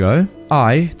 years ago,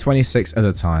 I, 26 at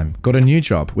the time, got a new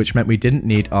job, which meant we didn't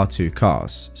need our 2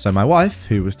 cars. So my wife,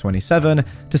 who was 27,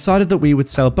 decided that we would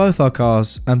sell both our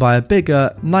cars and buy a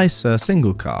bigger, nicer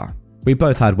single car. We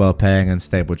both had well-paying and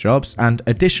stable jobs, and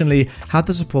additionally had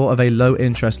the support of a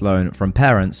low-interest loan from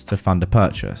parents to fund a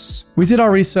purchase. We did our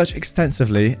research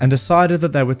extensively and decided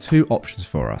that there were 2 options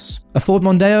for us: a Ford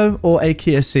Mondeo or a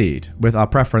Kia Ceed, with our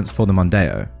preference for the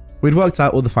Mondeo. We'd worked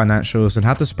out all the financials and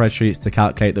had the spreadsheets to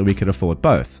calculate that we could afford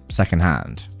both,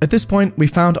 second-hand. At this point, we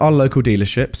found our local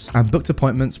dealerships and booked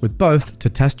appointments with both to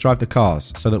test drive the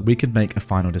cars so that we could make a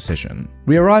final decision.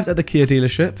 We arrived at the Kia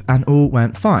dealership and all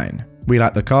went fine. We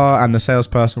liked the car and the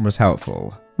salesperson was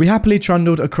helpful. We happily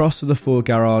trundled across to the Ford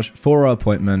garage for our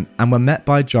appointment and were met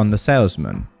by John the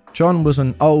salesman. John was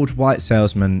an old white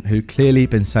salesman who'd clearly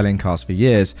been selling cars for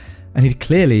years, and he'd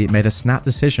clearly made a snap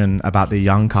decision about the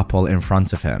young couple in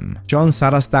front of him. John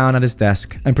sat us down at his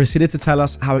desk and proceeded to tell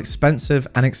us how expensive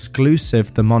and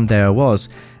exclusive the Mondeo was,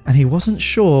 and he wasn't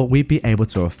sure we'd be able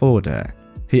to afford it.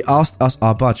 He asked us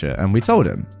our budget and we told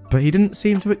him, but he didn't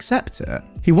seem to accept it.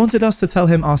 He wanted us to tell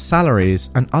him our salaries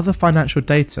and other financial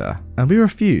data, and we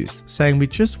refused, saying we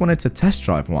just wanted to test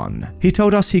drive one. He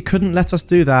told us he couldn't let us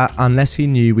do that unless he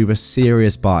knew we were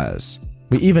serious buyers.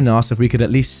 We even asked if we could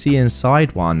at least see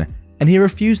inside one, and he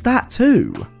refused that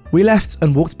too. We left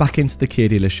and walked back into the Kia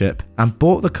dealership and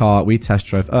bought the car we test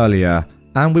drove earlier,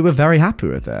 and we were very happy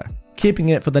with it, keeping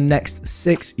it for the next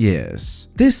 6 years.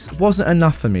 This wasn't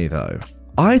enough for me though.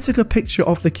 I took a picture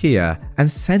of the Kia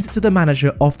and sent it to the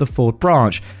manager of the Ford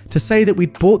branch to say that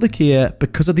we'd bought the Kia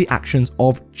because of the actions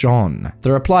of John.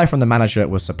 The reply from the manager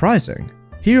was surprising.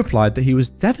 He replied that he was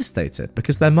devastated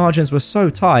because their margins were so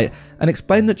tight and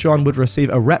explained that John would receive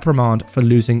a reprimand for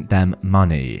losing them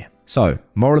money. So,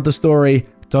 moral of the story,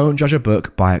 don't judge a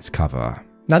book by its cover.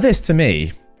 Now this, to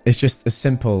me, is just as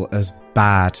simple as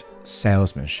bad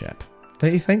salesmanship.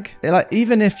 Don't you think? Like,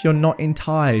 even if you're not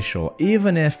entirely sure,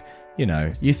 even if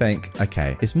you think,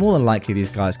 okay, it's more than likely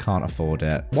these guys can't afford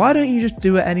it. Why don't you just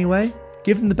do it anyway?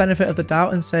 Give them the benefit of the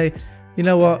doubt and say, you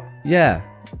know what? Yeah,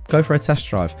 go for a test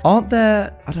drive. Aren't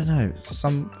there, I don't know,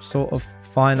 some sort of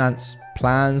finance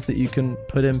plans that you can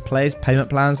put in place, payment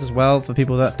plans as well for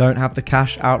people that don't have the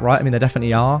cash outright? I mean, there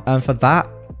definitely are. And for that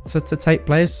to take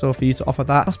place, or for you to offer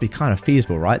that, must be kind of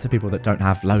feasible, right? To people that don't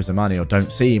have loads of money or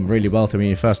don't seem really wealthy when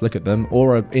you first look at them,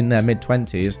 or are in their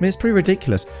mid-20s. I mean, it's pretty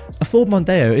ridiculous. A Ford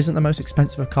Mondeo isn't the most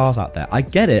expensive of cars out there. I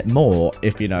get it more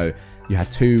if, you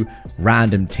had 2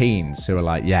 random teens who are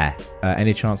like,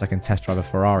 any chance I can test drive a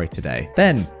Ferrari today?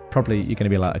 Then probably you're going to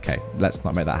be like, okay, let's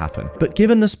not make that happen. But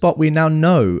given the spot we now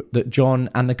know that John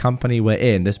and the company were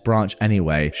in, this branch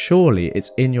anyway, surely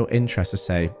it's in your interest to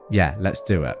say, yeah, let's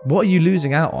do it. What are you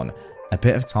losing out on? A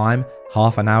bit of time,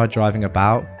 half an hour driving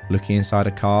about, looking inside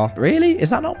a car. Really? Is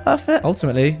that not worth it?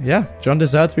 Ultimately, yeah, John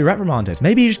deserved to be reprimanded.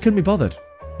 Maybe he just couldn't be bothered.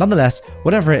 Nonetheless,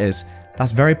 whatever it is,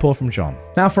 that's very poor from John.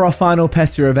 Now for our final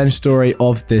petty revenge story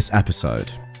of this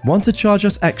episode. Want to charge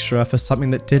us extra for something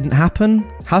that didn't happen?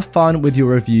 Have fun with your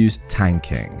reviews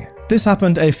tanking. This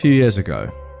happened a few years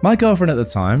ago. My girlfriend at the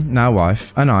time, now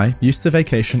wife, and I used to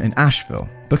vacation in Asheville,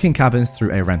 booking cabins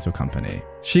through a rental company.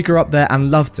 She grew up there and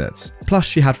loved it. Plus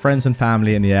she had friends and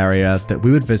family in the area that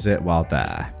we would visit while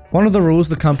there. One of the rules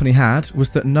the company had was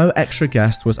that no extra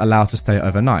guest was allowed to stay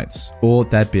overnight, or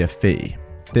there'd be a fee.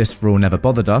 This rule never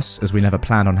bothered us, as we never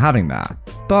planned on having that.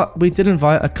 But we did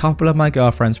invite a couple of my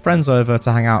girlfriend's friends over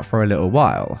to hang out for a little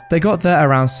while. They got there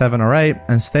around 7 or 8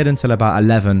 and stayed until about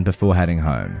 11 before heading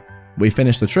home. We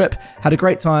finished the trip, had a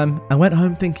great time, and went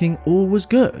home thinking all was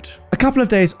good. A couple of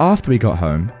days after we got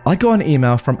home, I got an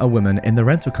email from a woman in the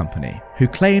rental company who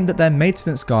claimed that their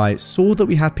maintenance guy saw that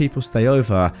we had people stay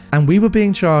over and we were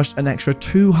being charged an extra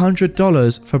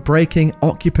 $200 for breaking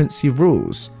occupancy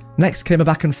rules. Next came a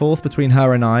back and forth between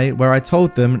her and I, where I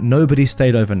told them nobody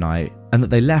stayed overnight and that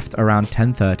they left around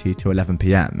 10:30 to 11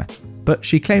 p.m. But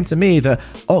she claimed to me that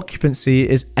occupancy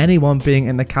is anyone being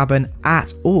in the cabin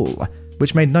at all,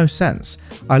 which made no sense.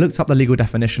 I looked up the legal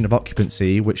definition of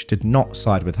occupancy, which did not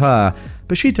side with her,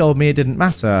 but she told me it didn't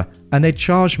matter, and they'd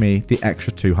charge me the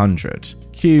extra $200.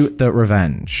 Cue the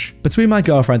revenge. Between my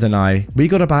girlfriend and I, we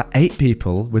got about 8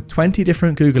 people with 20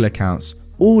 different Google accounts,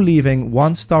 all leaving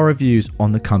 1-star reviews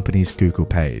on the company's Google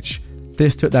page.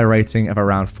 This took their rating of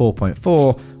around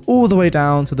 4.4 all the way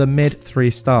down to the mid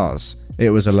 3 stars. It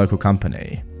was a local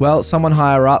company. Well, someone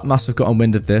higher up must have gotten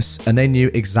wind of this, and they knew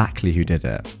exactly who did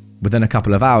it. Within a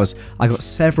couple of hours, I got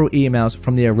several emails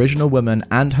from the original woman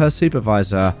and her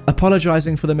supervisor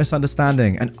apologizing for the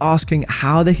misunderstanding and asking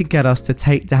how they could get us to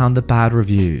take down the bad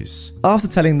reviews. After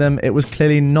telling them it was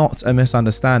clearly not a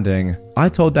misunderstanding, I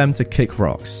told them to kick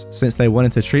rocks since they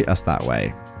wanted to treat us that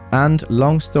way. And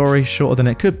long story shorter than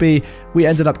it could be, we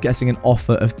ended up getting an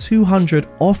offer of $200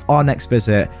 off our next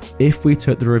visit if we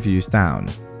took the reviews down.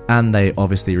 And they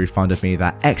obviously refunded me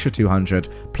that extra $200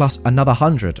 plus another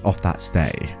 $100 off that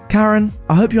stay. Karen,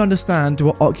 I hope you understand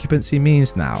what occupancy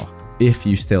means now, if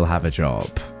you still have a job.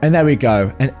 And there we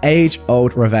go, an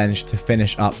age-old revenge to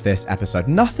finish up this episode.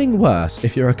 Nothing worse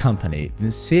if you're a company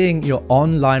than seeing your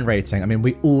online rating. I mean,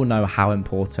 we all know how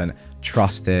important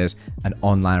trust is and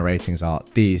online ratings are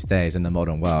these days in the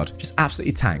modern world. Just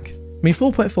absolutely tank. I mean,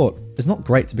 4.4 is not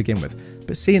great to begin with,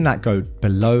 but seeing that go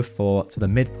below 4 to the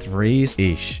mid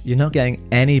 3s, you're not getting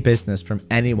any business from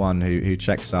anyone who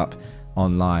checks up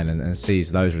online and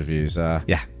sees those reviews.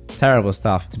 Terrible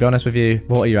stuff. To be honest with you,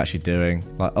 what are you actually doing?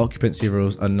 Like, occupancy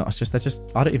rules are not they're just,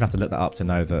 I don't even have to look that up to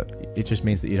know that it just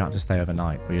means that you don't have to stay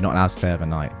overnight, or you're not allowed to stay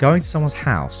overnight. Going to someone's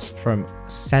house from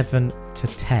 7 to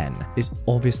 10 is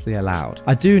obviously allowed.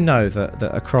 I do know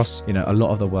that across, a lot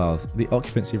of the world, the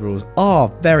occupancy rules are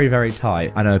very, very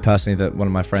tight. I know personally that one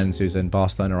of my friends who's in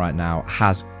Barcelona right now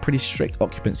has pretty strict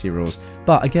occupancy rules.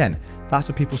 But again, that's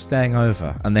for people staying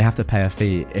over, and they have to pay a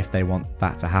fee if they want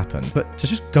that to happen. But to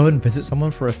just go and visit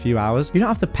someone for a few hours, you don't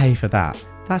have to pay for that.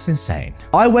 That's insane.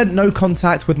 I went no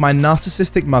contact with my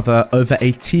narcissistic mother over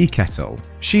a tea kettle.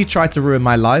 She tried to ruin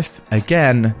my life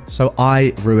again, so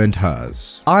I ruined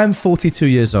hers. I'm 42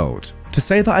 years old. To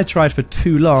say that I tried for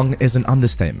too long is an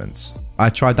understatement. I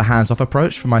tried the hands-off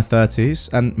approach for my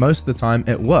 30s, and most of the time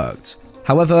it worked.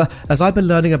 However, as I've been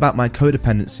learning about my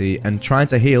codependency and trying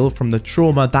to heal from the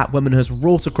trauma that woman has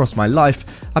wrought across my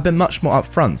life, I've been much more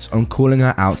upfront on calling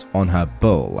her out on her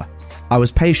bull. I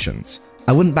was patient.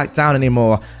 I wouldn't back down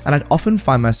anymore, and I'd often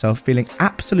find myself feeling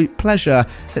absolute pleasure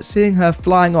at seeing her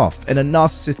flying off in a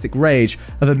narcissistic rage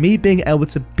over me being able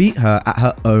to beat her at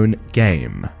her own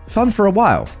game. Fun for a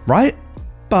while, right?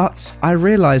 But I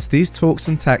realized these talks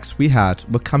and texts we had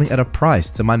were coming at a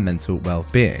price to my mental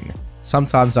well-being.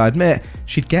 Sometimes, I admit,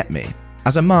 she'd get me.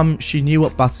 As a mum, she knew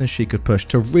what buttons she could push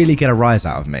to really get a rise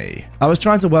out of me. I was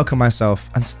trying to welcome myself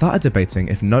and started debating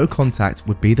if no contact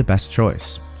would be the best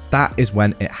choice. That is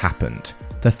when it happened.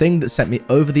 The thing that sent me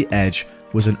over the edge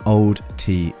was an old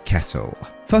tea kettle.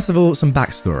 First of all, some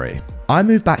backstory. I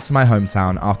moved back to my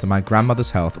hometown after my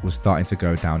grandmother's health was starting to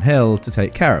go downhill to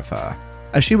take care of her.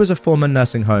 As she was a former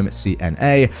nursing home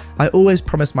CNA, I always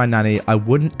promised my nanny I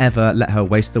wouldn't ever let her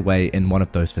waste away in one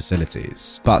of those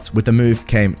facilities. But with the move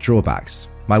came drawbacks.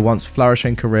 My once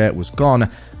flourishing career was gone,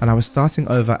 and I was starting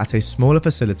over at a smaller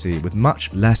facility with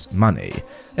much less money.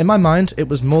 In my mind, it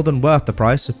was more than worth the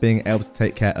price of being able to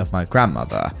take care of my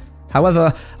grandmother.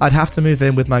 However, I'd have to move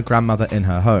in with my grandmother in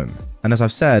her home. And as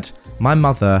I've said, my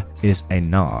mother is a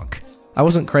narc. I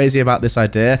wasn't crazy about this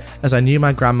idea, as I knew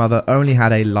my grandmother only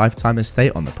had a lifetime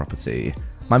estate on the property.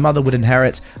 My mother would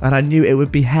inherit, and I knew it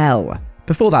would be hell.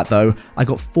 Before that though, I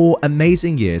got 4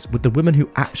 amazing years with the women who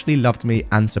actually loved me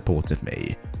and supported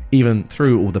me, even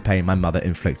through all the pain my mother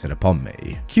inflicted upon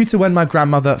me. Cue to when my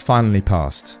grandmother finally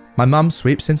passed. My mum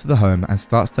sweeps into the home and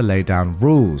starts to lay down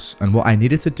rules and what I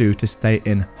needed to do to stay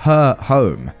in her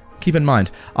home. Keep in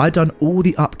mind, I'd done all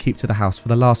the upkeep to the house for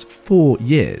the last 4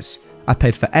 years. I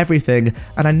paid for everything,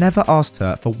 and I never asked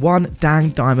her for one dang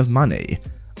dime of money.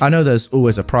 I know there's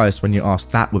always a price when you ask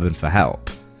that woman for help.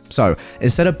 So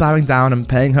instead of bowing down and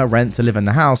paying her rent to live in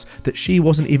the house that she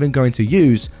wasn't even going to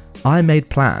use, I made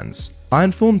plans. I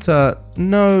informed her,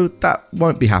 no, that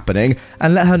won't be happening,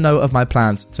 and let her know of my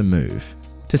plans to move.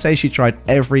 To say she tried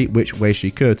every which way she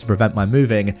could to prevent my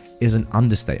moving is an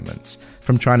understatement.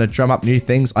 From trying to drum up new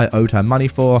things I owed her money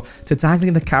for, to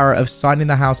dangling the carrot of signing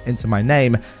the house into my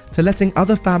name, to letting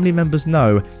other family members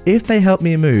know if they helped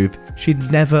me move,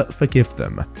 she'd never forgive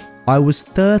them. I was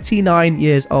 39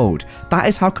 years old. That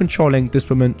is how controlling this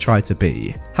woman tried to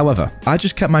be. However, I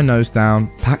just kept my nose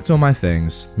down, packed all my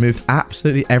things, moved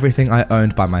absolutely everything I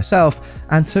owned by myself,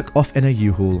 and took off in a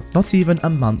U-Haul not even a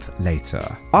month later.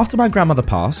 After my grandmother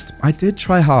passed, I did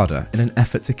try harder in an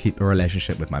effort to keep a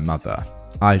relationship with my mother.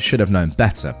 I should have known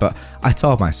better, but I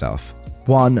told myself,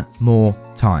 one more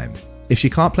time. If she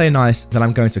can't play nice, then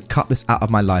I'm going to cut this out of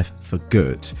my life for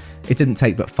good. It didn't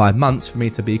take but 5 months for me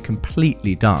to be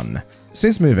completely done.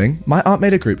 Since moving, my aunt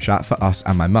made a group chat for us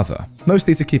and my mother,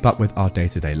 mostly to keep up with our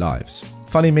day-to-day lives.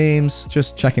 Funny memes,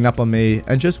 just checking up on me,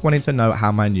 and just wanting to know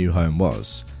how my new home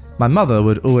was. My mother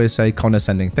would always say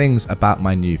condescending things about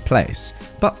my new place,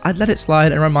 but I'd let it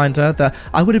slide and remind her that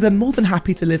I would have been more than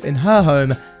happy to live in her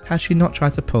home had she not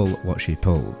tried to pull what she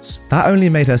pulled. That only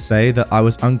made her say that I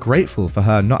was ungrateful for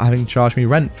her not having charged me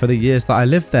rent for the years that I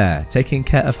lived there, taking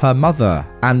care of her mother,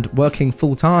 and working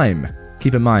full-time.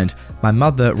 Keep in mind, my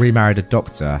mother remarried a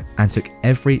doctor and took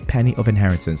every penny of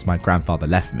inheritance my grandfather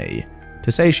left me.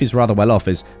 To say she's rather well off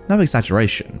is no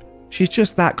exaggeration. She's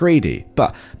just that greedy.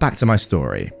 But back to my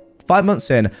story. 5 months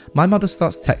in, my mother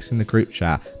starts texting the group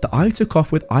chat that I took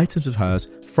off with items of hers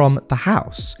from the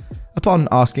house. Upon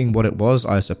asking what it was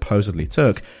I supposedly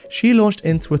took, she launched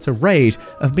into a tirade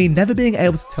of me never being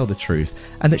able to tell the truth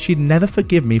and that she'd never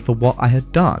forgive me for what I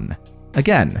had done.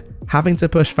 Again, having to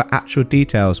push for actual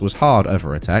details was hard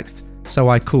over a text, so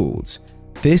I called.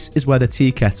 This is where the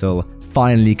tea kettle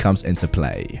finally comes into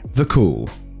play. The call.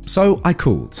 So I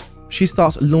called. She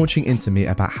starts launching into me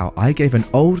about how I gave an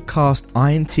old cast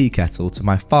iron tea kettle to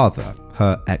my father,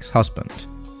 her ex-husband.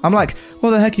 I'm like,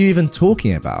 what the heck are you even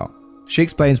talking about? She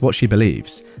explains what she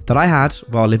believes, that I had,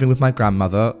 while living with my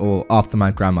grandmother or after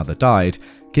my grandmother died,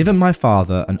 given my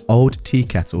father an old tea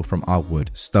kettle from our wood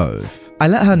stove. I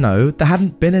let her know there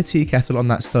hadn't been a tea kettle on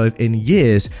that stove in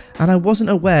years and I wasn't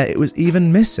aware it was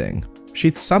even missing.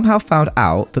 She'd somehow found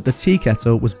out that the tea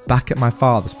kettle was back at my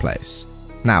father's place.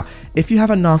 Now, if you have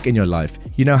a narc in your life,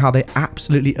 you know how they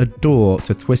absolutely adore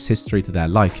to twist history to their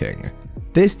liking.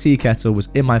 This tea kettle was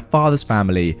in my father's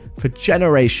family for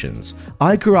generations.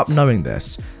 I grew up knowing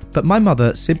this, but my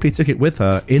mother simply took it with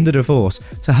her in the divorce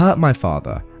to hurt my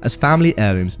father, as family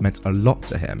heirlooms meant a lot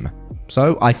to him.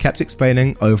 So I kept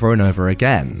explaining over and over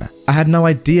again. I had no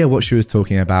idea what she was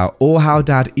talking about or how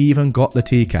Dad even got the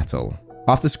tea kettle.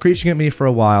 After screeching at me for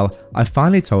a while, I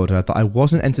finally told her that I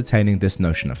wasn't entertaining this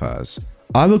notion of hers.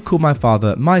 I would call my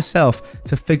father myself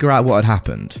to figure out what had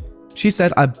happened. She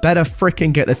said I'd better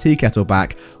fricking get the tea kettle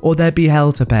back or there'd be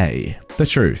hell to pay. The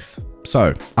truth.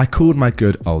 So, I called my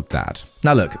good old dad.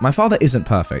 Now look, my father isn't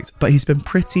perfect, but he's been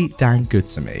pretty dang good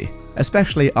to me.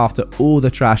 Especially after all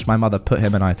the trash my mother put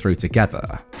him and I through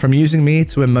together. From using me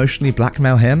to emotionally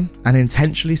blackmail him and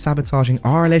intentionally sabotaging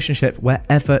our relationship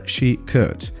wherever she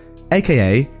could.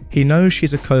 AKA, he knows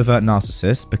she's a covert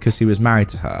narcissist because he was married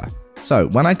to her. So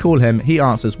when I call him, he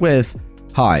answers with,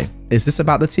 "Hi, is this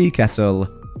about the tea kettle?"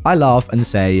 I laugh and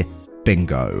say,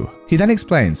 "Bingo." He then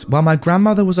explains, while my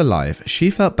grandmother was alive, she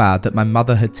felt bad that my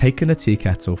mother had taken the tea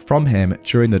kettle from him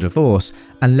during the divorce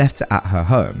and left it at her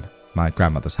home, my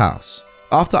grandmother's house.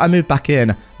 After I moved back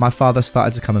in, my father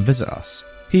started to come and visit us.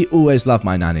 He always loved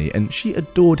my nanny and she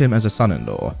adored him as a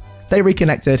son-in-law. They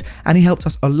reconnected and he helped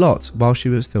us a lot while she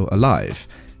was still alive.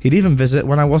 He'd even visit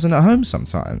when I wasn't at home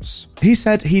sometimes. He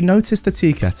said he noticed the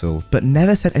tea kettle, but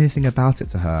never said anything about it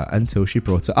to her until she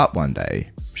brought it up one day.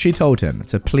 She told him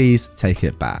to please take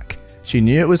it back. She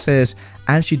knew it was his,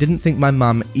 and she didn't think my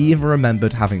mum even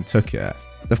remembered having took it.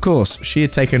 Of course, she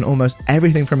had taken almost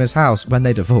everything from his house when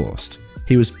they divorced.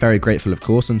 He was very grateful, of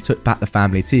course, and took back the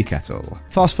family tea kettle.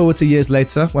 Fast forward to years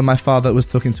later, when my father was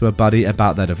talking to a buddy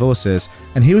about their divorces,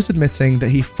 and he was admitting that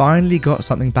he finally got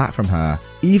something back from her,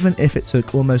 even if it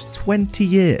took almost 20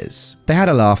 years. They had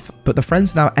a laugh, but the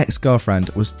friend's now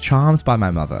ex-girlfriend was charmed by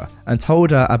my mother and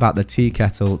told her about the tea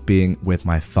kettle being with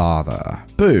my father.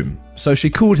 Boom. So she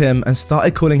called him and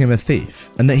started calling him a thief,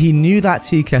 and that he knew that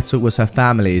tea kettle was her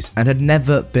family's and had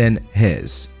never been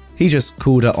his. He just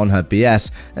called her on her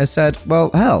BS and said, well,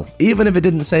 hell, even if it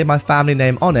didn't say my family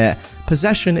name on it,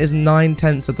 possession is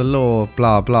 9/10 of the law,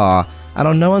 blah blah, and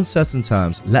on no uncertain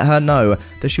terms let her know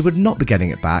that she would not be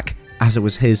getting it back as it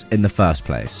was his in the first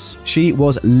place. She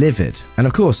was livid, and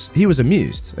of course, he was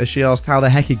amused as she asked how the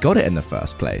heck he got it in the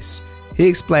first place. He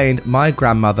explained my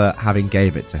grandmother having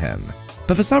gave it to him.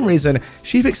 But for some reason,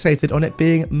 she fixated on it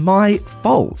being my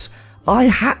fault. I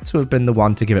had to have been the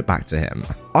one to give it back to him.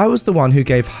 I was the one who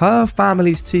gave her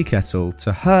family's tea kettle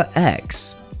to her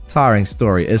ex. Tiring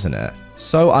story, isn't it?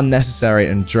 So unnecessary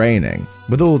and draining.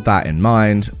 With all that in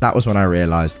mind, that was when I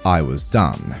realized I was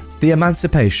done. The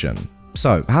emancipation.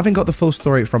 So, having got the full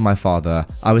story from my father,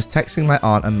 I was texting my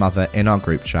aunt and mother in our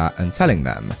group chat and telling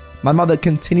them. My mother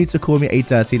continued to call me a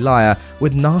dirty liar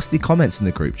with nasty comments in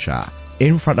the group chat,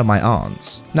 in front of my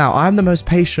aunts. Now, I'm the most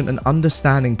patient and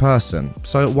understanding person,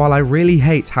 so while I really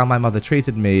hate how my mother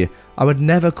treated me, I would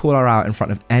never call her out in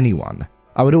front of anyone.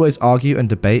 I would always argue and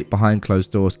debate behind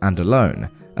closed doors and alone,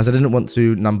 as I didn't want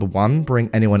to, number one, bring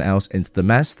anyone else into the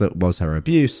mess that was her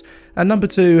abuse, and number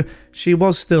two, she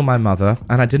was still my mother,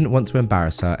 and I didn't want to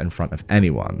embarrass her in front of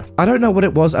anyone. I don't know what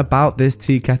it was about this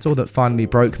tea kettle that finally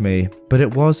broke me, but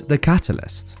it was the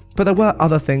catalyst. But there were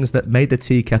other things that made the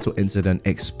tea kettle incident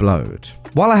explode.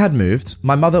 While I had moved,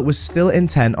 my mother was still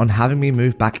intent on having me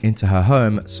move back into her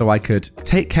home so I could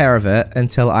take care of it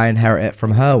until I inherit it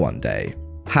from her one day.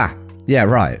 Ha, yeah,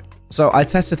 right. So I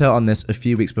tested her on this a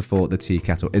few weeks before the tea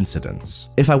kettle incidents.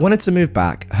 If I wanted to move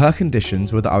back, her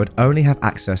conditions were that I would only have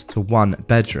access to one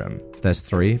bedroom. There's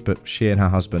 3, but she and her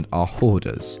husband are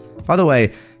hoarders. By the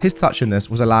way, his touch in this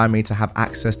was allowing me to have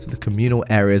access to the communal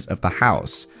areas of the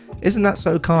house. Isn't that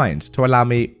so kind, to allow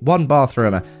me one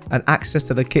bathroom and access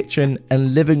to the kitchen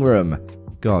and living room?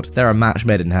 God, they're a match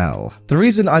made in hell. The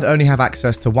reason I'd only have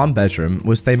access to one bedroom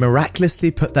was they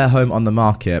miraculously put their home on the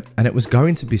market and it was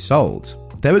going to be sold.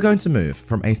 They were going to move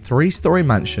from a 3-story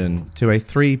mansion to a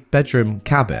 3-bedroom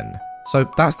cabin.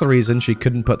 So that's the reason she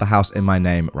couldn't put the house in my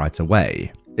name right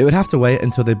away. It would have to wait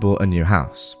until they bought a new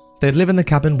house. They'd live in the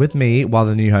cabin with me while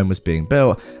the new home was being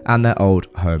built and their old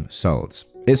home sold.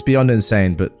 It's beyond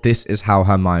insane, but this is how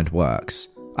her mind works.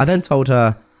 I then told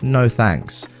her, no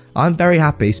thanks. I'm very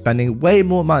happy spending way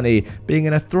more money being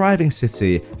in a thriving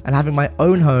city and having my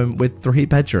own home with 3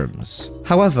 bedrooms.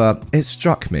 However, it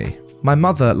struck me. My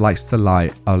mother likes to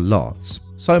lie a lot.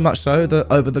 So much so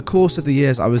that over the course of the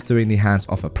years I was doing the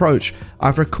hands-off approach,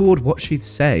 I've recorded what she'd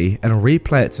say and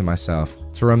replay it to myself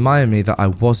to remind me that I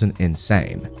wasn't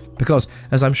insane. Because,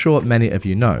 as I'm sure many of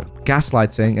you know,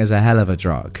 gaslighting is a hell of a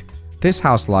drug. This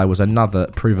house lie was another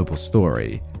provable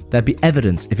story. There'd be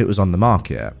evidence if it was on the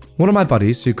market. One of my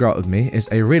buddies who grew up with me is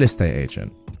a real estate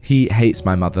agent. He hates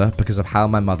my mother because of how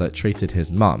my mother treated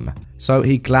his mum. So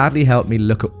he gladly helped me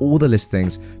look at all the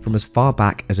listings from as far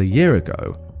back as a year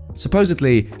ago.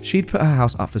 Supposedly, she'd put her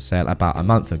house up for sale about a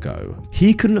month ago.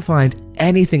 He couldn't find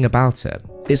anything about it.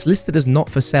 It's listed as not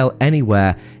for sale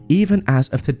anywhere, even as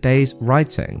of today's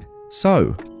writing.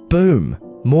 So, boom,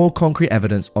 more concrete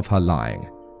evidence of her lying.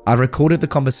 I recorded the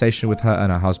conversation with her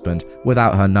and her husband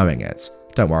without her knowing it.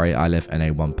 Don't worry, I live in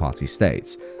a one-party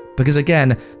state. Because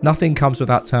again, nothing comes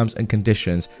without terms and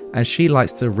conditions, and she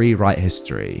likes to rewrite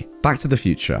history. Back to the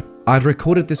future. I'd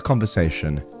recorded this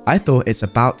conversation. I thought it's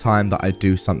about time that I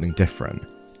do something different.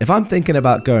 If I'm thinking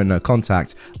about going no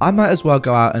contact, I might as well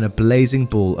go out in a blazing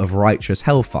ball of righteous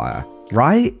hellfire,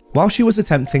 right? While she was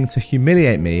attempting to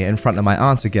humiliate me in front of my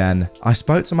aunt again, I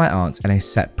spoke to my aunt in a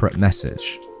separate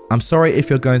message. I'm sorry if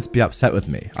you're going to be upset with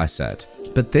me, I said,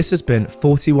 but this has been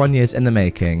 41 years in the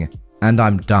making, and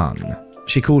I'm done.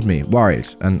 She called me,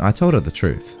 worried, and I told her the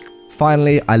truth.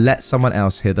 Finally, I let someone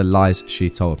else hear the lies she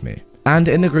told me. And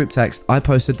in the group text, I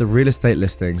posted the real estate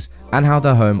listings and how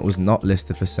their home was not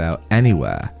listed for sale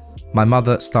anywhere. My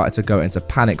mother started to go into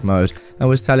panic mode and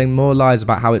was telling more lies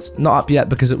about how it's not up yet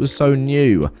because it was so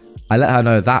new. I let her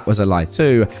know that was a lie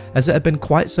too, as it had been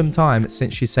quite some time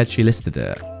since she said she listed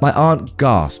it. My aunt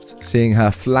gasped, seeing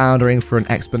her floundering for an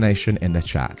explanation in the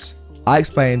chat. I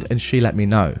explained and she let me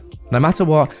know. No matter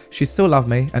what, she still loved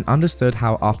me and understood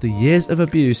how after years of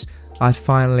abuse, I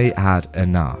finally had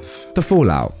enough. The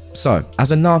fallout. So,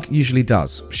 as a narc usually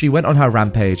does, she went on her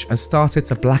rampage and started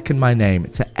to blacken my name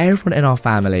to everyone in our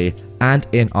family and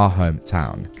in our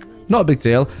hometown. Not a big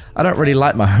deal, I don't really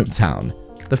like my hometown.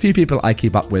 The few people I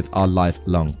keep up with are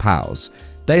lifelong pals.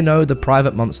 They know the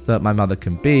private monster my mother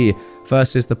can be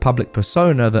versus the public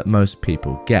persona that most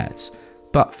people get.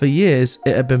 But for years,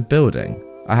 it had been building.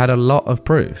 I had a lot of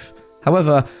proof.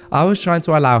 However, I was trying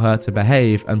to allow her to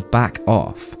behave and back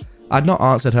off. I'd not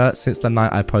answered her since the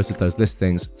night I posted those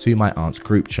listings to my aunt's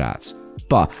group chat.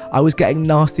 But I was getting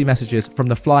nasty messages from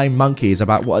the flying monkeys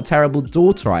about what a terrible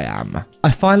daughter I am. I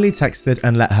finally texted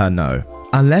and let her know.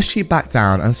 Unless she backed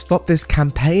down and stopped this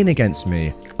campaign against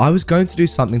me, I was going to do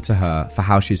something to her for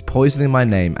how she's poisoning my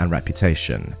name and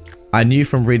reputation. I knew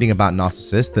from reading about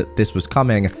narcissists that this was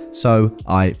coming, so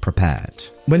I prepared.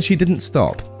 When she didn't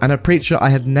stop, and a preacher I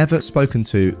had never spoken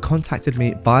to contacted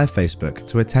me via Facebook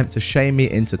to attempt to shame me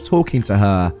into talking to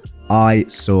her, I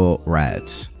saw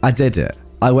red. I did it.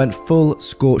 I went full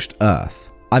scorched earth.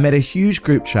 I made a huge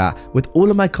group chat with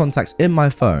all of my contacts in my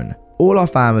phone, all our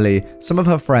family, some of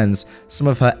her friends, some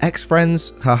of her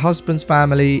ex-friends, her husband's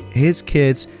family, his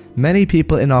kids, many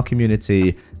people in our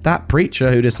community, that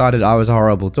preacher who decided I was a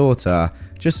horrible daughter,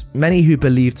 just many who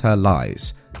believed her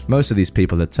lies. Most of these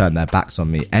people had turned their backs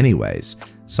on me anyways,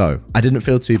 so I didn't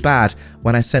feel too bad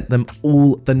when I sent them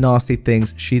all the nasty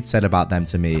things she'd said about them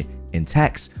to me in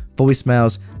texts,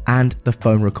 voicemails, and the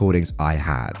phone recordings I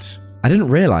had. I didn't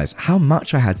realize how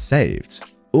much I had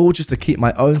saved, all just to keep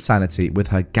my own sanity with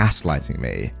her gaslighting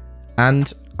me.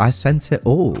 And I sent it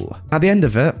all. At the end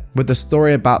of it, with the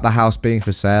story about the house being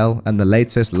for sale and the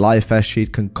latest lie fest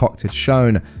she'd concocted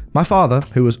shown, my father,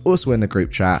 who was also in the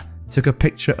group chat, took a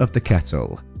picture of the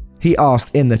kettle. He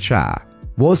asked in the chat,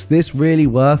 was this really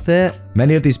worth it?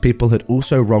 Many of these people had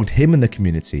also wronged him in the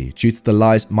community due to the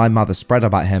lies my mother spread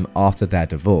about him after their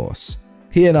divorce.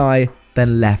 He and I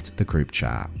then left the group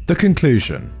chat. The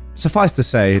conclusion. Suffice to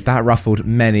say, that ruffled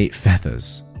many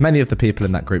feathers. Many of the people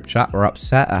in that group chat were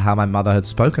upset at how my mother had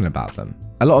spoken about them.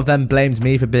 A lot of them blamed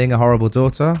me for being a horrible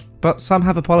daughter, but some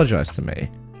have apologized to me.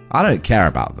 I don't care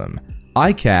about them.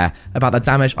 I care about the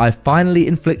damage I finally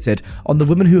inflicted on the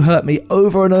woman who hurt me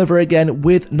over and over again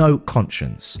with no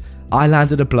conscience. I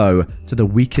landed a blow to the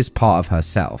weakest part of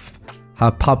herself,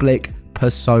 her public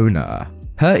persona.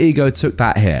 Her ego took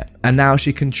that hit, and now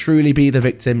she can truly be the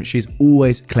victim she's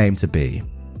always claimed to be.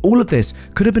 All of this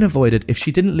could have been avoided if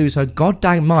she didn't lose her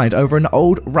goddamn mind over an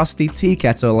old rusty tea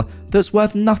kettle that's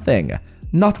worth nothing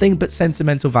but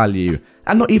sentimental value,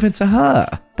 and not even to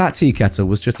her. That tea kettle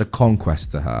was just a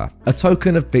conquest to her, a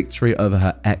token of victory over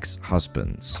her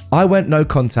ex-husbands. I went no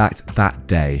contact that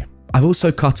day. I've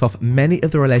also cut off many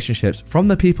of the relationships from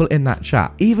the people in that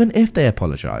chat, even if they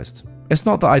apologized. It's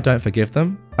not that I don't forgive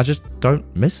them, I just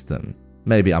don't miss them.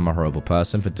 Maybe I'm a horrible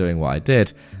person for doing what I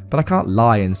did, but I can't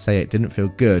lie and say it didn't feel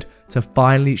good to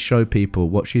finally show people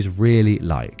what she's really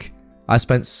like. I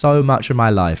spent so much of my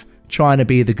life trying to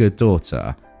be the good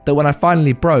daughter that when I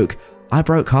finally broke, I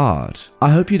broke hard. I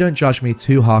hope you don't judge me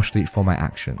too harshly for my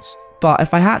actions, but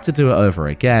if I had to do it over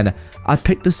again, I'd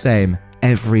pick the same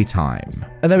every time.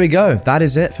 And there we go. That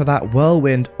is it for that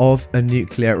whirlwind of a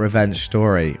nuclear revenge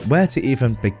story. Where to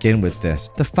even begin with this?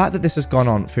 The fact that this has gone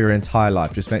on for your entire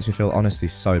life just makes me feel honestly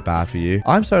so bad for you.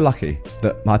 I'm so lucky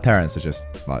that my parents are just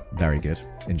very good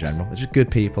in general. They're just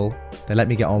good people. They let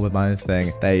me get on with my own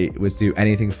thing. They would do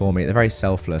anything for me. They're very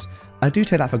selfless. I do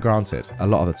take that for granted a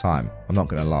lot of the time. I'm not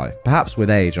going to lie. Perhaps with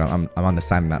age, I'm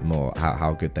understanding that more,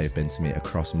 how good they've been to me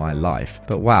across my life.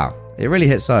 But wow, it really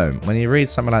hits home when you read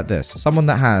something like this. Someone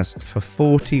that has, for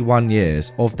 41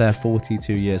 years of their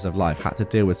 42 years of life, had to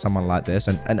deal with someone like this.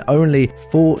 And only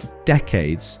 4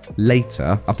 decades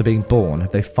later, after being born,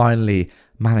 have they finally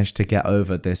managed to get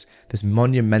over this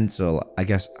monumental,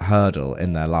 hurdle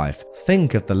in their life.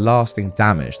 Think of the lasting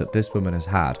damage that this woman has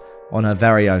had on her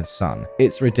very own son.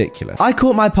 It's ridiculous. I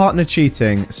caught my partner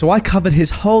cheating, so I covered his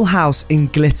whole house in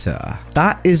glitter.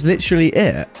 That is literally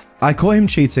it. I caught him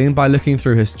cheating by looking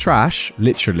through his trash,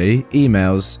 literally,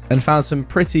 emails, and found some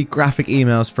pretty graphic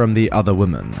emails from the other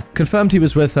woman. Confirmed he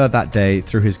was with her that day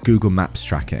through his Google Maps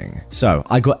tracking. So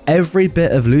I got every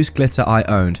bit of loose glitter I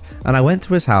owned, and I went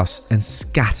to his house and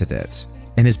scattered it.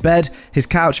 In his bed, his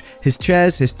couch, his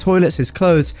chairs, his toilets, his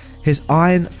clothes, his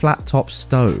iron flat-top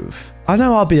stove. I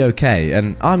know I'll be okay,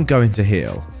 and I'm going to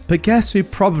heal. But guess who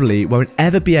probably won't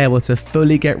ever be able to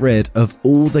fully get rid of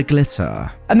all the glitter?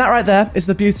 And that right there is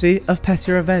the beauty of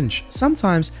petty revenge.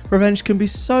 Sometimes revenge can be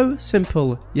so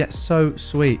simple, yet so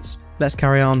sweet. Let's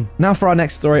carry on. Now for our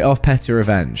next story of petty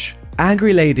revenge.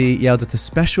 Angry lady yelled at a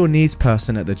special needs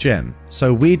person at the gym,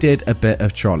 so we did a bit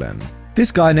of trolling.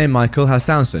 This guy named Michael has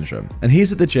Down syndrome, and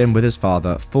he's at the gym with his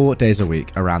father 4 days a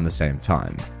week around the same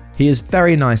time. He is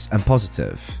very nice and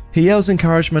positive. He yells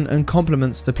encouragement and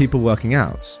compliments to people working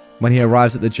out. When he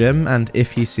arrives at the gym and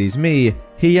if he sees me,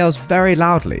 he yells very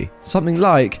loudly, something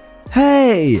like,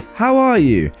 "Hey, how are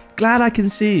you? Glad I can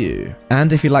see you."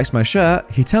 And if he likes my shirt,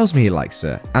 he tells me he likes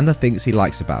it and the things he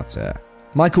likes about it.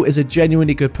 Michael is a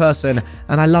genuinely good person,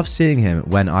 and I love seeing him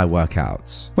when I work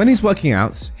out. When he's working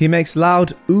out, he makes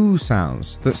loud ooh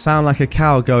sounds that sound like a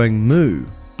cow going moo,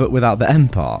 but without the M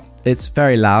part. It's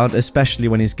very loud, especially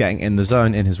when he's getting in the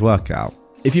zone in his workout.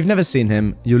 If you've never seen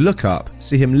him, you'll look up,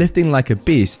 see him lifting like a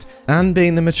beast, and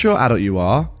being the mature adult you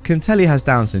are, can tell he has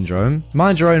Down syndrome,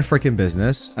 mind your own freaking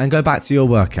business, and go back to your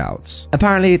workouts.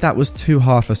 Apparently, that was too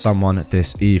hard for someone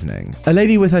this evening. A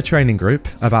lady with her training group,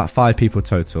 about 5 people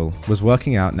total, was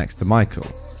working out next to Michael.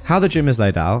 How the gym is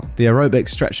laid out, the aerobic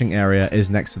stretching area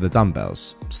is next to the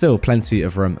dumbbells. Still plenty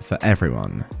of room for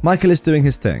everyone. Michael is doing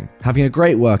his thing, having a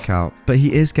great workout, but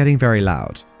he is getting very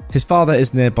loud. His father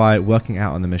is nearby working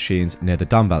out on the machines near the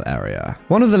dumbbell area.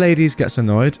 One of the ladies gets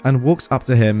annoyed and walks up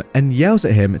to him and yells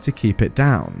at him to keep it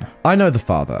down. I know the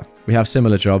father. We have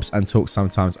similar jobs and talk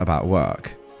sometimes about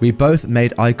work. We both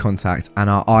made eye contact and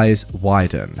our eyes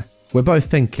widen. We're both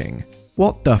thinking,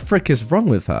 what the frick is wrong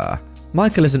with her?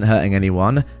 Michael isn't hurting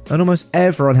anyone, and almost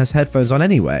everyone has headphones on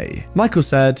anyway. Michael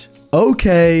said,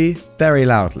 okay, very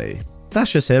loudly.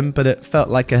 That's just him, but it felt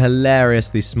like a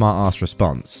hilariously smart-ass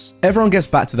response. Everyone gets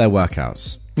back to their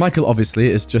workouts. Michael obviously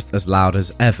is just as loud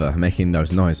as ever making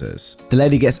those noises. The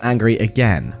lady gets angry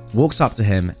again, walks up to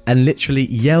him, and literally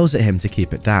yells at him to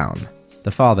keep it down.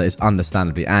 The father is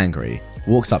understandably angry,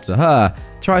 walks up to her,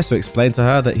 tries to explain to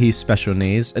her that he's special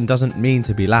needs and doesn't mean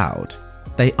to be loud.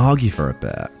 They argue for a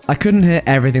bit. I couldn't hear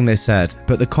everything they said,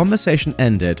 but the conversation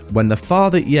ended when the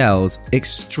father yelled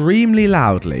extremely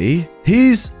loudly,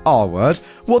 "He's R-word,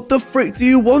 what the frick do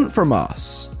you want from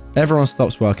us?" Everyone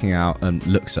stops working out and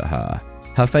looks at her.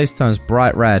 Her face turns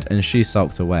bright red and she's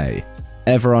sulked away.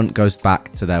 Everyone goes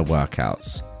back to their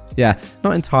workouts. Yeah,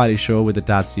 not entirely sure with the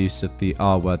dad's use of the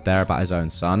R-word there about his own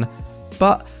son,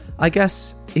 but I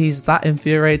guess he's that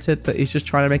infuriated that he's just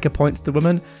trying to make a point to the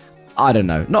woman. I don't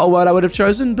know, not a word I would have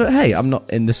chosen, but hey, I'm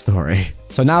not in the story.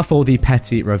 So now for the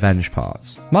petty revenge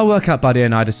part. My workout buddy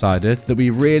and I decided that we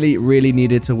really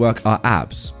needed to work our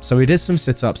abs, so we did some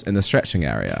sit-ups in the stretching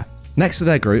area, next to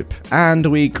their group, and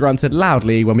we grunted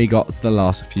loudly when we got to the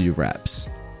last few reps.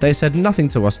 They said nothing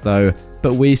to us though,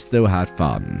 but we still had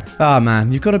fun. Ah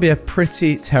man, you've got to be a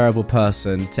pretty terrible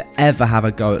person to ever have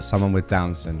a go at someone with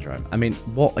Down syndrome. I mean,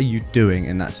 what are you doing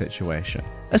in that situation?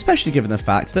 Especially given the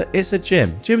fact that it's a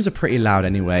gym. Gyms are pretty loud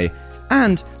anyway.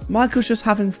 And Michael's just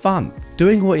having fun,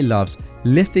 doing what he loves,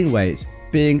 lifting weights,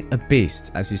 being a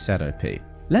beast, as you said, OP.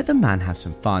 Let the man have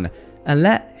some fun and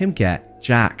let him get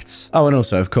jacked. Oh, and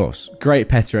also, of course, great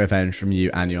petty revenge from you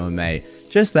and your mate.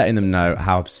 Just letting them know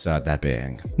how absurd they're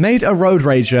being. Made a road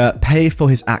rager pay for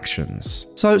his actions.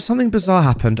 So something bizarre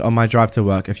happened on my drive to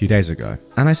work a few days ago,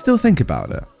 and I still think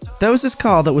about it. There was this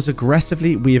car that was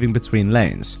aggressively weaving between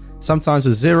lanes, sometimes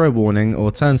with zero warning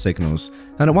or turn signals,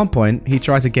 and at one point he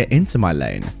tried to get into my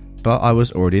lane, but I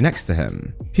was already next to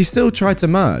him. He still tried to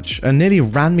merge and nearly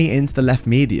ran me into the left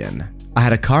median. I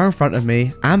had a car in front of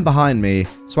me and behind me,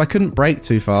 so I couldn't brake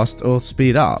too fast or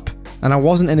speed up, and I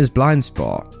wasn't in his blind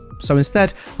spot. So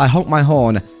instead, I honked my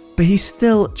horn, but he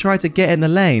still tried to get in the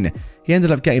lane. He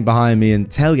ended up getting behind me and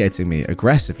tailgating me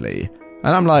aggressively.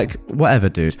 And I'm like, whatever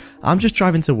dude, I'm just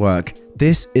driving to work.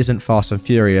 This isn't Fast and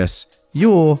Furious.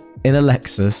 You're in a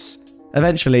Lexus.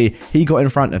 Eventually, he got in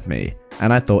front of me,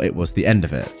 and I thought it was the end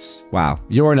of it. Wow,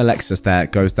 "You're in a Lexus" there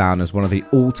goes down as one of the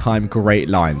all-time great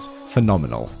lines.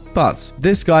 Phenomenal. But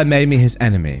this guy made me his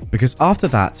enemy, because after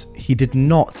that, he did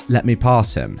not let me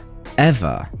pass him.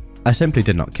 Ever. I simply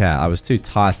did not care. I was too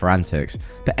tired for antics.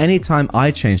 But anytime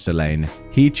I changed a lane,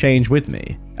 he'd change with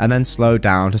me, and then slow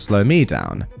down to slow me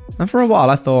down. And for a while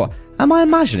I thought, am I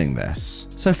imagining this?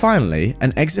 So finally,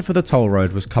 an exit for the toll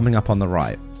road was coming up on the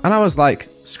right. And I was like,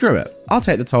 screw it. I'll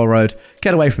take the toll road,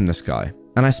 get away from this guy.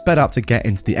 And I sped up to get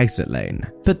into the exit lane.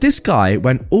 But this guy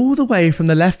went all the way from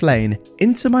the left lane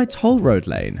into my toll road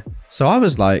lane. So I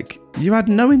was like, you had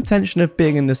no intention of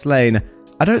being in this lane.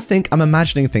 I don't think I'm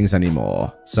imagining things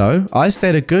anymore. So I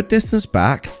stayed a good distance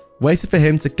back, waited for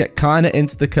him to get kinda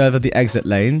into the curve of the exit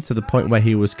lane to the point where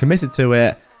he was committed to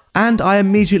it, and I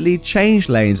immediately changed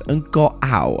lanes and got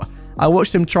out. I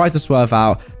watched him try to swerve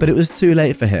out, but it was too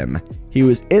late for him. He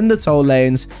was in the toll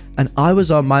lanes, and I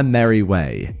was on my merry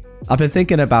way. I've been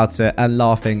thinking about it and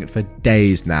laughing for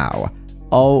days now.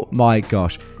 Oh my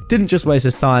gosh. Didn't just waste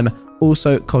his time,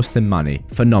 also cost him money.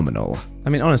 Phenomenal.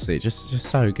 I mean, honestly, just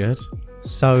so good.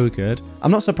 So good.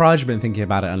 I'm not surprised you've been thinking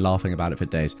about it and laughing about it for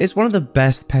days. It's one of the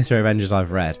best petty revenges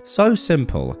I've read. So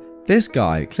simple. This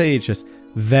guy, clearly just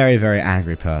very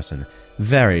angry person.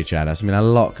 Very jealous. I mean, a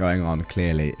lot going on,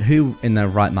 clearly. Who in their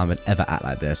right mind would ever act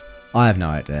like this? I have no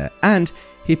idea. And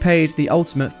he paid the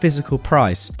ultimate physical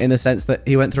price in the sense that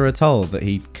he went through a toll that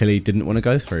he clearly didn't want to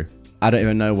go through. I don't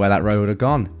even know where that road would have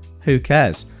gone. Who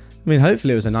cares? I mean,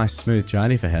 hopefully it was a nice smooth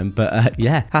journey for him, but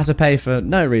yeah, had to pay for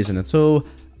no reason at all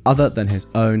other than his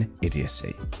own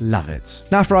idiocy. Love it.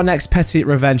 Now for our next petty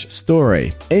revenge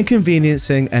story.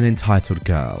 Inconveniencing an entitled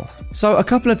girl. So a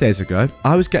couple of days ago,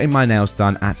 I was getting my nails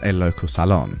done at a local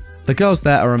salon. The girls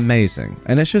there are amazing,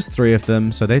 and it's just 3 of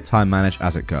them, so they time manage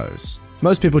as it goes.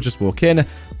 Most people just walk in,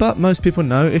 but most people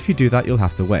know if you do that, you'll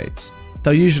have to wait.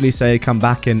 They'll usually say come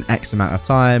back in X amount of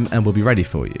time and we'll be ready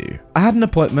for you. I had an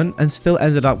appointment and still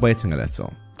ended up waiting a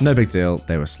little. No big deal,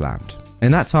 they were slammed.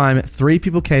 In that time, 3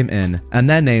 people came in and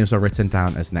their names were written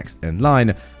down as next in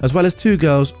line, as well as 2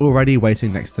 girls already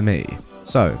waiting next to me.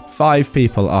 So, 5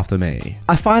 people after me.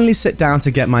 I finally sit down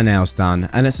to get my nails done,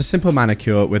 and it's a simple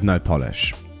manicure with no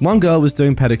polish. One girl was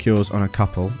doing pedicures on a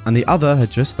couple, and the other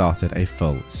had just started a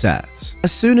full set.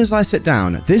 As soon as I sit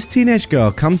down, this teenage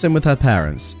girl comes in with her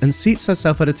parents and seats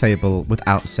herself at a table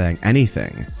without saying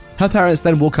anything. Her parents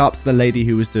then walk up to the lady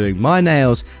who was doing my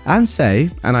nails and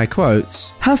say, and I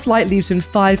quote, "Her flight leaves in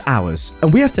 5 hours,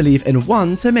 and we have to leave in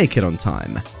 1 to make it on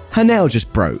time. Her nail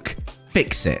just broke.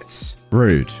 Fix it."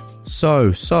 Rude.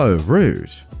 So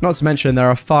rude. Not to mention there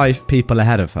are 5 people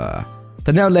ahead of her.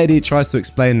 The nail lady tries to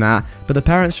explain that, but the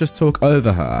parents just talk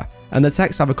over her, and the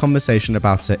techs have a conversation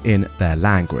about it in their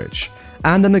language.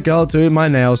 And then the girl doing my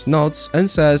nails nods and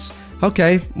says,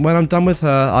 "Okay, when I'm done with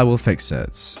her, I will fix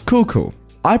it." Cool.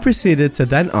 I proceeded to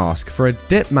then ask for a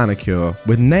dip manicure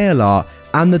with nail art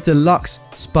and the deluxe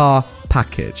spa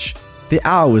package. The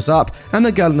hour was up, and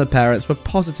the girl and the parents were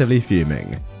positively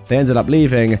fuming. They ended up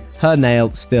leaving, her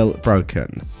nail still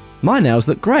broken. My nails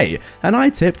look great, and I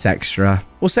tipped extra.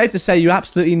 Well, safe to say you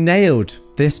absolutely nailed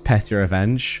this petty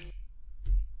revenge.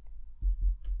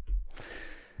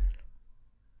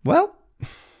 Well,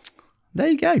 there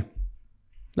you go.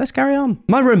 Let's carry on.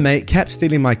 My roommate kept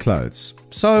stealing my clothes,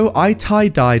 so I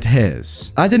tie-dyed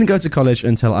his. I didn't go to college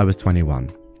until I was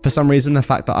 21. For some reason, the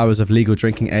fact that I was of legal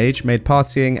drinking age made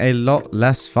partying a lot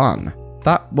less fun.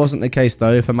 That wasn't the case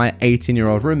though for my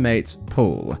 18-year-old roommate,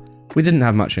 Paul. We didn't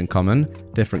have much in common,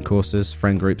 different courses,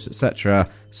 friend groups, etc.,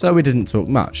 so we didn't talk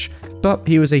much, but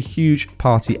he was a huge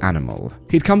party animal.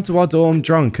 He'd come to our dorm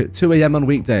drunk at 2 a.m. on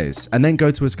weekdays, and then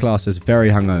go to his classes very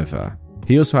hungover.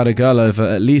 He also had a girl over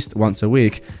at least once a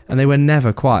week, and they were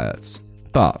never quiet.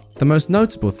 But the most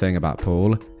notable thing about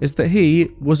Paul is that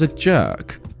he was a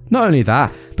jerk. Not only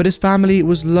that, but his family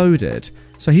was loaded.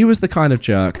 So he was the kind of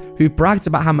jerk who bragged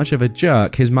about how much of a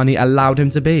jerk his money allowed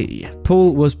him to be.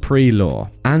 Paul was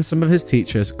pre-law, and some of his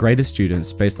teachers graded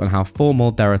students based on how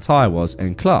formal their attire was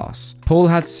in class. Paul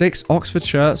had 6 Oxford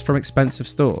shirts from expensive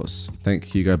stores, think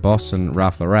Hugo Boss and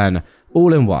Ralph Lauren,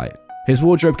 all in white. His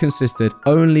wardrobe consisted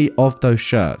only of those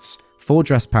shirts, 4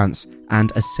 dress pants,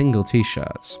 and a single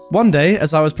t-shirt. One day,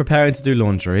 as I was preparing to do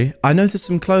laundry, I noticed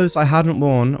some clothes I hadn't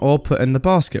worn or put in the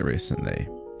basket recently.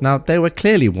 Now, they were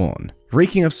clearly worn,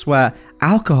 reeking of sweat,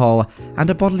 alcohol, and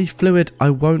a bodily fluid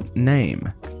I won't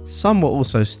name. Some were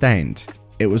also stained.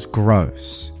 It was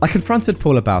gross. I confronted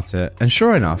Paul about it, and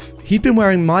sure enough, he'd been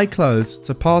wearing my clothes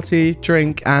to party,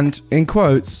 drink, and, in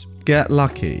quotes, get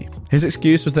lucky. His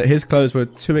excuse was that his clothes were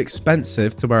too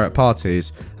expensive to wear at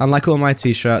parties, unlike all my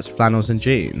t-shirts, flannels, and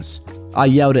jeans. I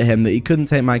yelled at him that he couldn't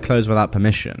take my clothes without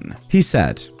permission. He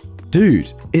said,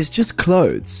 "Dude, it's just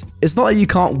clothes. It's not that you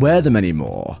can't wear them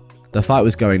anymore." The fight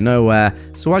was going nowhere,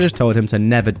 so I just told him to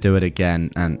never do it again,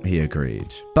 and he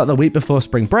agreed. But the week before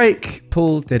spring break,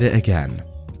 Paul did it again.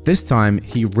 This time,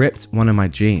 he ripped one of my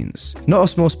jeans. Not a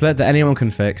small split that anyone can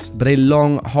fix, but a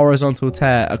long horizontal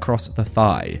tear across the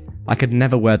thigh. I could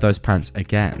never wear those pants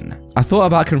again. I thought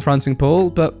about confronting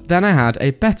Paul, but then I had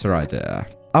a better idea.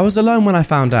 I was alone when I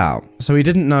found out, so he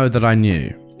didn't know that I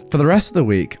knew. For the rest of the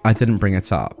week, I didn't bring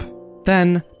it up.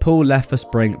 Then, Paul left for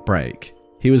spring break.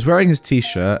 He was wearing his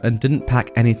t-shirt and didn't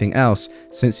pack anything else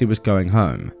since he was going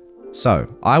home. So,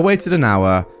 I waited an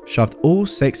hour, shoved all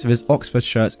 6 of his Oxford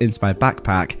shirts into my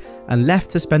backpack, and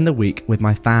left to spend the week with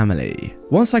my family.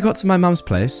 Once I got to my mum's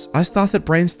place, I started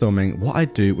brainstorming what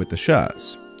I'd do with the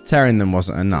shirts. Tearing them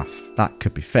wasn't enough. That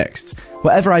could be fixed.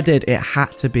 Whatever I did, it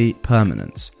had to be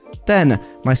permanent. Then,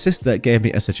 my sister gave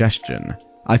me a suggestion.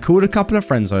 I called a couple of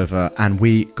friends over and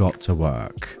we got to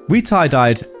work. We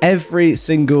tie-dyed every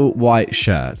single white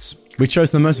shirt. We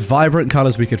chose the most vibrant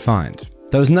colours we could find.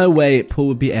 There was no way Paul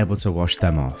would be able to wash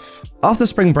them off. After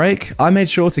spring break, I made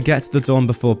sure to get to the dorm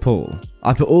before Paul.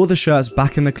 I put all the shirts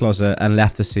back in the closet and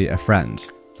left to see a friend.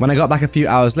 When I got back a few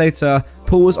hours later,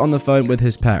 Paul was on the phone with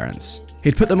his parents.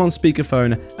 He'd put them on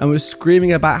speakerphone and was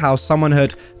screaming about how someone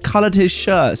had coloured his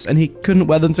shirts and he couldn't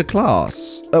wear them to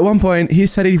class. At one point, he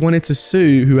said he wanted to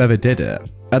sue whoever did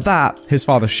it. At that, his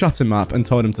father shut him up and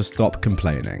told him to stop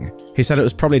complaining. He said it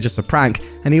was probably just a prank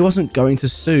and he wasn't going to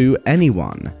sue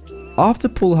anyone. After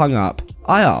Paul hung up,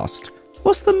 I asked,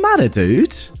 "What's the matter,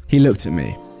 dude?" He looked at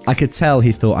me. I could tell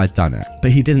he thought I'd done it,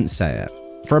 but he didn't say it.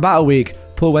 For about a week,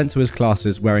 Paul went to his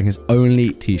classes wearing his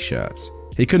only t-shirts.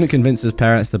 He couldn't convince his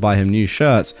parents to buy him new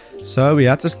shirts, so he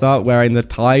had to start wearing the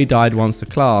tie-dyed ones to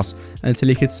class until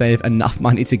he could save enough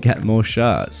money to get more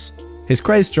shirts. His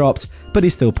grades dropped, but he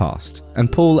still passed,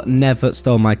 and Paul never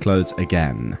stole my clothes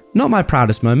again. Not my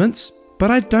proudest moments,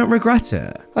 but I don't regret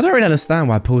it. I don't really understand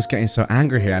why Paul's getting so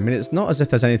angry here. I mean, it's not as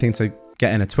if there's anything to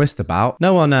get in a twist about.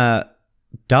 No one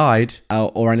died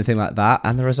or anything like that,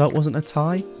 and the result wasn't a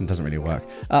tie. It doesn't really work.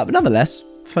 But nonetheless,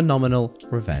 phenomenal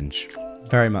revenge.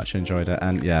 Very much enjoyed it,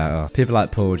 and yeah, people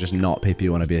like Paul are just not people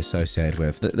you want to be associated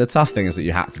with. The tough thing is that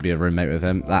you have to be a roommate with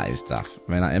him. That is tough.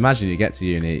 I mean, like, imagine you get to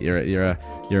uni, you're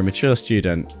a mature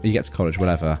student, you get to college,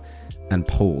 whatever, and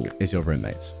Paul is your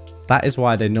roommate. That is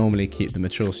why they normally keep the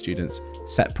mature students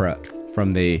separate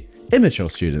from the immature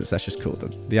students, let's just call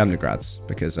them, the undergrads,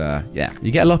 because yeah,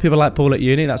 you get a lot of people like Paul at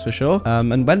uni, that's for sure.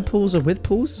 And when Pauls are with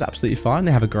Pauls, it's absolutely fine,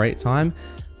 they have a great time.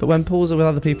 But when Pauls are with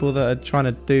other people that are trying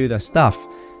to do their stuff,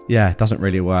 yeah, it doesn't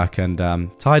really work, and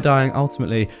tie-dyeing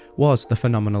ultimately was the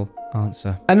phenomenal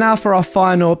answer. And now for our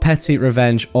final petty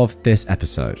revenge of this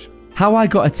episode. How I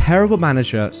got a terrible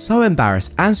manager so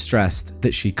embarrassed and stressed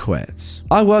that she quit.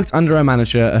 I worked under a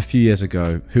manager a few years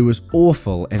ago who was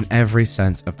awful in every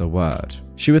sense of the word.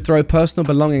 She would throw personal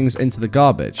belongings into the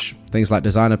garbage, things like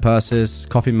designer purses,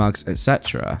 coffee mugs,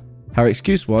 etc. Her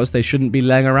excuse was they shouldn't be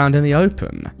laying around in the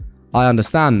open. I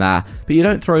understand that, but you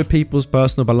don't throw people's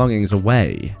personal belongings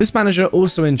away. This manager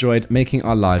also enjoyed making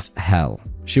our lives hell.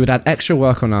 She would add extra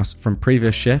work on us from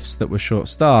previous shifts that were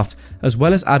short-staffed, as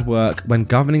well as add work when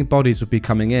governing bodies would be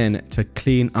coming in to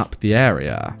clean up the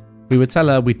area. We would tell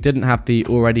her we didn't have the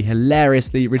already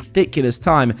hilariously ridiculous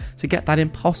time to get that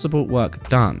impossible work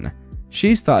done.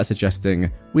 She started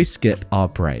suggesting we skip our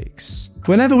breaks.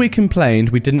 Whenever we complained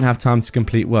we didn't have time to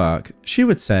complete work, she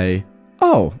would say,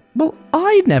 "Oh, well,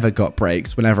 I never got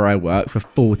breaks whenever I worked for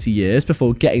 40 years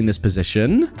before getting this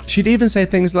position." She'd even say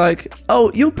things like,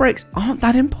 "Oh, your breaks aren't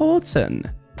that important."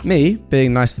 Me,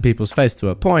 being nice to people's face to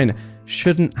a point,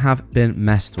 shouldn't have been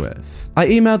messed with. I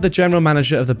emailed the general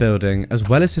manager of the building, as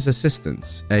well as his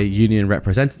assistants, a union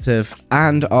representative,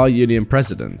 and our union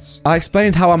president. I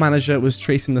explained how our manager was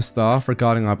treating the staff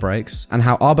regarding our breaks, and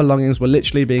how our belongings were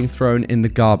literally being thrown in the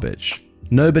garbage.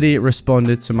 Nobody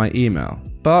responded to my email.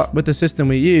 But with the system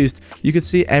we used, you could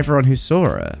see everyone who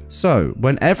saw it. So,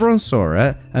 when everyone saw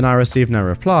it and I received no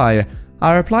reply,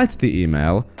 I replied to the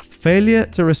email, "Failure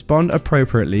to respond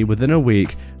appropriately within a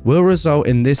week will result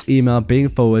in this email being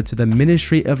forwarded to the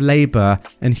Ministry of Labour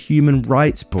and Human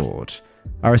Rights Board."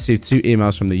 I received 2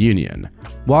 emails from the union.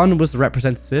 One was the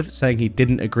representative saying he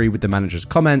didn't agree with the manager's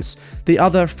comments, the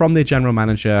other from the general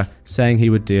manager saying he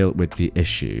would deal with the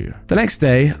issue. The next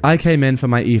day, I came in for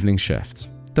my evening shift.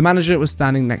 The manager was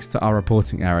standing next to our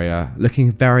reporting area,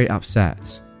 looking very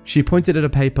upset. She pointed at a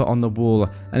paper on the wall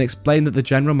and explained that the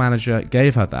general manager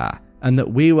gave her that, and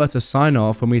that we were to sign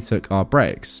off when we took our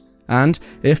breaks. And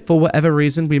if for whatever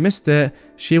reason we missed it,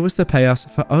 she was to pay us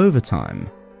for overtime.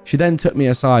 She then took me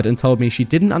aside and told me she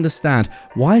didn't understand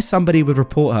why somebody would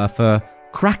report her for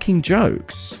cracking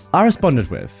jokes. I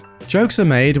responded with, "Jokes are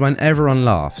made when everyone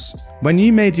laughs. When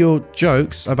you made your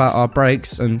jokes about our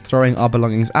breaks and throwing our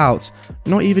belongings out,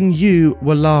 not even you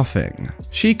were laughing."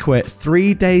 She quit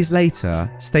 3 days later,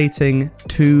 stating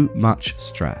too much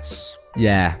stress.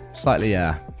 Yeah, slightly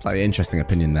interesting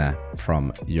opinion there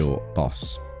from your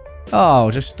boss. Oh,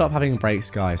 just stop having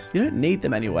breaks, guys. You don't need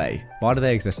them anyway. Why do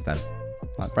they exist then?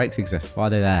 Like, breaks exist. Why are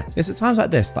they there? It's at times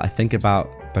like this that I think about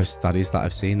those studies that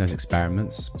I've seen, those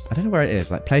experiments. I don't know where it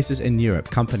is, like places in Europe,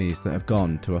 companies that have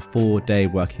gone to a 4-day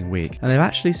working week, and they've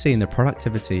actually seen the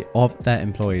productivity of their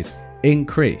employees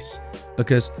increase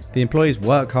because the employees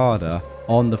work harder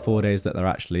on the 4 days that they're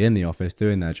actually in the office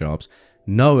doing their jobs,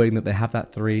 knowing that they have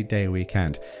that 3-day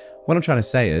weekend. What I'm trying to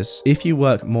say is, if you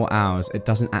work more hours, it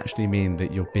doesn't actually mean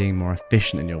that you're being more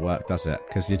efficient in your work, does it?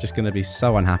 Because you're just going to be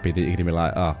so unhappy that you're going to be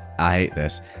like, "Oh, I hate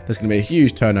this." There's going to be a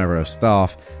huge turnover of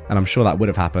staff, and I'm sure that would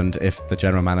have happened if the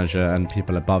general manager and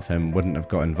people above him wouldn't have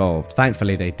got involved.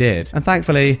 Thankfully, they did. And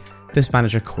thankfully, this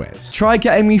manager quit. Try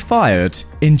getting me fired?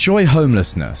 Enjoy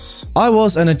homelessness. I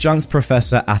was an adjunct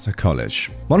professor at a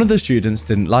college. One of the students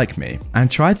didn't like me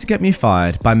and tried to get me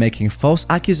fired by making false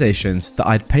accusations that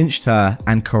I'd pinched her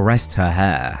and caressed her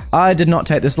hair. I did not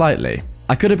take this lightly.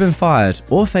 I could have been fired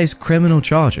or face criminal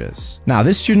charges. Now,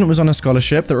 this student was on a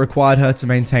scholarship that required her to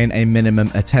maintain a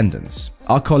minimum attendance.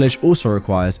 Our college also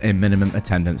requires a minimum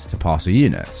attendance to pass a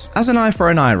unit. As an eye for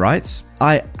an eye, right?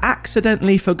 I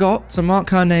accidentally forgot to mark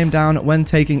her name down when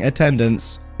taking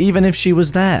attendance, even if she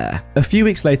was there. A few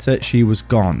weeks later, she was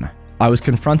gone. I was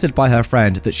confronted by her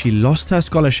friend that she lost her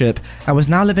scholarship and was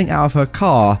now living out of her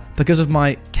car because of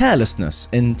my carelessness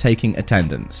in taking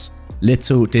attendance.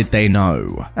 Little did they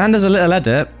know. And as a little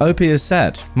edit, OP has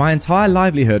said, my entire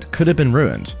livelihood could have been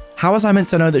ruined. How was I meant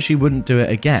to know that she wouldn't do it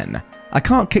again? I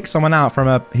can't kick someone out from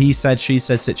a he said, she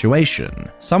said situation.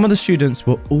 Some of the students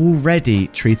were already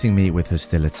treating me with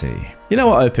hostility. You know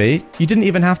what, OP? You didn't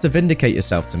even have to vindicate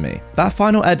yourself to me. That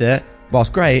final edit,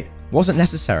 whilst great, wasn't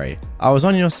necessary. I was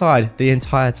on your side the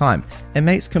entire time. It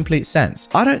makes complete sense.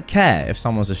 I don't care if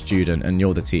someone's a student and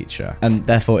you're the teacher, and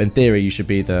therefore in theory you should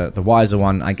be the wiser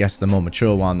one, I guess the more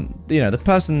mature one, the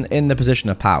person in the position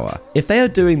of power. If they are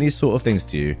doing these sort of things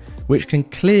to you, which can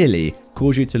clearly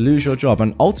cause you to lose your job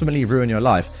and ultimately ruin your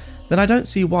life, then I don't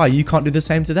see why you can't do the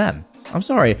same to them. I'm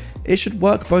sorry, it should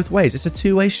work both ways. It's a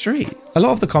two-way street. A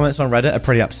lot of the comments on Reddit are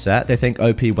pretty upset. They think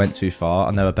OP went too far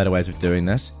and there were better ways of doing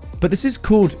this. But this is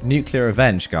called nuclear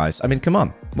revenge, guys. I mean, come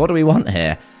on. What do we want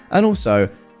here? And also,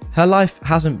 her life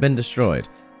hasn't been destroyed.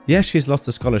 Yes, she's lost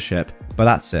a scholarship, but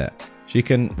that's it. She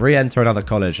can re-enter another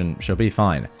college and she'll be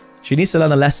fine. She needs to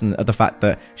learn a lesson of the fact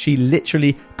that she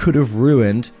literally could have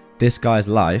ruined this guy's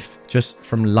life just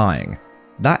from lying.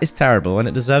 That is terrible and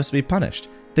it deserves to be punished.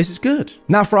 This is good.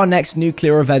 Now for our next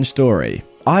nuclear revenge story.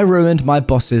 I ruined my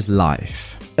boss's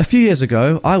life. A few years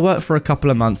ago, I worked for a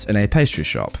couple of months in a pastry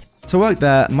shop. To work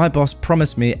there, my boss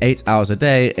promised me 8 hours a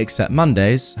day except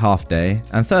Mondays, half day,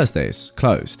 and Thursdays,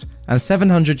 closed, and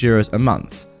 €700 a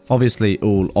month, obviously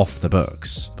all off the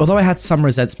books. Although I had some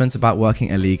resentment about working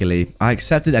illegally, I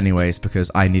accepted anyways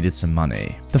because I needed some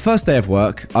money. The first day of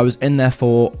work, I was in there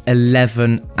for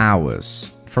 11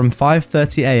 hours, from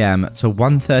 5:30 a.m. to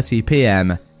 1:30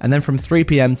 p.m, and then from 3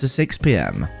 p.m. to 6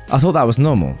 p.m. I thought that was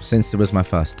normal since it was my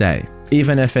first day,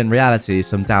 even if in reality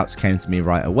some doubts came to me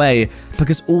right away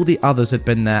because all the others had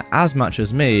been there as much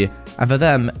as me, and for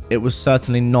them it was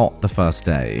certainly not the first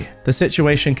day. The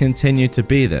situation continued to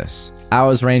be this,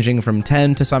 hours ranging from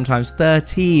 10 to sometimes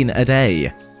 13 a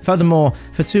day. Furthermore,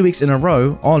 for 2 weeks in a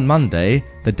row, on Monday,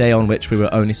 the day on which we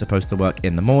were only supposed to work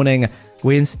in the morning,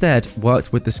 we instead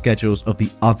worked with the schedules of the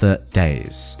other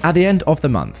days. At the end of the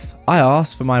month, I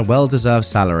asked for my well-deserved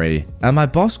salary, and my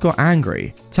boss got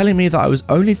angry, telling me that I was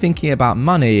only thinking about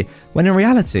money, when in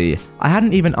reality, I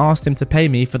hadn't even asked him to pay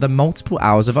me for the multiple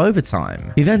hours of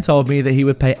overtime. He then told me that he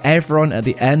would pay everyone at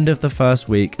the end of the first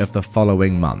week of the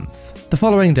following month. The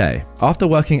following day, after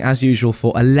working as usual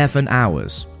for 11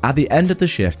 hours, at the end of the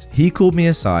shift, he called me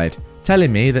aside,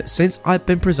 telling me that since I'd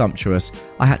been presumptuous,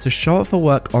 I had to show up for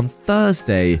work on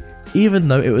Thursday, even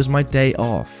though it was my day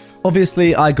off.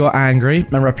 Obviously, I got angry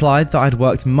and replied that I'd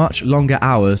worked much longer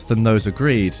hours than those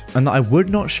agreed, and that I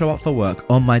would not show up for work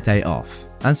on my day off.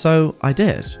 And so I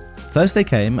did. Thursday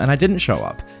came and I didn't show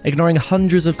up, ignoring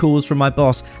hundreds of calls from my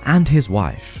boss and his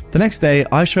wife. The next day,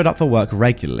 I showed up for work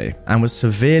regularly and was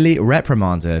severely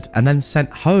reprimanded and then sent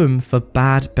home for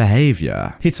bad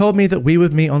behavior. He told me that we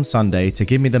would meet on Sunday to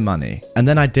give me the money, and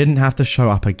then I didn't have to show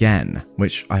up again,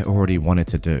 which I already wanted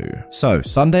to do. So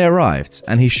Sunday arrived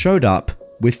and he showed up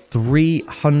with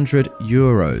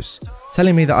 €300,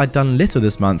 telling me that I'd done little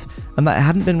this month and that I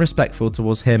hadn't been respectful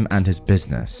towards him and his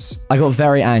business. I got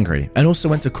very angry and also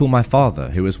went to call my father,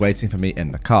 who was waiting for me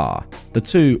in the car. The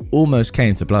two almost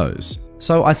came to blows.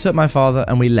 So I took my father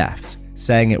and we left,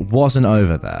 saying it wasn't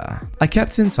over there. I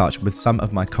kept in touch with some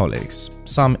of my colleagues,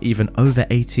 some even over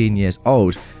 18 years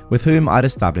old, with whom I'd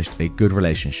established a good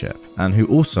relationship and who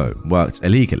also worked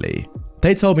illegally.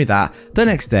 They told me that the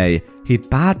next day, he'd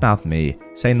badmouthed me,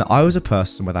 saying that I was a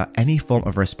person without any form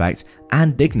of respect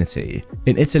and dignity.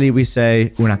 In Italy, we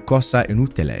say una cosa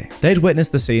inutile. They'd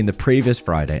witnessed the scene the previous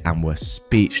Friday and were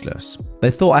speechless.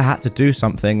 They thought I had to do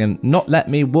something and not let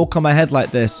me walk on my head like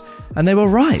this, and they were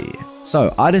right.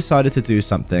 So I decided to do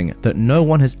something that no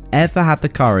one has ever had the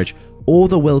courage or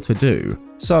the will to do.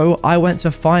 So I went to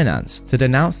finance to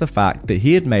denounce the fact that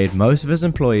he had made most of his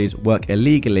employees work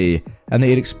illegally and that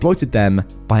he had exploited them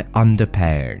by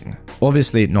underpaying.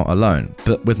 Obviously not alone,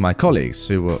 but with my colleagues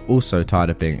who were also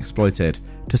tired of being exploited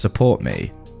to support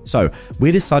me. So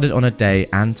we decided on a day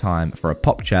and time for a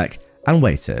pop check and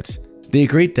waited. The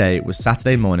agreed day was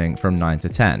Saturday morning from 9 to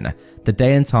 10, the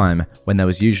day and time when there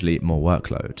was usually more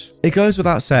workload. It goes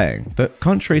without saying that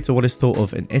contrary to what is thought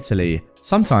of in Italy,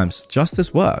 sometimes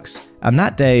justice works, And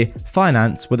that day,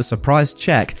 finance, with a surprise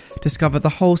check, discovered the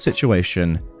whole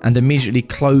situation and immediately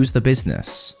closed the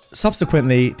business.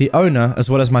 Subsequently, the owner, as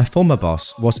well as my former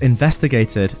boss, was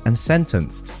investigated and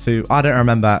sentenced to I don't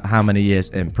remember how many years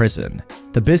in prison.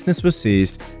 The business was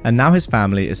seized, and now his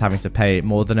family is having to pay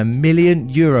more than €1 million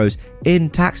in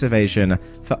tax evasion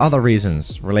for other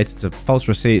reasons related to false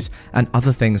receipts and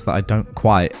other things that I don't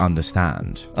quite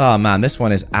understand. Oh man, this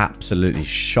one is absolutely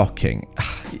shocking.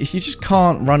 You just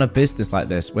can't run a business like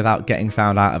this without getting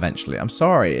found out eventually. I'm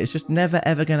sorry, it's just never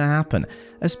ever going to happen.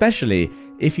 Especially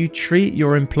if you treat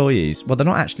your employees, well, they're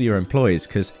not actually your employees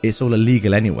because it's all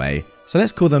illegal anyway, so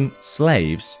let's call them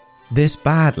slaves, this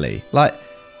badly. Like,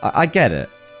 I get it.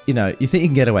 You know, you think you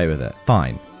can get away with it.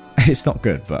 Fine. It's not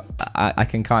good, but I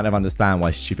can kind of understand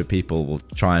why stupid people will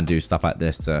try and do stuff like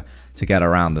this to get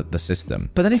around the system.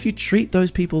 But then if you treat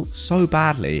those people so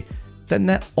badly, then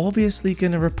they're obviously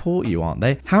going to report you, aren't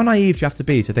they? How naive do you have to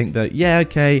be to think that, yeah,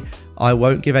 okay, I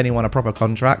won't give anyone a proper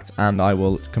contract and I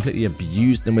will completely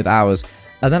abuse them with hours,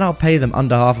 and then I'll pay them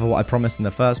under half of what I promised in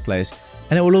the first place,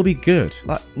 and it will all be good.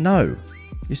 Like, no.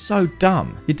 You're so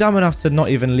dumb. You're dumb enough to not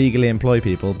even legally employ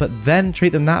people, but then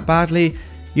treat them that badly?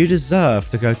 You deserve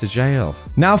to go to jail.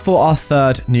 Now for our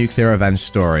third nuclear revenge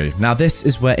story. Now this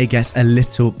is where it gets a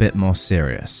little bit more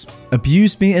serious.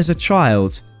 Abuse me as a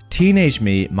child, teenage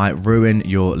me might ruin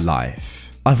your life.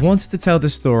 I've wanted to tell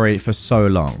this story for so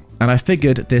long, and I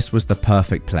figured this was the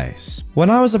perfect place. When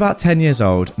I was about 10 years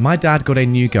old, my dad got a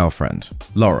new girlfriend,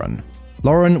 Lauren.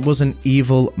 Lauren was an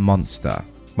evil monster.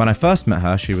 When I first met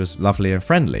her, she was lovely and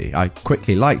friendly. I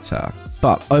quickly liked her.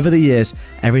 But over the years,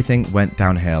 everything went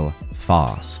downhill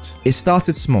fast. It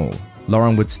started small.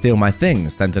 Lauren would steal my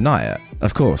things, then deny it.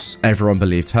 Of course, everyone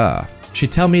believed her.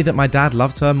 She'd tell me that my dad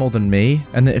loved her more than me,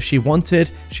 and that if she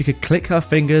wanted, she could click her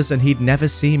fingers and he'd never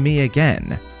see me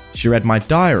again. She read my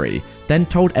diary, then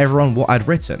told everyone what I'd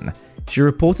written. She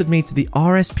reported me to the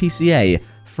RSPCA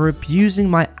for abusing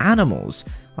my animals.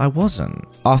 I wasn't.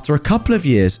 After a couple of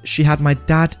years, she had my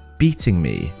dad beating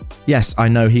me. Yes, I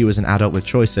know he was an adult with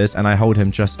choices, and I hold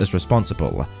him just as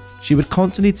responsible. She would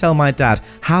constantly tell my dad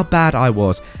how bad I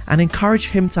was and encourage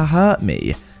him to hurt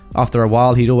me. After a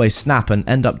while, he'd always snap and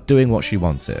end up doing what she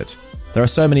wanted. There are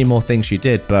so many more things she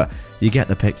did, but you get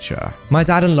the picture. My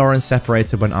dad and Lauren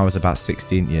separated when I was about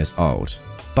 16 years old,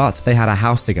 but they had a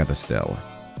house together still.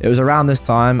 It was around this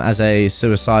time, as a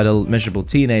suicidal, miserable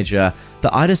teenager,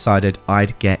 that I decided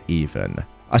I'd get even.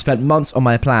 I spent months on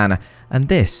my plan, and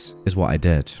this is what I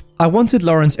did. I wanted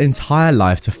Lauren's entire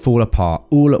life to fall apart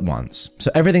all at once,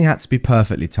 so everything had to be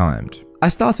perfectly timed. I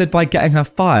started by getting her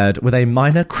fired with a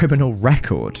minor criminal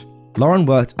record. Lauren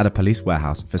worked at a police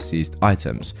warehouse for seized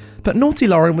items, but naughty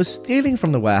Lauren was stealing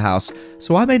from the warehouse,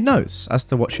 so I made notes as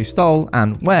to what she stole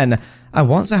and when, and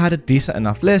once I had a decent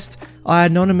enough list, I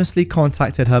anonymously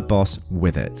contacted her boss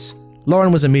with it.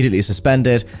 Lauren was immediately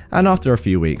suspended, and after a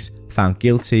few weeks, found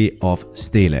guilty of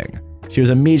stealing. She was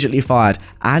immediately fired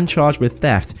and charged with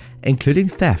theft, including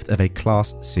theft of a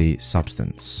Class C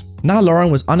substance. Now Lauren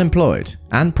was unemployed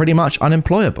and pretty much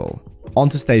unemployable. On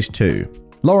to stage 2.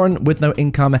 Lauren, with no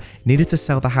income, needed to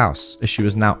sell the house as she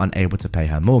was now unable to pay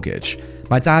her mortgage.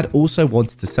 My dad also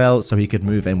wanted to sell so he could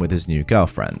move in with his new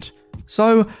girlfriend.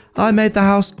 So I made the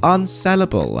house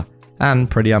unsellable and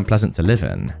pretty unpleasant to live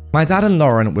in. My dad and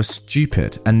Lauren were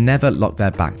stupid and never locked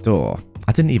their back door.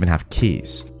 I didn't even have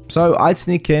keys. So I'd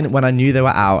sneak in when I knew they were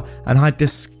out and hide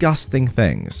disgusting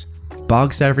things.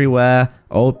 Bugs everywhere,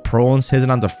 old prawns hidden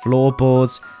under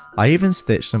floorboards. I even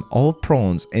stitched some old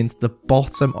prawns into the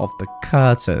bottom of the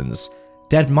curtains.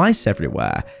 Dead mice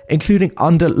everywhere, including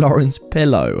under Lauren's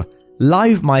pillow.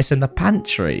 Live mice in the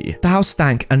pantry. The house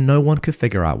stank and no one could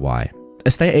figure out why.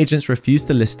 Estate agents refused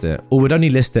to list it, or would only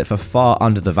list it for far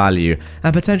under the value,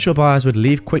 and potential buyers would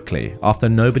leave quickly after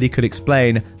nobody could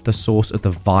explain the source of the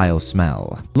vile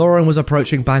smell. Lauren was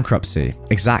approaching bankruptcy,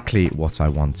 exactly what I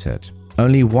wanted.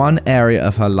 Only one area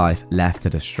of her life left to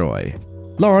destroy.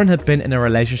 Lauren had been in a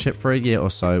relationship for a year or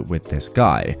so with this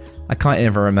guy. I can't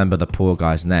even remember the poor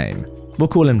guy's name. We'll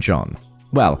call him John.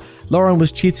 Well, Lauren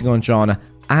was cheating on John,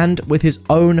 and with his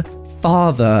own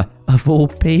father, of all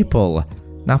people.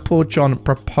 Now, poor John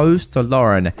proposed to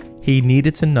Lauren. He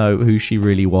needed to know who she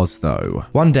really was, though.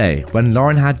 One day, when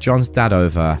Lauren had John's dad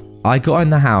over, I got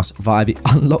in the house via the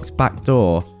unlocked back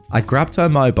door. I grabbed her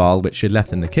mobile, which she'd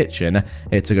left in the kitchen.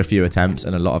 It took a few attempts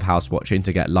and a lot of house watching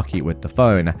to get lucky with the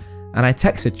phone. And I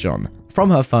texted John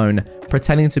from her phone,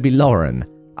 pretending to be Lauren.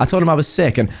 I told him I was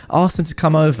sick and asked him to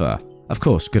come over. Of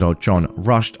course, good old John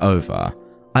rushed over.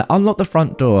 I unlocked the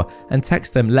front door and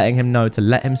texted him, letting him know to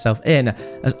let himself in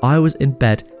as I was in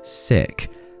bed sick.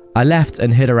 I left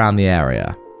and hid around the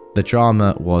area. The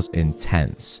drama was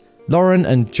intense. Lauren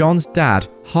and John's dad,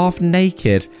 half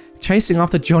naked, chasing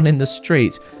after John in the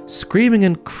street, screaming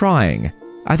and crying.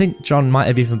 I think John might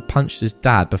have even punched his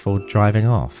dad before driving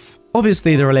off.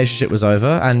 Obviously, the relationship was over,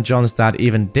 and John's dad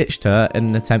even ditched her in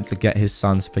an attempt to get his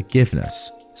son's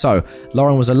forgiveness. So,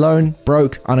 Lauren was alone,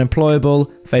 broke,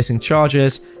 unemployable, facing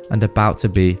charges, and about to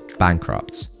be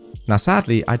bankrupt. Now,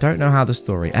 sadly, I don't know how the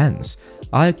story ends.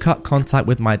 I cut contact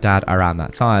with my dad around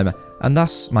that time, and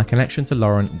thus my connection to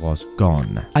Lauren was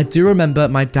gone. I do remember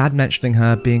my dad mentioning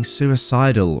her being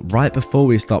suicidal right before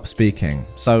we stopped speaking.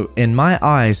 So, in my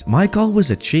eyes, my goal was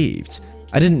achieved.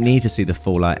 I didn't need to see the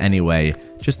fallout anyway.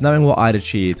 Just knowing what I'd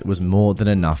achieved was more than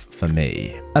enough for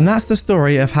me. And that's the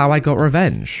story of how I got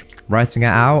revenge. Writing it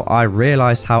out, I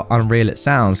realized how unreal it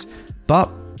sounds, but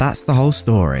that's the whole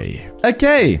story.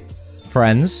 Okay,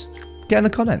 friends, get in the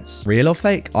comments. Real or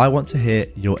fake? I want to hear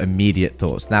your immediate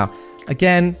thoughts. Now,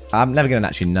 again, I'm never going to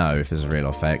actually know if this is real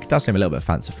or fake. It does seem a little bit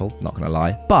fanciful, not going to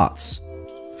lie. But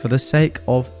for the sake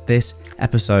of this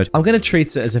episode, I'm going to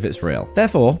treat it as if it's real.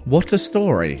 Therefore, what a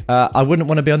story. I wouldn't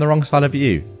want to be on the wrong side of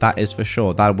you. That is for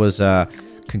sure. That was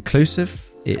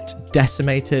conclusive. It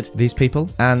decimated these people.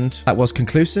 And that was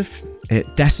conclusive.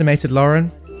 It decimated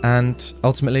Lauren. And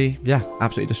ultimately, yeah,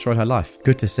 absolutely destroyed her life.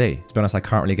 Good to see. To be honest, I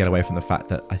can't really get away from the fact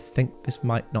that I think this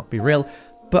might not be real.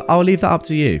 But I'll leave that up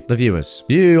to you, the viewers.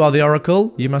 You are the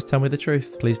oracle. You must tell me the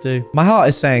truth. Please do. My heart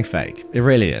is saying fake. It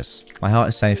really is. My heart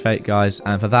is saying fake, guys.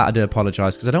 And for that, I do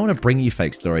apologize because I don't want to bring you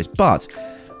fake stories. But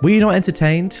were you not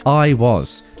entertained? I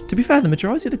was. To be fair, the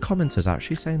majority of the commenters are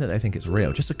actually saying that they think it's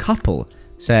real. Just a couple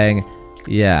saying,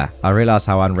 yeah, I realize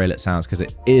how unreal it sounds because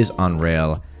it is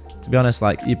unreal. To be honest,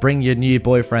 like, you bring your new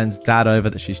boyfriend's dad over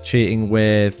that she's cheating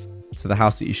with to the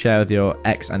house that you share with your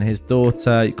ex and his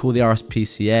daughter. You call the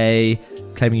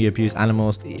RSPCA, claiming you abuse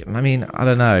animals. I mean, I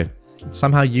don't know.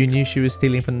 Somehow you knew she was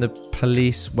stealing from the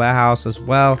police warehouse as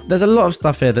well. There's a lot of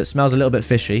stuff here that smells a little bit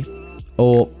fishy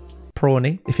or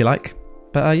prawny, if you like.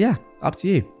 But yeah, up to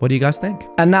you. What do you guys think?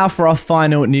 And now for our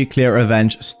final nuclear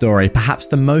revenge story, perhaps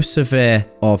the most severe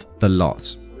of the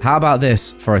lot. How about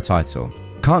this for a title?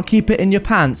 Can't keep it in your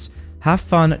pants. Have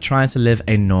fun trying to live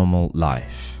a normal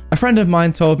life. A friend of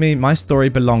mine told me my story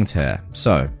belonged here,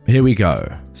 so here we go.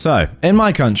 So, in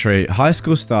my country, high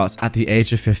school starts at the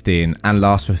age of 15 and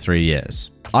lasts for 3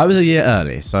 years. I was a year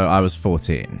early, so I was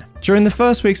 14. During the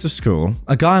first weeks of school,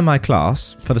 a guy in my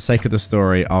class, for the sake of the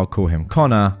story I'll call him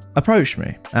Connor, approached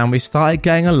me, and we started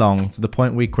getting along to the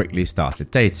point we quickly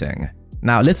started dating.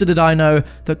 Now, little did I know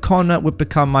that Connor would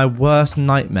become my worst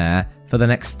nightmare for the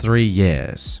next 3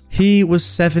 years. He was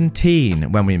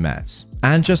 17 when we met,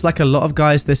 and just like a lot of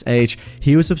guys this age,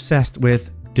 he was obsessed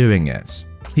with doing it.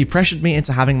 He pressured me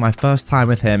into having my first time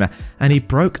with him, and he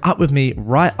broke up with me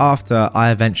right after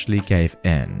I eventually gave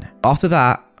in. After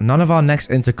that, none of our next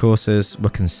intercourses were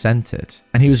consented,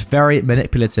 and he was very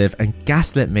manipulative and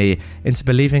gaslit me into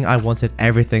believing I wanted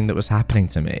everything that was happening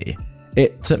to me.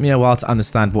 It took me a while to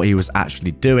understand what he was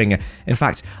actually doing. In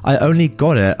fact, I only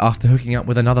got it after hooking up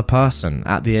with another person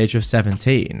at the age of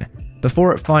 17.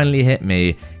 Before it finally hit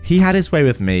me, he had his way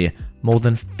with me more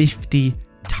than 50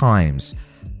 times.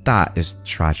 That is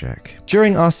tragic.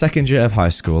 During our second year of high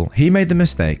school, he made the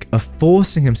mistake of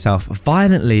forcing himself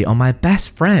violently on my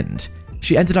best friend.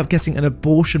 She ended up getting an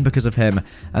abortion because of him,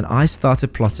 and I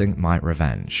started plotting my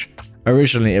revenge.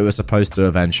 Originally, it was supposed to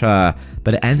avenge her,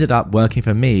 but it ended up working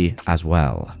for me as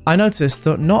well. I noticed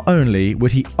that not only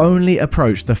would he only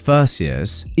approach the first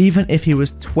years, even if he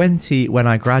was 20 when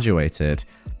I graduated,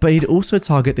 but he'd also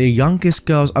target the youngest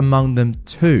girls among them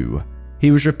too. He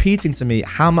was repeating to me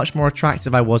how much more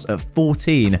attractive I was at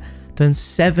 14 than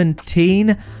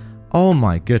 17. Oh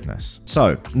my goodness.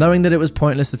 So, knowing that it was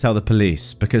pointless to tell the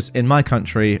police, because in my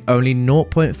country, only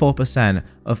 0.4%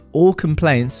 of all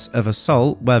complaints of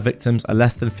assault where victims are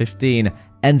less than 15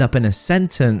 end up in a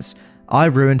sentence, I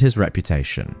ruined his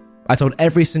reputation. I told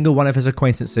every single one of his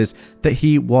acquaintances that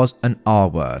he was an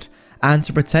R-word. And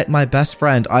to protect my best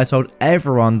friend, I told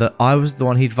everyone that I was the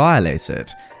one he'd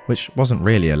violated, which wasn't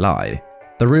really a lie.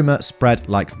 The rumour spread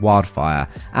like wildfire,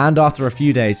 and after a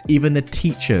few days, even the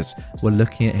teachers were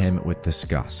looking at him with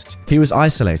disgust. He was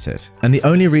isolated, and the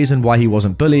only reason why he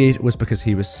wasn't bullied was because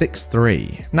he was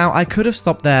 6'3". Now, I could have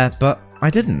stopped there, but I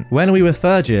didn't. When we were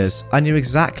third years, I knew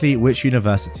exactly which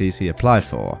universities he applied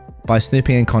for. By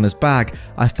snooping in Connor's bag,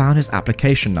 I found his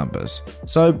application numbers.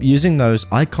 So, using those,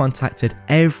 I contacted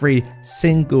every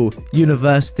single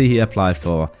university he applied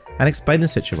for and explained the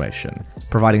situation,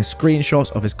 providing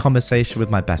screenshots of his conversation with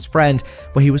my best friend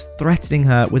where he was threatening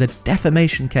her with a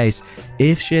defamation case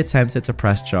if she attempted to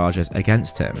press charges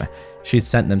against him. She'd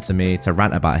sent them to me to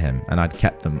rant about him, and I'd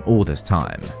kept them all this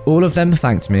time. All of them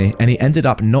thanked me, and he ended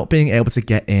up not being able to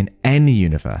get in any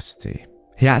university.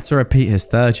 He had to repeat his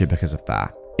third year because of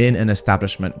that, in an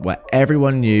establishment where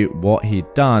everyone knew what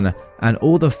he'd done, and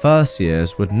all the first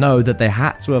years would know that they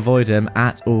had to avoid him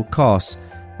at all costs.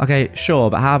 Okay, sure,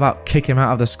 but how about kick him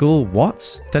out of the school?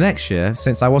 What? The next year,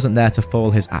 since I wasn't there to foil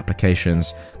his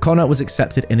applications, Connor was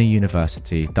accepted in a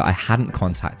university that I hadn't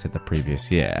contacted the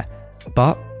previous year.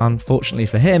 But, unfortunately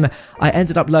for him, I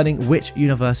ended up learning which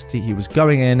university he was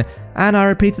going in, and I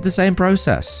repeated the same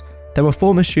process. There were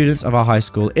former students of our high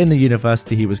school in the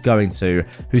university he was going to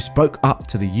who spoke up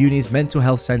to the uni's mental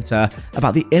health centre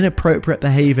about the inappropriate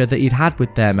behaviour that he'd had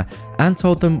with them and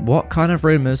told them what kind of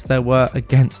rumours there were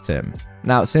against him.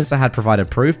 Now, since I had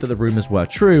provided proof that the rumours were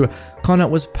true, Connor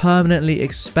was permanently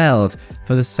expelled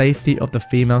for the safety of the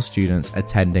female students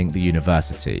attending the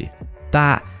university.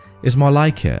 That is more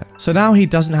like it. So now he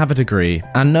doesn't have a degree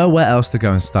and nowhere else to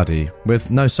go and study,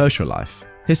 with no social life.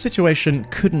 His situation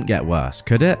couldn't get worse,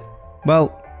 could it?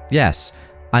 Well, yes,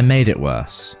 I made it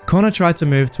worse. Connor tried to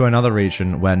move to another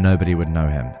region where nobody would know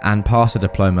him and pass a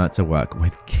diploma to work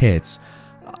with kids.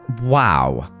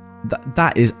 Wow,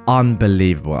 that is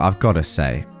unbelievable, I've got to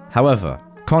say. However,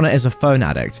 Connor is a phone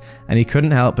addict, and he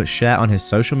couldn't help but share on his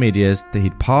social medias that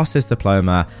he'd passed his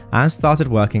diploma and started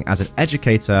working as an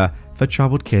educator for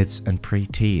troubled kids and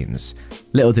pre-teens.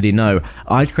 Little did he know,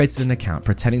 I'd created an account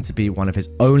pretending to be one of his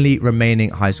only remaining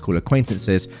high school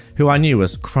acquaintances who I knew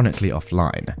was chronically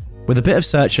offline. With a bit of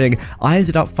searching, I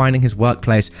ended up finding his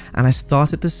workplace, and I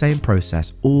started the same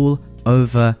process all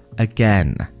over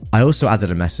again. I also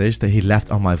added a message that he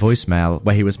left on my voicemail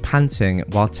where he was panting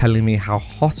while telling me how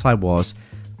hot I was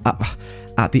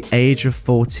at the age of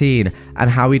 14 and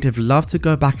how he'd have loved to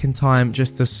go back in time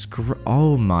just to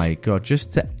oh my god,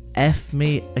 just to F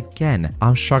me again.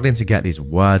 I'm struggling to get these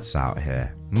words out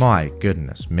here. My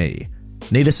goodness me.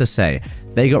 Needless to say,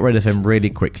 they got rid of him really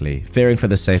quickly, fearing for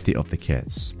the safety of the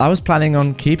kids. I was planning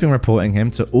on keeping reporting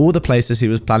him to all the places he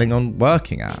was planning on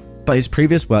working at, but his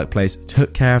previous workplace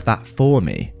took care of that for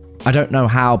me. I don't know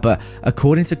how, but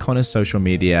according to Connor's social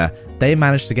media, they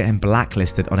managed to get him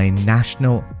blacklisted on a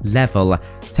national level,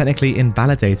 technically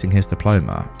invalidating his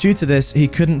diploma. Due to this, he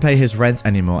couldn't pay his rent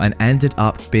anymore and ended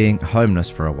up being homeless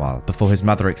for a while before his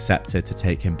mother accepted to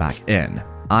take him back in.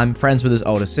 I'm friends with his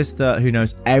older sister who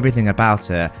knows everything about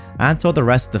it and told the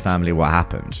rest of the family what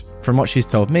happened. From what she's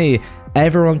told me,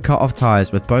 everyone cut off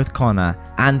ties with both Connor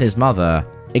and his mother,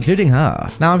 including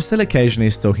her. Now, I'm still occasionally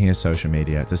stalking his social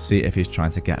media to see if he's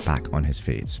trying to get back on his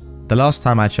feet. The last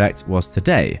time I checked was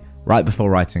today, right before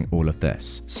writing all of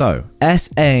this. So,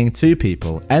 SAing two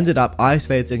people ended up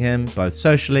isolating him both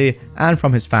socially and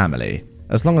from his family.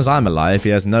 As long as I'm alive, he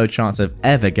has no chance of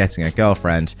ever getting a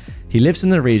girlfriend. He lives in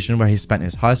the region where he spent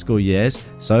his high school years,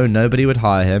 so nobody would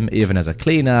hire him, even as a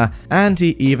cleaner, and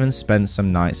he even spent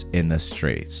some nights in the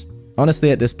streets.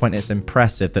 Honestly, at this point, it's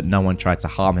impressive that no one tried to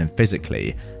harm him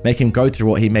physically, make him go through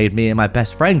what he made me and my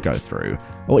best friend go through,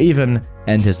 or even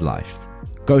end his life.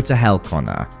 Go to hell,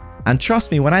 Connor. And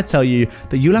trust me when I tell you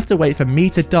that you'll have to wait for me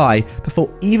to die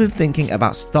before even thinking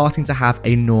about starting to have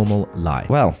a normal life.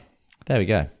 Well, there we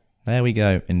go. There we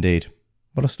go, indeed.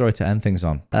 What a story to end things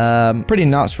on. Pretty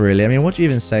nuts, really. I mean, what do you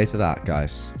even say to that,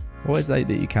 guys? What is that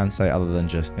you can say other than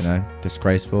just,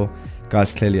 disgraceful?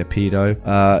 Guy's clearly a pedo.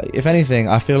 If anything,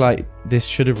 I feel like this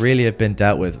should have really have been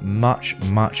dealt with much,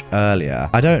 much earlier.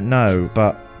 I don't know,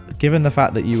 but given the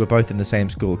fact that you were both in the same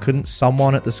school, couldn't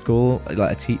someone at the school,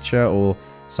 like a teacher or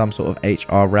some sort of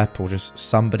HR rep or just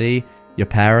somebody, your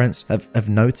parents, have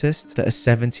noticed that a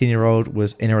 17-year-old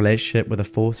was in a relationship with a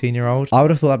 14-year-old? I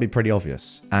would have thought that'd be pretty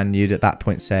obvious. And you'd at that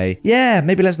point say, yeah,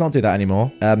 maybe let's not do that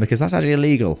anymore, because that's actually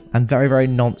illegal and very, very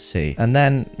noncy. And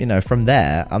then, from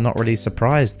there, I'm not really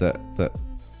surprised that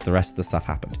the rest of the stuff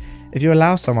happened. If you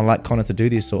allow someone like Connor to do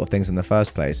these sort of things in the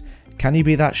first place, can you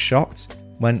be that shocked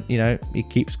when, he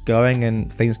keeps going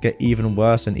and things get even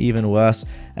worse and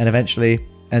eventually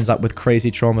ends up with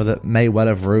crazy trauma that may well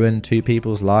have ruined two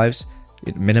people's lives?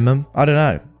 Minimum? I don't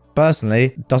know. Personally,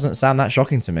 it doesn't sound that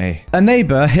shocking to me. A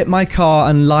neighbour hit my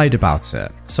car and lied about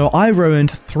it, so I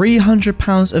ruined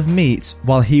 £300 of meat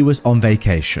while he was on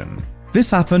vacation.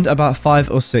 This happened about 5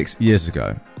 or 6 years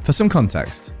ago. For some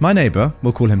context, my neighbour,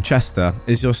 we'll call him Chester,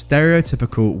 is your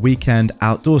stereotypical weekend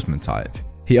outdoorsman type.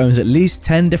 He owns at least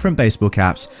 10 different baseball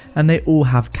caps and they all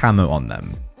have camo on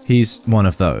them. He's one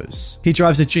of those. He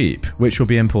drives a Jeep, which will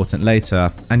be important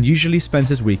later, and usually spends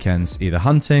his weekends either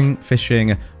hunting,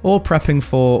 fishing, or prepping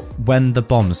for when the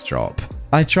bombs drop.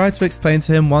 I tried to explain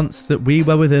to him once that we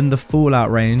were within the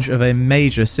fallout range of a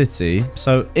major city,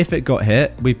 so if it got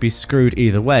hit, we'd be screwed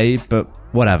either way, but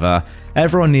whatever.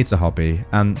 Everyone needs a hobby,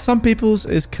 and some people's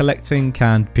is collecting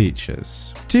canned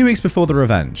peaches. 2 weeks before the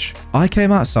revenge, I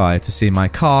came outside to see my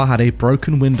car had a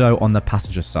broken window on the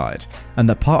passenger side, and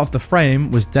that part of the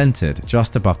frame was dented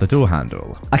just above the door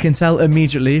handle. I can tell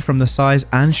immediately from the size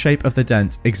and shape of the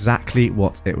dent exactly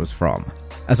what it was from.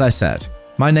 As I said,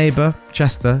 my neighbour,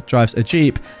 Chester, drives a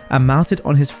Jeep, and mounted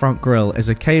on his front grille is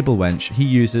a cable winch he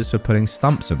uses for putting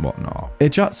stumps and whatnot.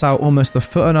 It juts out almost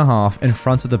 1.5 feet in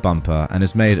front of the bumper and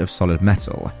is made of solid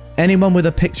metal. Anyone with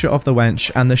a picture of the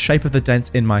winch and the shape of the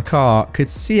dent in my car could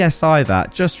CSI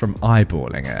that just from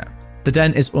eyeballing it. The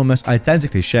dent is almost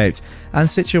identically shaped and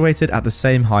situated at the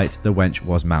same height the winch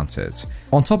was mounted.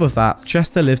 On top of that,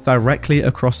 Chester lives directly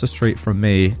across the street from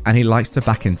me and he likes to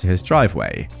back into his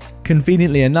driveway.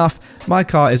 Conveniently enough, my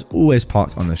car is always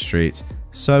parked on the street,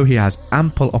 so he has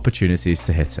ample opportunities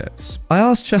to hit it. I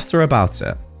asked Chester about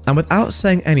it, and without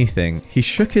saying anything, he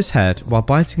shook his head while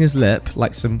biting his lip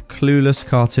like some clueless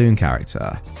cartoon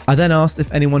character. I then asked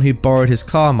if anyone who borrowed his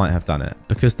car might have done it,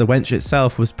 because the winch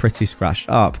itself was pretty scratched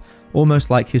up, almost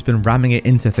like he's been ramming it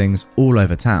into things all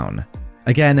over town.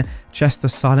 Again, Chester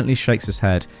silently shakes his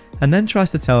head and then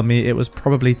tries to tell me it was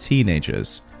probably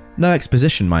teenagers. No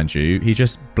exposition, mind you, he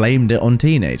just blamed it on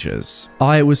teenagers.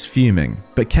 I was fuming,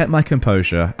 but kept my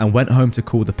composure and went home to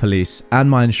call the police and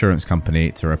my insurance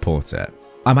company to report it.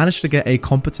 I managed to get a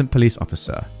competent police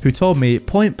officer who told me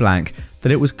point blank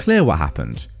that it was clear what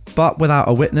happened, but without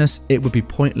a witness, it would be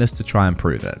pointless to try and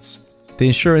prove it. The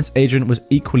insurance agent was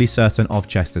equally certain of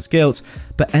Chester's guilt,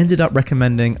 but ended up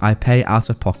recommending I pay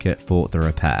out of pocket for the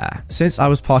repair. Since I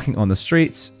was parking on the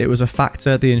streets, it was a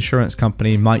factor the insurance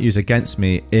company might use against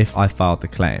me if I filed the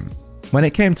claim. When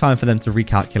it came time for them to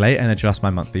recalculate and adjust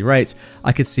my monthly rate,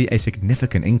 I could see a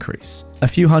significant increase. A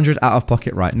few hundred out of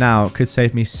pocket right now could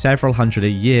save me several hundred a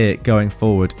year going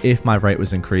forward if my rate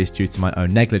was increased due to my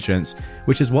own negligence,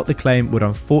 which is what the claim would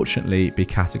unfortunately be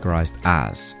categorized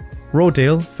as. Raw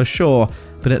deal, for sure,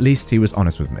 but at least he was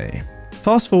honest with me.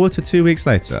 Fast forward to 2 weeks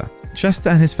later, Chester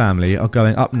and his family are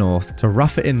going up north to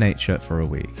rough it in nature for a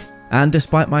week. And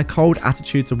despite my cold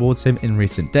attitude towards him in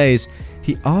recent days,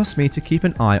 he asked me to keep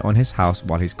an eye on his house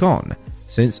while he's gone,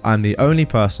 since I'm the only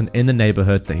person in the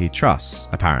neighborhood that he trusts,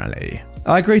 apparently.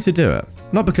 I agreed to do it,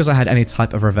 not because I had any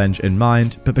type of revenge in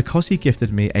mind, but because he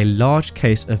gifted me a large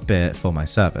case of beer for my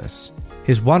service.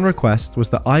 His one request was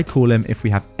that I call him if we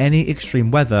have any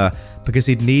extreme weather because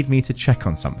he'd need me to check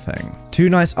on something. 2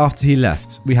 nights after he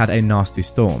left, we had a nasty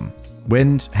storm.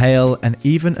 Wind, hail, and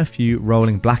even a few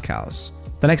rolling blackouts.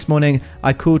 The next morning,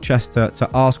 I called Chester to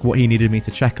ask what he needed me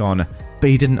to check on, but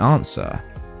he didn't answer.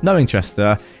 Knowing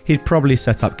Chester, he'd probably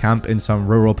set up camp in some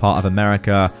rural part of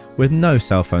America with no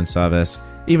cell phone service,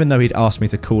 even though he'd asked me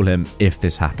to call him if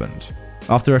this happened.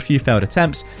 After a few failed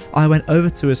attempts, I went over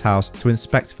to his house to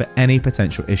inspect for any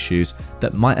potential issues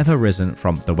that might have arisen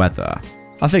from the weather.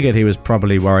 I figured he was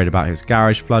probably worried about his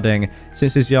garage flooding,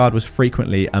 since his yard was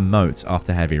frequently a moat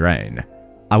after heavy rain.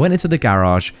 I went into the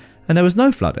garage and there was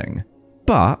no flooding,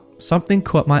 but something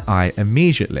caught my eye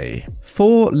immediately.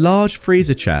 4 large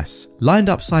freezer chests lined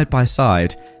up side by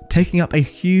side, taking up a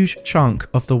huge chunk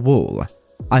of the wall.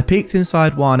 I peeked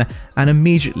inside one and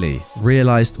immediately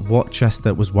realized what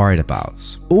Chester was worried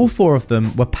about. All 4 of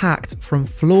them were packed from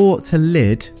floor to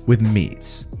lid with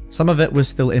meat. Some of it was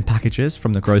still in packages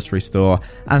from the grocery store,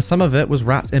 and some of it was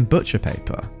wrapped in butcher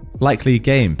paper, likely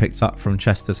game picked up from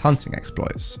Chester's hunting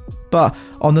exploits. But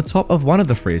on the top of one of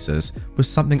the freezers was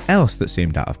something else that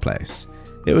seemed out of place.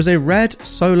 It was a red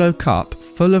Solo cup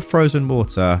full of frozen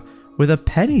water with a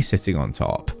penny sitting on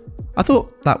top. I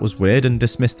thought that was weird and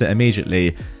dismissed it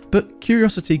immediately, but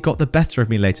curiosity got the better of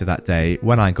me later that day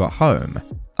when I got home.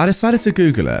 I decided to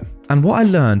Google it, and what I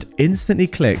learned instantly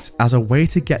clicked as a way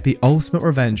to get the ultimate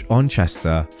revenge on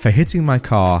Chester for hitting my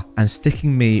car and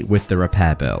sticking me with the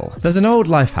repair bill. There's an old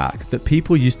life hack that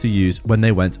people used to use when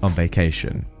they went on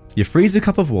vacation. You freeze a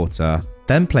cup of water,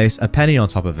 then place a penny on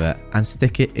top of it and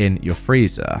stick it in your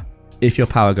freezer. If your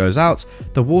power goes out,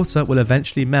 the water will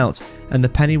eventually melt and the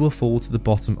penny will fall to the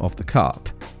bottom of the cup.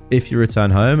 If you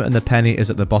return home and the penny is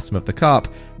at the bottom of the cup,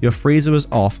 your freezer was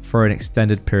off for an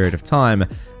extended period of time,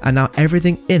 and now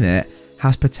everything in it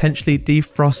has potentially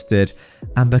defrosted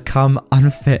and become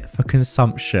unfit for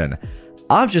consumption.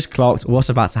 I've just clocked what's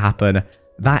about to happen.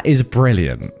 That is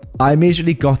brilliant. I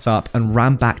immediately got up and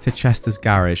ran back to Chester's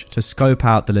garage to scope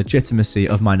out the legitimacy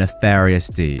of my nefarious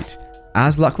deed.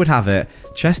 As luck would have it,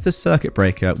 Chester's circuit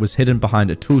breaker was hidden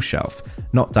behind a tool shelf,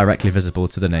 not directly visible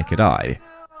to the naked eye.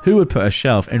 Who would put a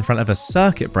shelf in front of a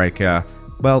circuit breaker?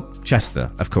 Well, Chester,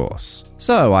 of course.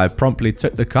 So I promptly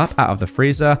took the cup out of the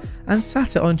freezer and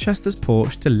sat it on Chester's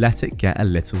porch to let it get a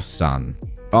little sun.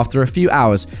 After a few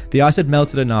hours, the ice had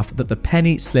melted enough that the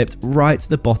penny slipped right to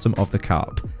the bottom of the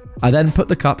cup. I then put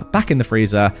the cup back in the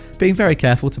freezer, being very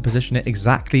careful to position it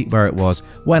exactly where it was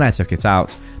when I took it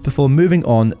out, before moving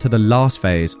on to the last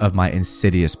phase of my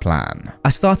insidious plan. I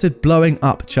started blowing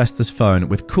up Chester's phone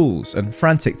with calls and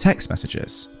frantic text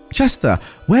messages. "Chester,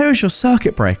 where is your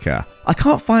circuit breaker? I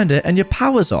can't find it and your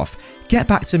power's off. Get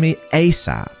back to me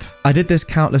ASAP." I did this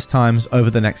countless times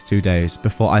over the next 2 days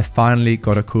before I finally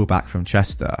got a call back from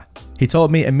Chester. He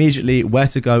told me immediately where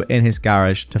to go in his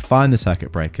garage to find the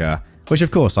circuit breaker, which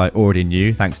of course I already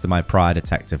knew thanks to my prior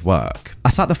detective work. I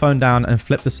sat the phone down and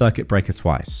flipped the circuit breaker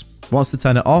twice. Once to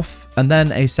turn it off, and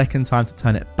then a second time to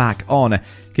turn it back on,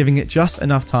 giving it just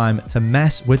enough time to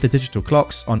mess with the digital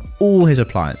clocks on all his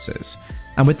appliances.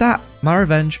 And with that, my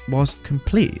revenge was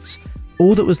complete.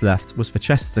 All that was left was for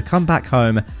Chester to come back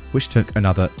home, which took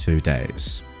another 2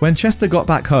 days. When Chester got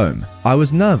back home, I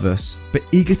was nervous, but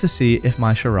eager to see if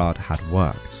my charade had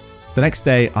worked. The next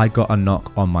day, I got a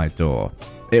knock on my door.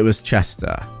 It was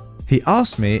Chester. He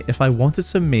asked me if I wanted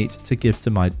some meat to give to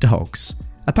my dogs.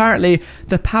 Apparently,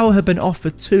 the power had been off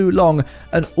for too long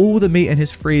and all the meat in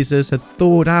his freezers had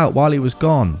thawed out while he was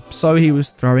gone, so he was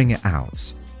throwing it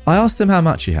out. I asked him how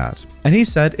much he had, and he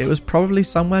said it was probably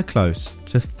somewhere close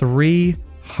to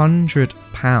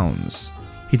 £300.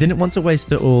 He didn't want to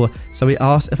waste it all, so he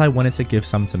asked if I wanted to give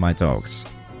some to my dogs.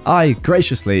 I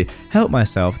graciously helped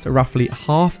myself to roughly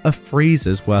half a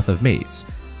freezer's worth of meat,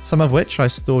 some of which I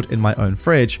stored in my own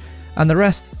fridge, and the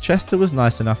rest Chester was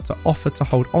nice enough to offer to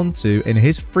hold onto in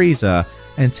his freezer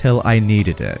until I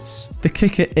needed it. The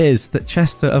kicker is that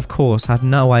Chester, of course, had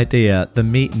no idea the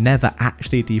meat never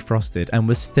actually defrosted and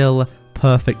was still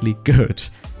perfectly good.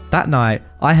 That night,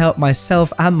 I helped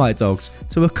myself and my dogs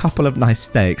to a couple of nice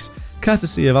steaks,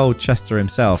 courtesy of old Chester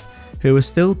himself, who was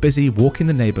still busy walking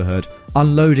the neighbourhood,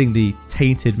 unloading the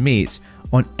tainted meat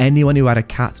on anyone who had a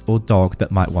cat or dog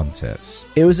that might want it.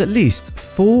 It was at least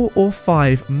 4 or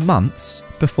 5 months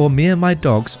before me and my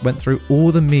dogs went through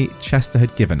all the meat Chester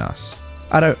had given us.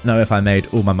 I don't know if I made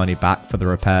all my money back for the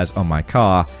repairs on my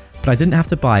car, but I didn't have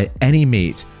to buy any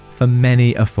meat for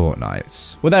many a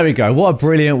fortnight. Well, there we go. What a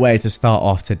brilliant way to start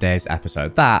off today's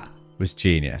episode. That was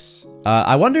genius.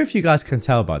 I wonder if you guys can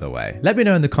tell, by the way. Let me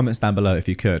know in the comments down below if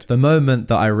you could. The moment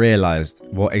that I realized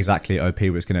what exactly OP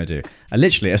was going to do,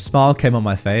 literally a smile came on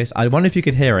my face. I wonder if you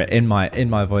could hear it in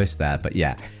my voice there. But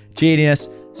yeah, genius,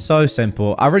 so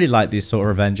simple. I really like these sort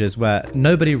of revenges where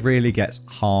nobody really gets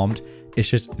harmed. It's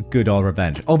just good old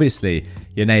revenge. Obviously,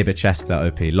 your neighbor Chester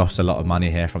OP lost a lot of money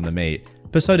here from the meat,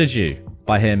 but so did you,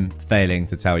 by him failing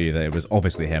to tell you that it was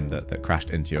obviously him that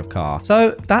crashed into your car.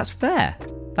 So that's fair.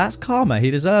 That's karma.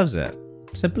 He deserves it.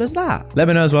 Simple as that. Let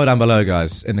me know as well down below,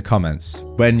 guys, in the comments,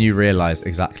 when you realized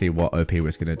exactly what OP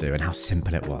was going to do and how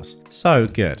simple it was. So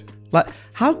good. Like,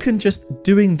 how can just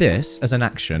doing this as an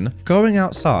action, going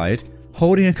outside,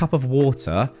 holding a cup of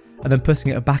water, and then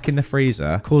putting it back in the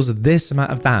freezer cause this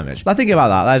amount of damage? Like, think about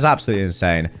that. That is absolutely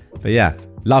insane. But yeah,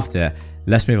 loved it.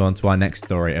 Let's move on to our next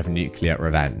story of nuclear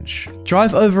revenge.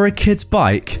 Drive over a kid's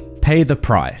bike, pay the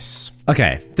price.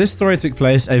 Okay, this story took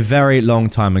place a very long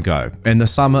time ago, in the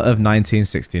summer of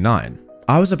 1969.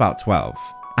 I was about 12.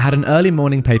 I had an early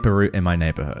morning paper route in my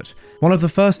neighborhood. One of the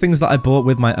first things that I bought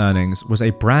with my earnings was a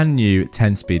brand new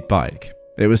 10-speed bike.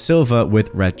 It was silver with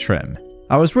red trim.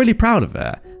 I was really proud of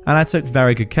it, and I took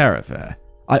very good care of it.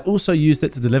 I also used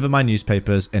it to deliver my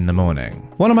newspapers in the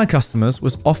morning. One of my customers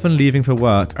was often leaving for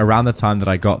work around the time that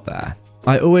I got there.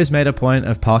 I always made a point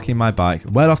of parking my bike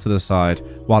well off to the side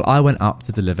while I went up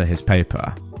to deliver his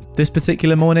paper. This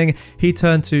particular morning, he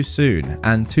turned too soon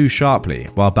and too sharply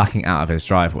while backing out of his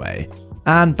driveway,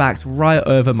 and backed right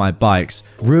over my bikes,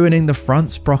 ruining the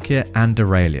front sprocket and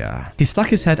derailleur. He stuck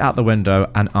his head out the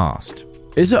window and asked,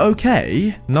 "Is it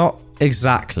okay?" "Not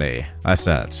exactly," I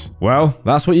said. "Well,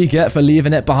 that's what you get for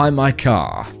leaving it behind my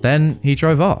car." Then he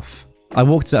drove off. I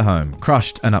walked at home,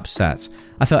 crushed and upset.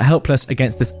 I felt helpless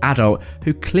against this adult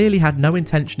who clearly had no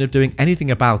intention of doing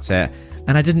anything about it,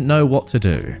 and I didn't know what to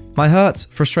do. My hurt,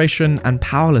 frustration, and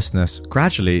powerlessness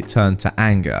gradually turned to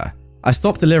anger. I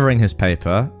stopped delivering his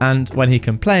paper, and when he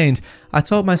complained, I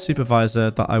told my supervisor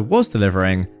that I was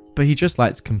delivering, but he just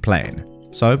liked to complain.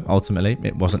 So ultimately,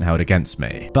 it wasn't held against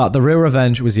me. But the real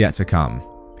revenge was yet to come.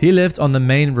 He lived on the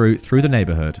main route through the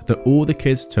neighborhood that all the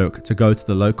kids took to go to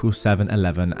the local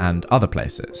 7-Eleven and other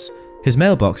places. His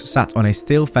mailbox sat on a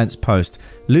steel fence post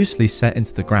loosely set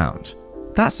into the ground.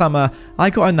 That summer, I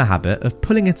got in the habit of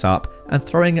pulling it up and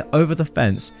throwing it over the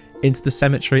fence into the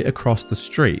cemetery across the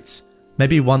street,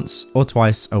 maybe once or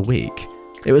twice a week.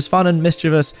 It was fun and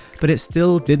mischievous, but it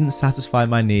still didn't satisfy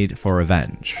my need for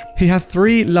revenge. He had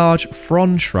 3 large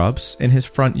frond shrubs in his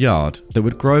front yard that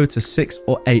would grow to 6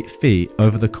 or 8 feet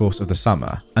over the course of the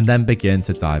summer and then begin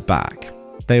to die back.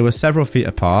 They were several feet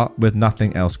apart with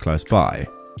nothing else close by.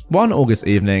 One August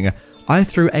evening, I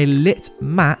threw a lit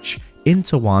match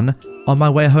into one on my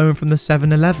way home from the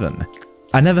 7-Eleven.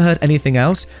 I never heard anything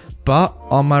else, but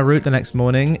on my route the next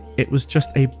morning, it was just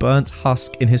a burnt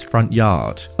husk in his front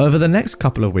yard. Over the next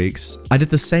couple of weeks, I did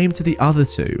the same to the other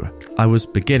 2. I was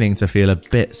beginning to feel a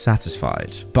bit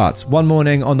satisfied. But one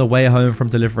morning on the way home from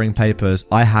delivering papers,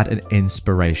 I had an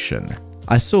inspiration.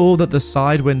 I saw that the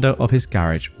side window of his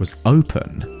garage was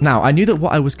open. Now, I knew that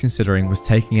what I was considering was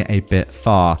taking it a bit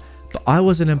far, but I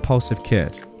was an impulsive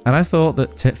kid, and I thought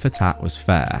that tit for tat was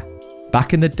fair.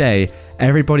 Back in the day,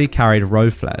 everybody carried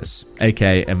road flares,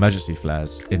 aka emergency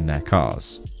flares, in their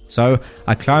cars. So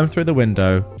I climbed through the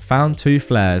window, found 2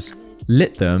 flares,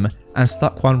 lit them, and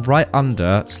stuck one right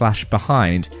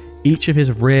under/behind each of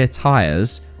his rear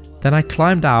tires. Then I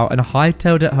climbed out and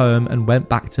hightailed it home and went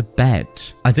back to bed.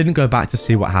 I didn't go back to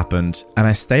see what happened, and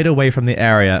I stayed away from the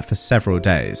area for several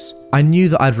days. I knew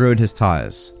that I'd ruined his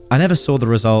tires. I never saw the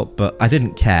result, but I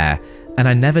didn't care, and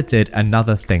I never did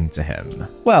another thing to him.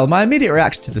 Well, my immediate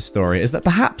reaction to this story is that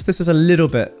perhaps this is a little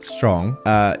bit strong,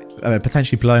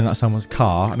 potentially blowing up someone's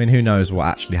car. I mean, who knows what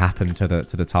actually happened to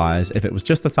the tires, if it was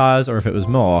just the tires or if it was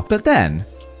more. But then,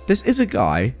 this is a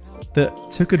guy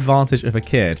that took advantage of a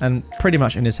kid, and pretty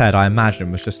much in his head, I imagine,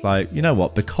 was just like, you know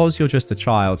what, because you're just a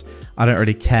child, I don't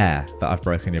really care that I've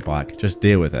broken your bike, just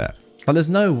deal with it. But there's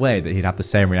no way that he'd have the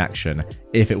same reaction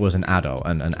if it was an adult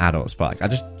and an adult's bike. I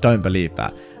just don't believe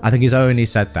that. I think he's only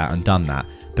said that and done that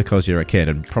because you're a kid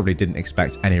and probably didn't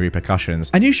expect any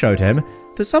repercussions. And you showed him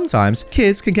that sometimes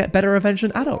kids can get better revenge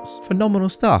than adults. Phenomenal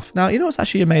stuff. Now, you know what's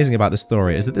actually amazing about this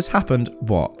story is that this happened,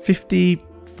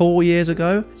 54 years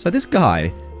ago? So this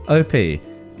guy, OP,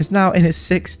 is now in his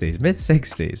 60s,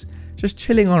 mid-60s, just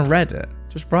chilling on Reddit,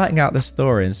 just writing out this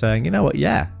story and saying, you know what,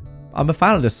 yeah, I'm a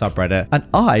fan of this subreddit, and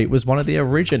I was one of the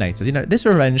originators. You know, this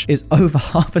revenge is over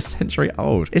half a century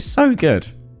old. It's so good.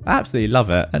 I absolutely love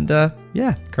it. And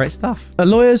yeah, great stuff. A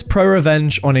lawyer's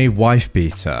pro-revenge on a wife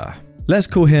beater. Let's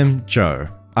call him Joe.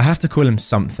 I have to call him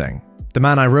something. The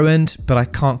man I ruined, but I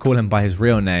can't call him by his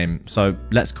real name, so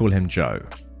let's call him Joe.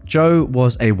 Joe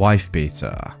was a wife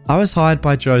beater. I was hired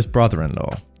by Joe's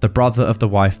brother-in-law, the brother of the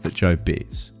wife that Joe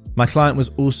beats. My client was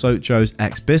also Joe's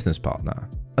ex-business partner.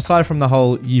 Aside from the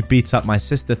whole "you beat up my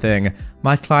sister" thing,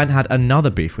 my client had another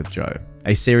beef with Joe,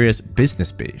 a serious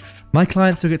business beef. My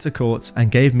client took it to court and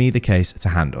gave me the case to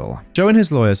handle. Joe and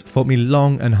his lawyers fought me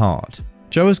long and hard.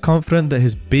 Joe was confident that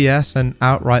his BS and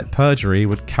outright perjury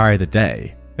would carry the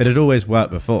day. It had always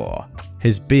worked before.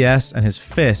 His BS and his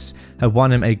fists had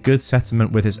won him a good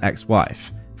settlement with his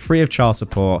ex-wife, free of child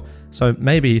support, so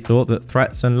maybe he thought that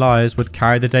threats and lies would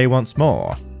carry the day once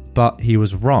more. But he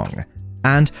was wrong.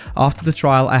 And after the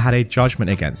trial, I had a judgment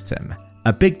against him.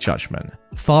 A big judgment,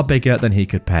 far bigger than he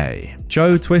could pay.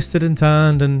 Joe twisted and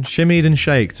turned and shimmied and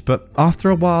shaked, but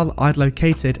after a while, I'd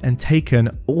located and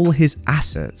taken all his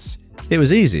assets. It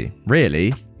was easy,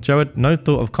 really. Joe had no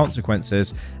thought of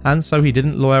consequences, and so he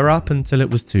didn't lawyer up until it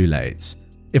was too late.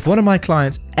 If one of my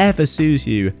clients ever sues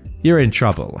you, you're in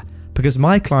trouble, because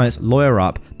my clients lawyer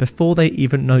up before they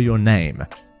even know your name.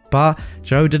 But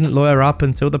Joe didn't lawyer up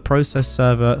until the process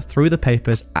server threw the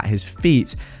papers at his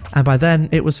feet, and by then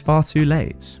it was far too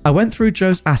late. I went through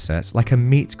Joe's assets like a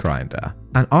meat grinder,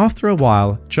 and after a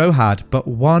while, Joe had but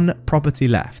one property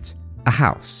left, a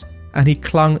house, and he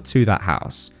clung to that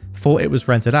house, thought it was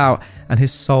rented out and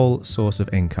his sole source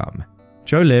of income.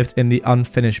 Joe lived in the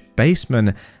unfinished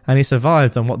basement, and he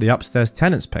survived on what the upstairs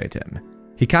tenants paid him.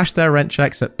 He cashed their rent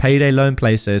checks at payday loan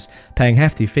places, paying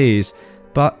hefty fees,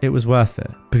 but it was worth it,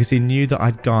 because he knew that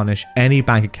I'd garnish any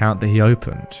bank account that he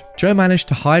opened. Joe managed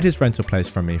to hide his rental place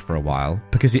from me for a while,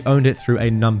 because he owned it through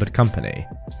a numbered company.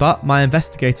 But my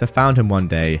investigator found him one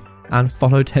day and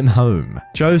followed him home.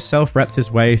 Joe self-repped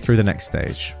his way through the next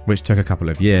stage, which took a couple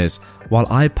of years, while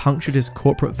I punctured his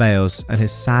corporate veils and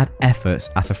his sad efforts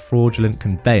at a fraudulent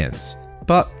conveyance.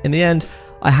 But in the end,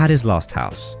 I had his last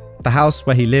house, the house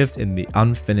where he lived in the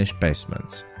unfinished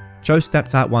basement. Joe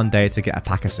stepped out one day to get a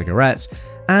pack of cigarettes,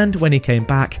 and when he came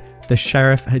back, the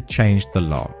sheriff had changed the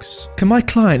locks. "Can my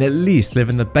client at least live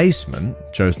in the basement?"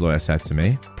 Joe's lawyer said to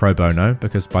me, pro bono,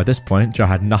 because by this point, Joe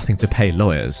had nothing to pay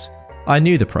lawyers. I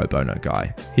knew the pro bono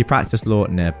guy. He practiced law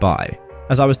nearby.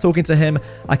 As I was talking to him,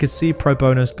 I could see Pro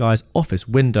Bono's guy's office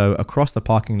window across the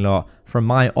parking lot from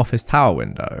my office tower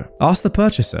window. Ask the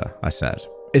purchaser, I said.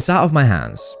 It's out of my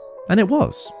hands. And it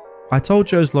was. I told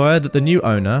Joe's lawyer that the new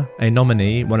owner, a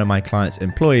nominee, one of my client's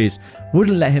employees,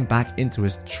 wouldn't let him back into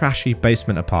his trashy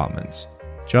basement apartment.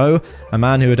 Joe, a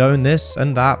man who had owned this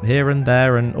and that here and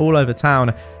there and all over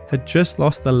town, had just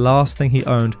lost the last thing he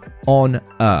owned on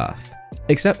earth.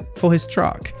 Except for his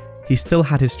truck. He still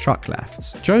had his truck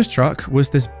left. Joe's truck was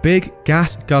this big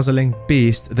gas-guzzling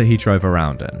beast that he drove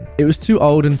around in. It was too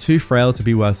old and too frail to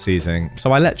be worth seizing,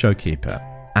 so I let Joe keep it.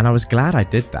 And I was glad I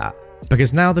did that,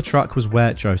 because now the truck was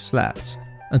where Joe slept,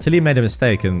 until he made a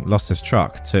mistake and lost his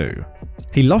truck too.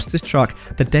 He lost his truck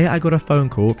the day I got a phone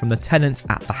call from the tenants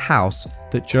at the house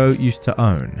that Joe used to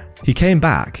own. He came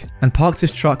back and parked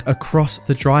his truck across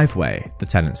the driveway, the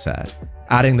tenant said,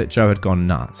 adding that Joe had gone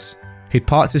nuts. He'd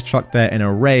parked his truck there in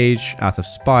a rage, out of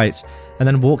spite, and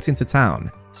then walked into town,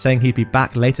 saying he'd be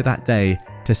back later that day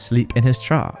to sleep in his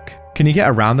truck. Can you get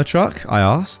around the truck? I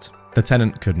asked. The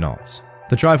tenant could not.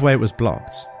 The driveway was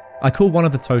blocked. I called one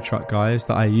of the tow truck guys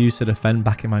that I used to defend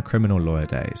back in my criminal lawyer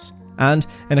days. And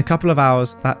in a couple of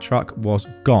hours, that truck was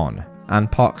gone and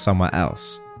parked somewhere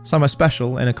else. Somewhere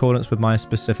special in accordance with my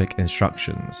specific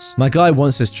instructions. My guy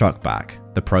wants his truck back,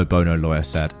 the pro bono lawyer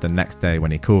said the next day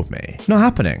when he called me. Not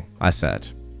happening, I said.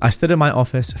 I stood in my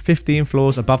office 15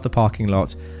 floors above the parking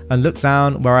lot and looked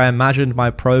down where I imagined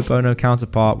my pro bono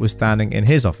counterpart was standing in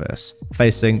his office,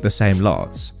 facing the same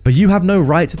lots. But you have no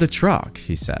right to the truck,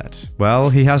 he said. Well,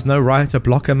 he has no right to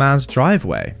block a man's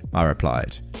driveway, I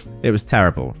replied. It was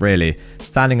terrible, really.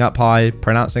 Standing up high,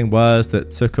 pronouncing words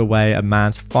that took away a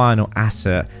man's final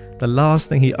asset, the last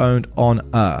thing he owned on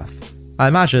earth. I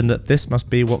imagine that this must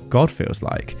be what God feels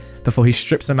like, before he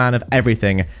strips a man of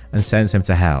everything and sends him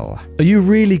to hell. Are you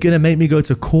really gonna make me go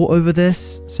to court over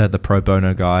this? Said the pro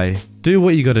bono guy. Do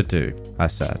what you gotta do, I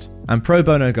said. And pro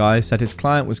bono guy said his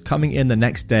client was coming in the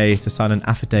next day to sign an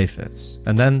affidavit,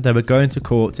 and then they were going to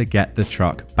court to get the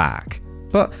truck back.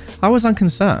 But I was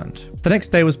unconcerned. The next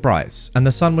day was bright, and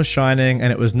the sun was shining,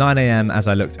 and it was 9 a.m. as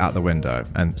I looked out the window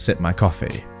and sipped my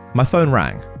coffee. My phone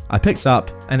rang. I picked up,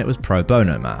 and it was Pro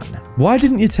Bono Man. Why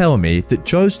didn't you tell me that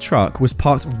Joe's truck was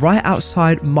parked right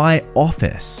outside my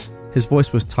office? His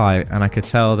voice was tight, and I could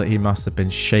tell that he must have been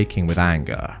shaking with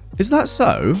anger. Is that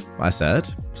so? I said,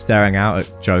 staring out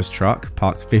at Joe's truck,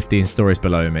 parked 15 stories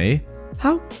below me.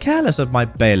 How careless of my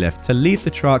bailiff to leave the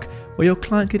truck where your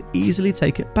client could easily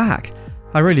take it back.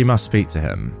 I really must speak to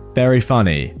him. Very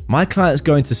funny. My client's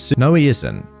going to sue. No, he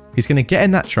isn't. He's going to get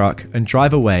in that truck and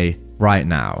drive away right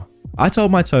now. I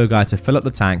told my tow guy to fill up the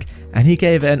tank, and he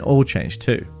gave it an oil change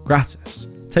too, gratis.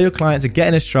 Tell your client to get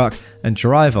in his truck and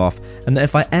drive off, and that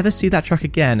if I ever see that truck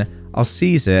again, I'll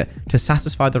seize it to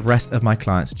satisfy the rest of my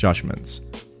client's judgments.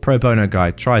 Pro bono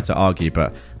guy tried to argue,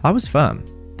 but I was firm.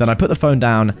 Then I put the phone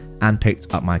down and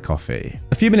picked up my coffee.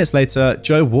 A few minutes later,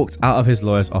 Joe walked out of his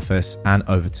lawyer's office and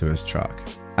over to his truck.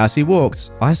 As he walked,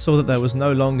 I saw that there was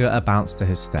no longer a bounce to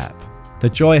his step. The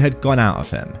joy had gone out of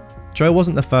him. Joe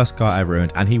wasn't the first guy I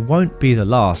ruined, and he won't be the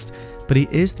last, but he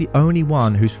is the only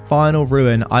one whose final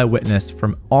ruin I witnessed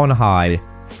from on high,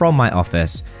 from my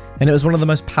office, and it was one of the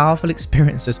most powerful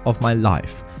experiences of my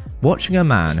life. Watching a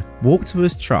man walk to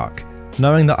his truck,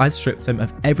 knowing that I'd stripped him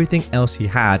of everything else he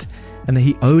had, and that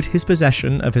he owed his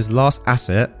possession of his last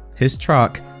asset, his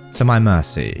truck, to my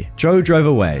mercy. Joe drove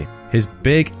away, his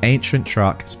big ancient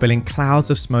truck spilling clouds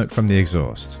of smoke from the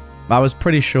exhaust. I was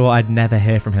pretty sure I'd never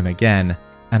hear from him again,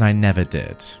 and I never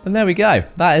did. And there we go.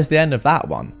 That is the end of that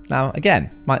one. Now, again,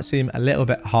 might seem a little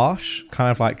bit harsh, kind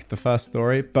of like the first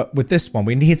story, but with this one,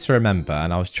 we need to remember,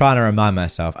 and I was trying to remind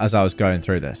myself as I was going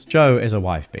through this, Joe is a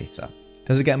wife beater.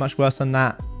 Does it get much worse than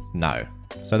that? No.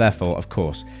 So therefore, of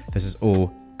course, this is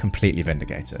all completely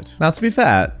vindicated. Now, to be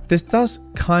fair, this does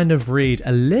kind of read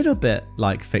a little bit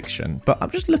like fiction, but I'm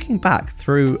just looking back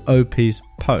through OP's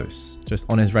posts just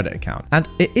on his Reddit account, and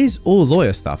it is all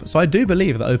lawyer stuff. So I do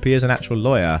believe that OP is an actual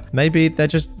lawyer. Maybe they're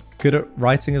just good at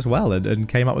writing as well and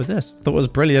came up with this. Thought it was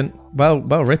brilliant. Well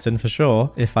written for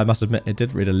sure. If I must admit, it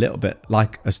did read a little bit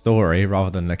like a story rather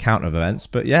than an account of events,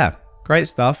 but yeah. Great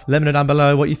stuff. Let me know down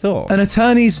below what you thought. An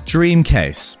attorney's dream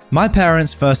case. My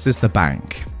parents versus the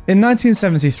bank. In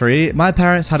 1973, my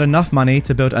parents had enough money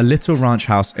to build a little ranch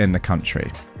house in the country.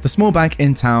 The small bank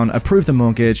in town approved the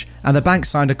mortgage, and the bank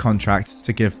signed a contract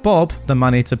to give Bob the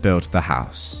money to build the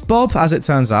house. Bob, as it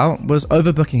turns out, was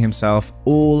overbooking himself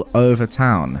all over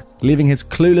town, leaving his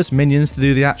clueless minions to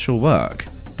do the actual work.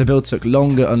 The build took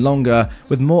longer and longer,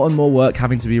 with more and more work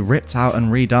having to be ripped out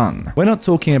and redone. We're not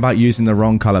talking about using the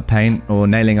wrong color paint or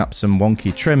nailing up some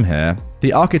wonky trim here.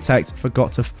 The architect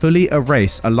forgot to fully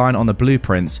erase a line on the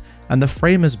blueprints, and the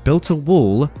framers built a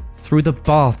wall through the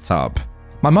bathtub.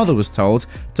 My mother was told,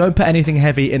 don't put anything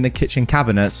heavy in the kitchen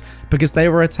cabinets because they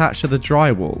were attached to the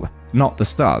drywall, not the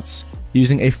studs,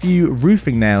 using a few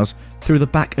roofing nails through the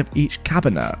back of each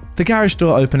cabinet. The garage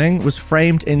door opening was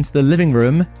framed into the living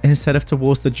room instead of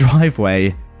towards the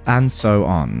driveway, and so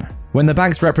on. When the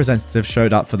bank's representative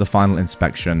showed up for the final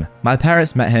inspection, my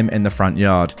parents met him in the front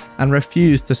yard and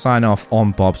refused to sign off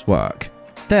on Bob's work.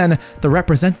 Then, the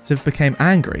representative became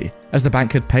angry, as the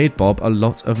bank had paid Bob a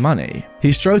lot of money.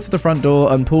 He strode to the front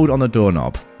door and pulled on the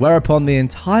doorknob, whereupon the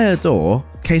entire door,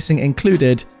 casing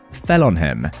included, fell on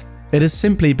him. It has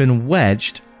simply been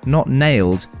wedged, not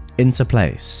nailed, into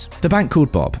place. The bank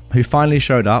called Bob, who finally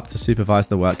showed up to supervise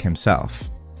the work himself.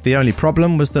 The only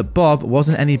problem was that Bob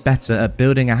wasn't any better at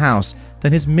building a house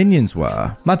than his minions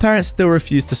were. My parents still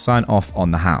refused to sign off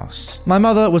on the house. My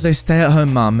mother was a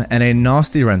stay-at-home mum in a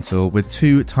nasty rental with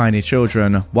 2 tiny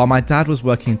children, while my dad was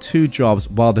working 2 jobs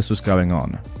while this was going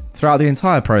on. Throughout the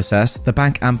entire process, the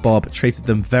bank and Bob treated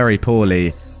them very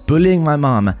poorly, bullying my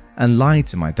mum and lying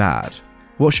to my dad.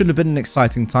 What should have been an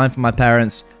exciting time for my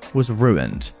parents was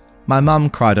ruined. My mum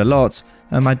cried a lot,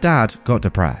 and my dad got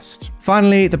depressed.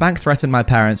 Finally, the bank threatened my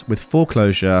parents with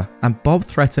foreclosure, and Bob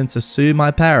threatened to sue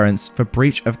my parents for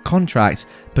breach of contract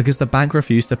because the bank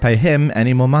refused to pay him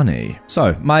any more money.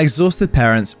 So, my exhausted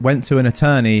parents went to an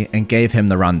attorney and gave him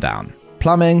the rundown.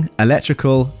 Plumbing,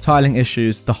 electrical, tiling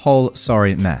issues, the whole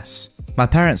sorry mess. My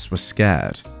parents were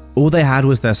scared. All they had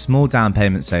was their small down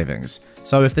payment savings,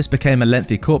 so if this became a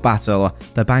lengthy court battle,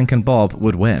 the bank and Bob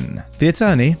would win. The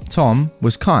attorney, Tom,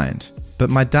 was kind, but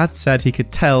my dad said he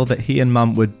could tell that he and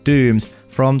Mum were doomed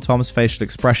from Tom's facial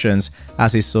expressions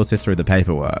as he sorted through the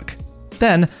paperwork.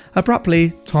 Then,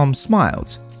 abruptly, Tom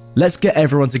smiled. "Let's get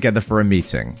everyone together for a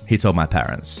meeting," he told my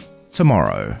parents.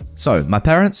 "Tomorrow." So, my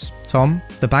parents, Tom,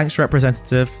 the bank's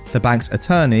representative, the bank's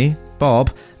attorney,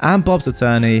 Bob, and Bob's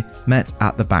attorney met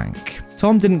at the bank.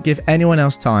 Tom didn't give anyone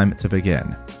else time to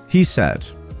begin. He said,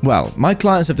 "Well, my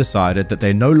clients have decided that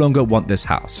they no longer want this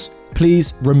house.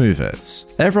 Please remove it."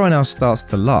 Everyone else starts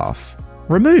to laugh.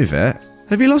 "Remove it?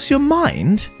 Have you lost your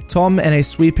mind?" Tom, in a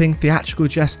sweeping theatrical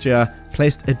gesture,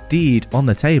 placed a deed on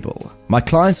the table. "My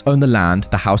clients own the land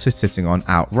the house is sitting on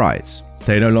outright.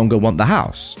 They no longer want the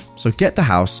house, so get the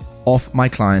house off my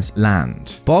client's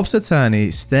land." Bob's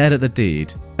attorney stared at the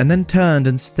deed and then turned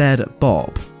and stared at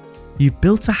Bob. "You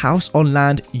built a house on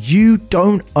land you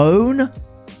don't own?"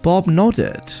 Bob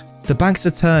nodded. The bank's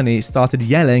attorney started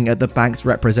yelling at the bank's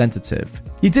representative.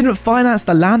 "You didn't finance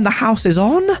the land the house is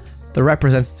on?" The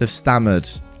representative stammered,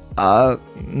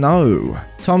 no.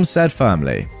 Tom said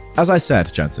firmly, "As I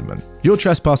said, gentlemen, you're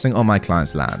trespassing on my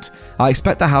client's land. I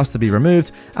expect the house to be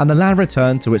removed and the land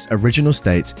returned to its original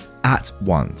state at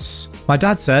once." My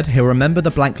dad said he'll remember the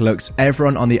blank looks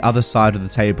everyone on the other side of the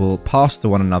table passed to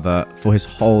one another for his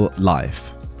whole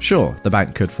life. Sure, the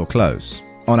bank could foreclose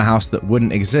on a house that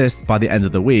wouldn't exist by the end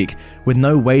of the week, with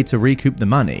no way to recoup the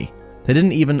money. They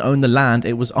didn't even own the land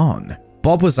it was on.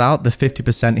 Bob was out the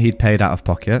 50% he'd paid out of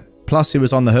pocket, plus he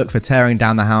was on the hook for tearing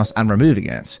down the house and removing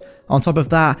it. On top of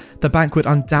that, the bank would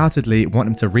undoubtedly want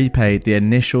him to repay the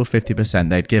initial 50%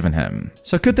 they'd given him.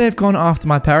 So could they have gone after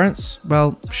my parents?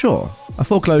 Well, sure. A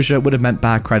foreclosure would have meant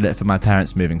bad credit for my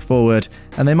parents moving forward,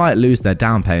 and they might lose their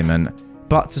down payment.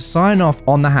 But to sign off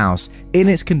on the house in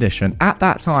its condition at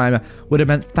that time would have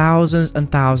meant thousands and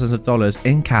thousands of dollars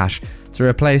in cash to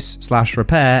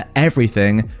replace/repair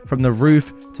everything from the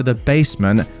roof to the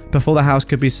basement before the house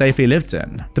could be safely lived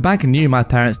in. The bank knew my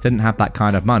parents didn't have that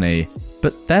kind of money,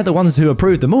 but they're the ones who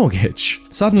approved the mortgage.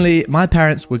 Suddenly, my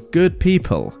parents were good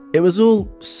people. It was all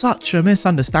such a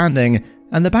misunderstanding,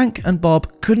 and the bank and Bob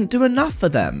couldn't do enough for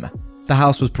them. The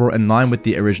house was brought in line with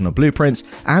the original blueprints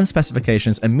and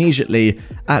specifications immediately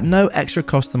at no extra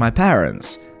cost to my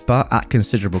parents, but at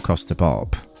considerable cost to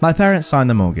Bob. My parents signed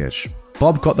the mortgage.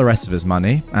 Bob got the rest of his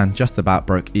money and just about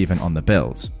broke even on the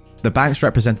build. The bank's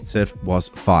representative was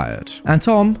fired. And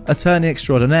Tom, attorney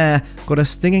extraordinaire, got a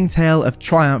stinging tale of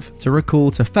triumph to recall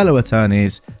to fellow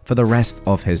attorneys for the rest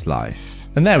of his life.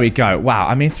 And there we go. Wow.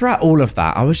 I mean, throughout all of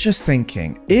that, I was just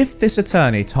thinking, if this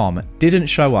attorney, Tom, didn't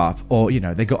show up, or,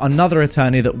 they got another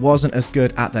attorney that wasn't as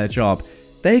good at their job,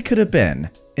 they could have been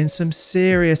in some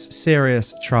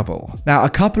serious trouble. Now, a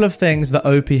couple of things that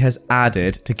OP has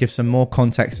added to give some more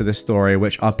context to this story,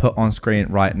 which I'll put on screen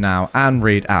right now and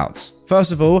read out.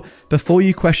 First of all, before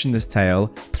you question this tale,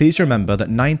 please remember that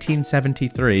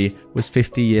 1973 was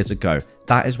 50 years ago.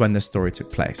 That is when this story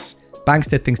took place. banks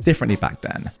did things differently back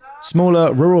then.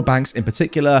 Smaller, rural banks in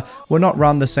particular were not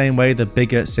run the same way the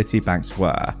bigger city banks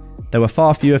were. There were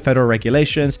far fewer federal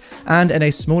regulations, and in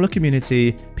a smaller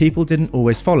community, people didn't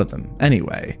always follow them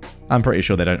anyway. I'm pretty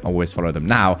sure they don't always follow them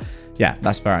now. Yeah,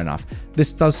 that's fair enough.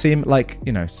 This does seem like,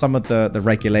 some of the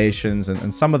regulations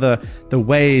and some of the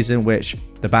ways in which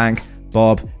the bank,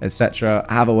 Bob, etc.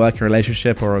 have a working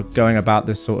relationship or are going about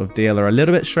this sort of deal are a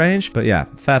little bit strange. But yeah,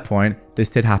 fair point. This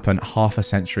did happen half a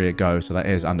century ago, so that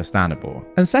is understandable.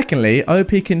 And secondly,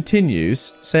 OP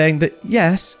continues saying that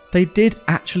yes, they did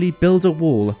actually build a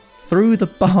wall through the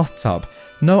bathtub.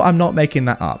 No, I'm not making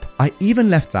that up. I even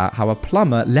left out how a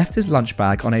plumber left his lunch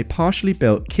bag on a partially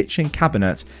built kitchen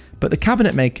cabinet, but the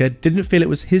cabinet maker didn't feel it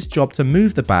was his job to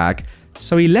move the bag,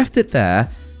 so he left it there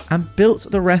and built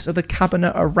the rest of the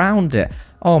cabinet around it.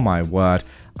 Oh my word.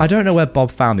 I don't know where Bob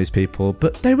found these people,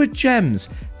 but they were gems.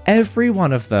 Every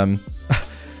one of them.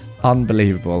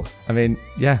 Unbelievable. I mean,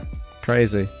 yeah,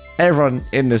 crazy. Everyone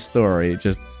in this story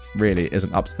just really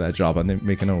isn't up to their job. I think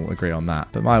we can all agree on that.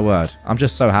 But my word, I'm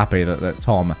just so happy that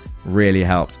Tom really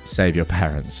helped save your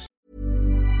parents.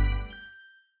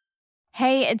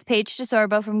 Hey, it's Paige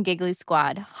DeSorbo from Giggly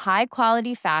Squad. High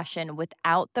quality fashion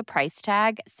without the price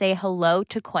tag. Say hello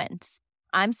to Quince.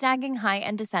 I'm snagging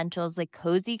high-end essentials like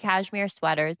cozy cashmere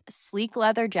sweaters, sleek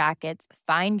leather jackets,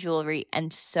 fine jewelry,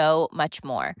 and so much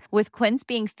more. With Quince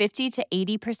being 50 to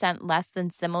 80% less than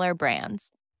similar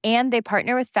brands. And they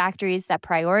partner with factories that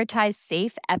prioritize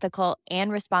safe, ethical,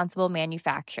 and responsible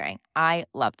manufacturing. I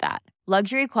love that.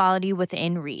 Luxury quality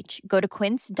within reach. Go to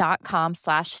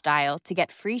quince.com/style to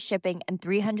get free shipping and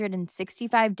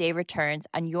 365-day returns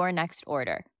on your next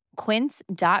order.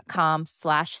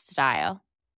 Quince.com/style.